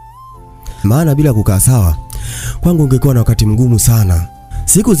 Maana bila kukaa sawa kwangu ungekuwa na wakati mgumu sana.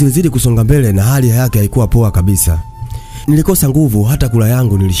 Siku zilizidi kusonga mbele na hali yake haikuwa poa kabisa. Nilikosa nguvu, hata kula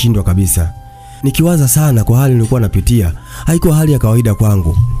yangu nilishindwa kabisa. Nikiwaza sana kwa hali nilikuwa napitia, haikuwa hali ya kawaida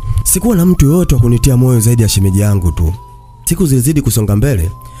kwangu. Sikuwa na mtu yoyote wa kunitia moyo zaidi ya shemeji yangu tu. Siku zilizidi kusonga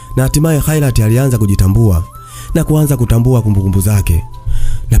mbele na hatimaye Highlight alianza kujitambua na kuanza kutambua kumbukumbu zake.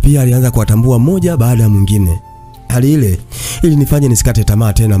 Na pia alianza kuwatambua mmoja baada ya mwingine. Hali ile ilinifanya nisikate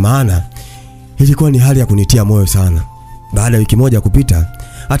tamaa tena, maana ilikuwa ni hali ya kunitia moyo sana. Baada ya wiki moja kupita,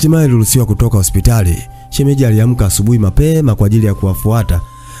 hatimaye aliruhusiwa kutoka hospitali. Shemeji aliamka asubuhi mapema kwa ajili ya kuwafuata,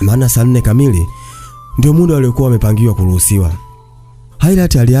 maana saa 4 kamili ndio muda waliokuwa wamepangiwa kuruhusiwa.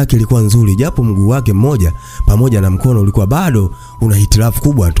 Highlight hali yake ilikuwa nzuri, japo mguu wake mmoja pamoja na mkono ulikuwa bado una hitilafu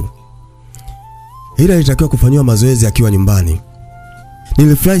kubwa tu. Ila ilitakiwa kufanywa mazoezi akiwa nyumbani.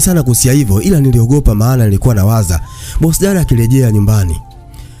 Nilifurahi sana kusikia hivyo, ila niliogopa, maana nilikuwa nawaza boss dada akirejea nyumbani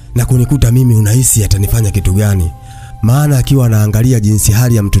na kunikuta mimi, unahisi atanifanya kitu gani? Maana akiwa anaangalia jinsi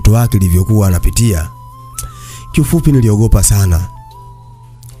hali ya mtoto wake ilivyokuwa anapitia. Kiufupi niliogopa sana.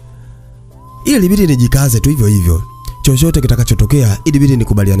 Ila ilibidi nijikaze tu hivyo hivyo. Chochote kitakachotokea ilibidi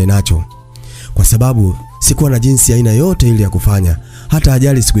nikubaliane nacho. Kwa sababu sikuwa na jinsi aina yote ile ya kufanya, hata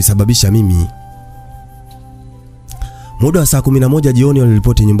ajali sikuisababisha mimi. Muda wa saa 11 jioni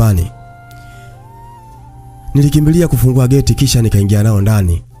waliripoti nyumbani. Nilikimbilia kufungua geti kisha nikaingia nao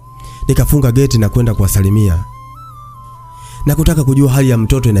ndani. Nikafunga geti na kwenda kuwasalimia na kutaka kujua hali ya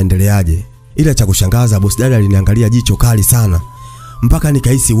mtoto inaendeleaje. Ila cha kushangaza boss dada aliniangalia jicho kali sana, mpaka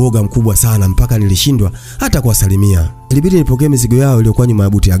nikahisi uoga mkubwa sana, mpaka nilishindwa hata kuwasalimia. Ilibidi nipokee mizigo yao iliyokuwa nyuma ya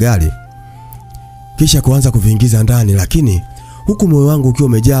buti ya gari kisha kuanza kuviingiza ndani, lakini huku moyo wangu ukiwa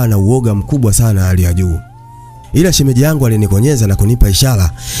umejaa na uoga mkubwa sana hali ya juu. Ila shemeji yangu alinikonyeza na kunipa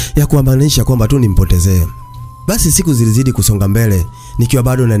ishara ya kuamaanisha kwamba tu nimpotezee. Basi siku zilizidi kusonga mbele, nikiwa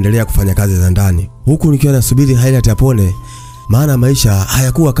bado naendelea kufanya kazi za ndani, huku nikiwa nasubiri Highlight apone, maana maisha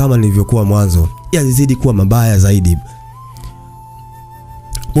hayakuwa kama nilivyokuwa mwanzo, yalizidi kuwa mabaya zaidi.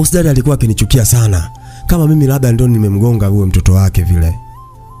 Boss dada alikuwa akinichukia sana, kama mimi labda ndio nimemgonga huyo mtoto wake vile.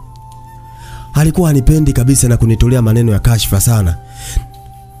 Alikuwa hanipendi kabisa na kunitolea maneno ya kashfa sana.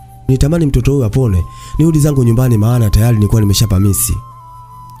 Nitamani mtoto huyo apone, nirudi zangu nyumbani, maana tayari nilikuwa nimeshapamisi.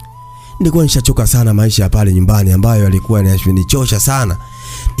 Nilikuwa nishachoka sana maisha ya pale nyumbani ambayo yalikuwa yananichosha sana.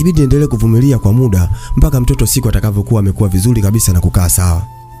 Ibidi niendelee kuvumilia kwa muda mpaka mtoto siku atakavyokuwa amekuwa vizuri kabisa na kukaa sawa. Ila ilibidi nipoke mizigo yao iliyokuwa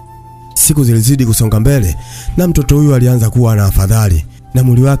nyuma ya buti ya gari kisha kuanza kuviingiza ndani. Nikafunga geti na kwenda kuwasalimia na kutaka kujua hali ya mtoto inaendeleaje. Ilibidi niendelee kuvumilia kwa muda mpaka mtoto siku atakavyokuwa amekuwa vizuri kabisa na kukaa sawa. Siku zilizidi kusonga mbele na mtoto huyu alianza kuwa na afadhali na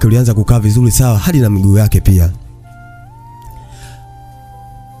mwili wake ulianza kukaa vizuri sawa hadi na miguu yake pia.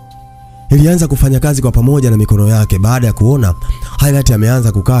 Ilianza kufanya kazi kwa pamoja na mikono yake baada ya kuona Highlight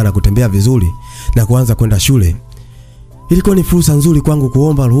ameanza kukaa na kutembea vizuri na kuanza kwenda shule. Ilikuwa ni fursa nzuri kwangu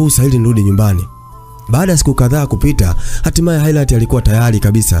kuomba ruhusa ili nirudi nyumbani. Baada ya siku kadhaa kupita, hatimaye Highlight alikuwa tayari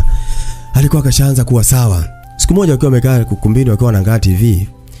kabisa. Alikuwa kashaanza kuwa sawa. Siku moja wakiwa wamekaa kukumbini wakiwa wanaangalia TV,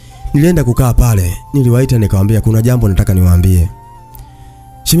 nilienda kukaa pale. Niliwaita nikamwambia kuna jambo nataka niwaambie.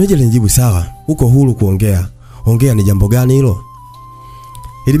 Shemeji alinijibu sawa, uko huru kuongea. Ongea, ni jambo gani hilo?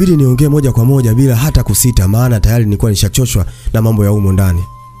 Ilibidi niongee moja kwa moja bila hata kusita, maana tayari nilikuwa nishachoshwa na mambo ya humo ndani.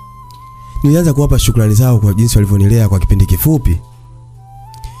 Nilianza kuwapa shukrani zao kwa jinsi walivyonilea kwa kipindi kifupi.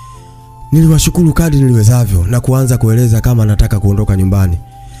 Niliwashukuru kadri niliwezavyo na kuanza kueleza kama nataka kuondoka nyumbani,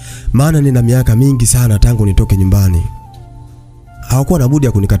 maana nina miaka mingi sana tangu nitoke nyumbani. Hawakuwa na budi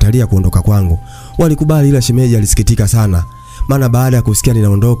ya kunikatalia kuondoka kwangu. Walikubali, ila shemeji alisikitika sana, maana baada ya kusikia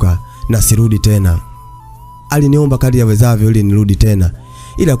ninaondoka na sirudi tena, aliniomba kadri yawezavyo ili nirudi tena.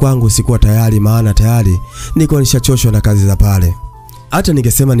 Ila kwangu sikuwa tayari, maana tayari nilikuwa nishachoshwa na kazi za pale. Hata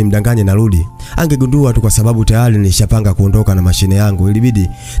ningesema nimdanganye narudi, angegundua tu, kwa sababu tayari nilishapanga kuondoka na mashine yangu. Ilibidi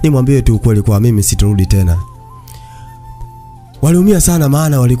nimwambie tu ukweli kwa mimi sitarudi tena. Waliumia sana,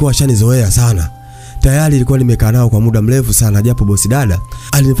 maana walikuwa washanizoea sana. Tayari ilikuwa nimekaa nao kwa muda mrefu sana, japo bosi dada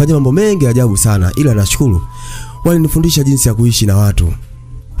alinifanyia mambo mengi ajabu sana, ila nashukuru walinifundisha jinsi ya kuishi na watu.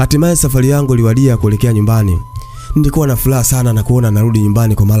 Hatimaye safari yangu iliwadia kuelekea nyumbani. Nilikuwa na furaha sana na kuona narudi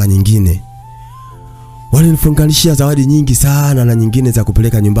nyumbani kwa mara nyingine. Walinifunganishia zawadi nyingi sana na nyingine za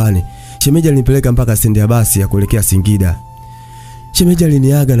kupeleka nyumbani. Shemeji alinipeleka mpaka stendi ya basi ya kuelekea Singida. Shemeji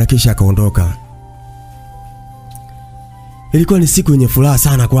aliniaga na kisha akaondoka. Ilikuwa ni siku yenye furaha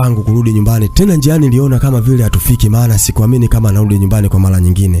sana kwangu kurudi nyumbani. Tena njiani niliona kama vile hatufiki, maana sikuamini kama narudi nyumbani kwa mara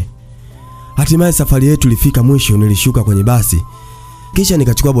nyingine. Hatimaye safari yetu ilifika mwisho. Nilishuka kwenye basi kisha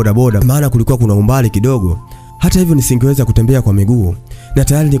nikachukua bodaboda, maana kulikuwa kuna umbali kidogo. Hata hivyo nisingeweza kutembea kwa miguu na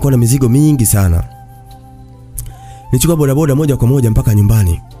tayari nilikuwa na mizigo mingi sana. Nilichukua bodaboda moja kwa moja mpaka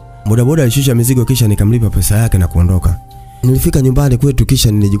nyumbani. Bodaboda alishusha mizigo kisha nikamlipa pesa yake na kuondoka. Nilifika nyumbani kwetu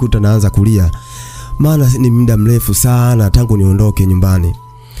kisha nilijikuta naanza kulia, maana ni muda mrefu sana tangu niondoke nyumbani.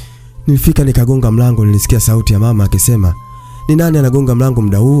 Nilifika nikagonga mlango, nilisikia sauti ya mama akisema, "Ni nani anagonga mlango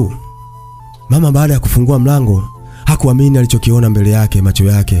muda huu?" Mama baada ya kufungua mlango hakuamini alichokiona mbele yake. Macho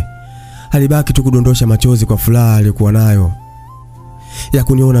yake alibaki tu kudondosha machozi kwa furaha alikuwa nayo ya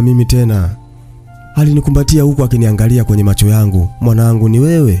kuniona mimi tena. Alinikumbatia huku akiniangalia kwenye macho yangu. "Mwanangu, ni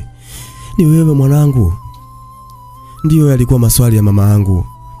wewe? Ni wewe mwanangu?" Ndiyo yalikuwa maswali ya mama yangu.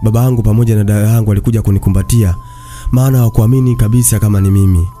 Baba yangu pamoja na dada yangu walikuja kunikumbatia, maana hawakuamini kabisa kama ni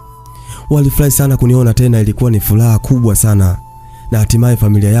mimi. Walifurahi sana kuniona tena, ilikuwa ni furaha kubwa sana. Na hatimaye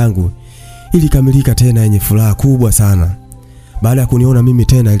familia yangu ilikamilika tena yenye furaha kubwa sana. Baada ya kuniona mimi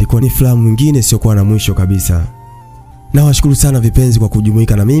tena, ilikuwa ni furaha nyingine sio kuwa na mwisho kabisa. Nawashukuru sana vipenzi kwa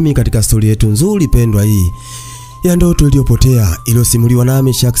kujumuika na mimi katika story yetu nzuri pendwa hii ya Ndoto Iliyopotea, iliyosimuliwa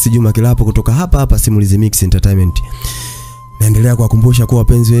nami Shaksi Juma Kilapo kutoka hapa Simulizi Mix Entertainment. Naendelea kuwakumbusha kwa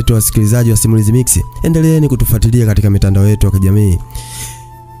wapenzi wetu wasikilizaji wa Simulizi Mix, endeleeni kutufuatilia katika mitandao yetu ya kijamii,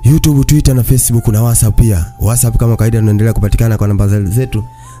 YouTube, Twitter na Facebook na WhatsApp pia. WhatsApp kama kawaida tunaendelea kupatikana kwa namba zetu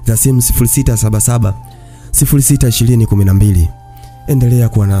za simu 0677 062012. Endelea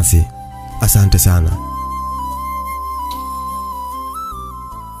kuwa nasi. Asante sana.